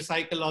plan to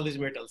recycle all these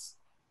metals?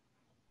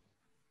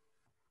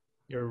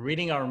 You're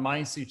reading our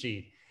minds,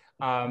 Sujeet.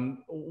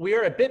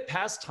 We're a bit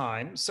past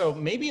time, so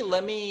maybe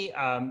let me,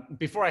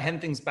 before I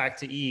hand things back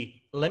to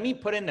Yi, let me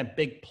put in a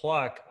big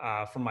plug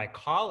for my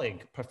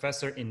colleague,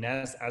 Professor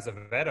Inés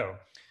Azevedo.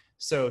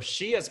 So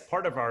she, as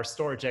part of our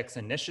StorageX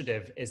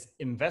initiative, is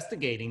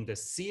investigating the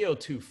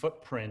CO2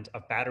 footprint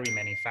of battery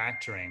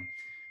manufacturing,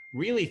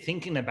 really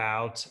thinking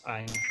about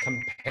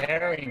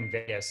comparing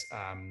various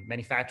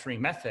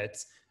manufacturing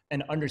methods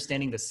and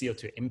understanding the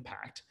CO2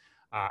 impact.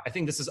 I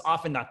think this is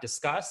often not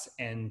discussed,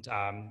 and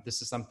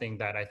this is something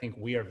that I think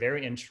we are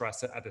very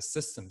interested at the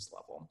systems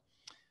level.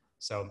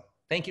 So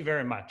thank you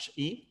very much.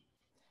 Yi?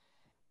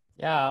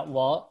 Yeah,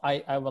 well,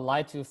 I would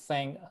like to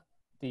thank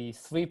the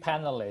three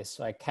panelists,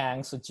 like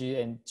Kang,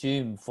 Sujeet, and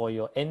Jim, for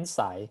your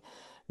insight.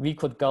 We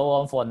could go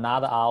on for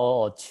another hour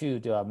or two.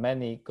 There are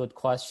many good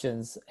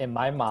questions in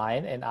my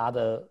mind and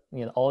other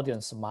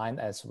audience mind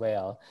as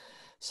well.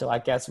 So I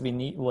guess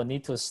we'll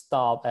need to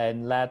stop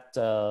and let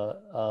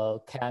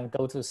Kang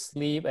go to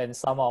sleep and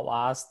some of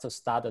us to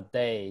start the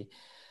day.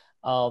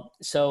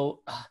 So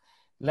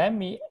let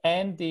me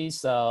end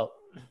this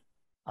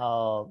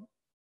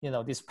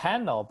this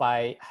panel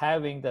by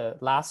having the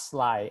last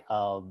slide.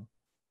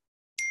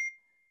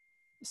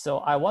 So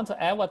I want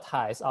to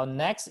advertise our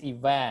next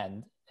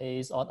event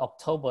is on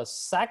October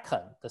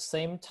 2nd, the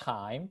same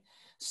time.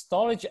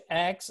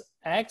 StorageX,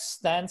 X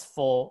stands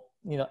for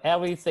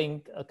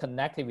everything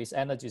connected with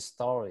energy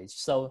storage.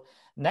 So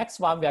next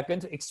one, we are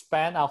going to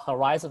expand our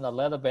horizon a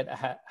little bit,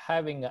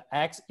 having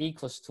X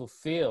equals to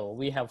field.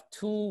 We have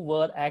two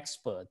world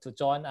experts to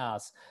join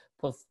us,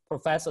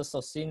 Professor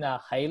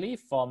Sosina Haley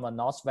from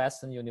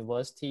Northwestern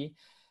University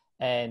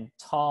and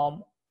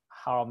Tom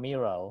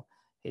Jaramillo.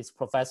 He's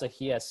professor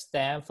here at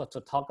Stanford to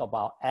talk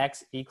about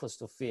X equals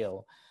to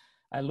field.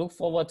 I look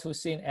forward to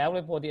seeing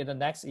everybody at the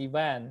next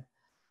event.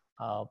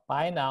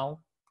 Bye now.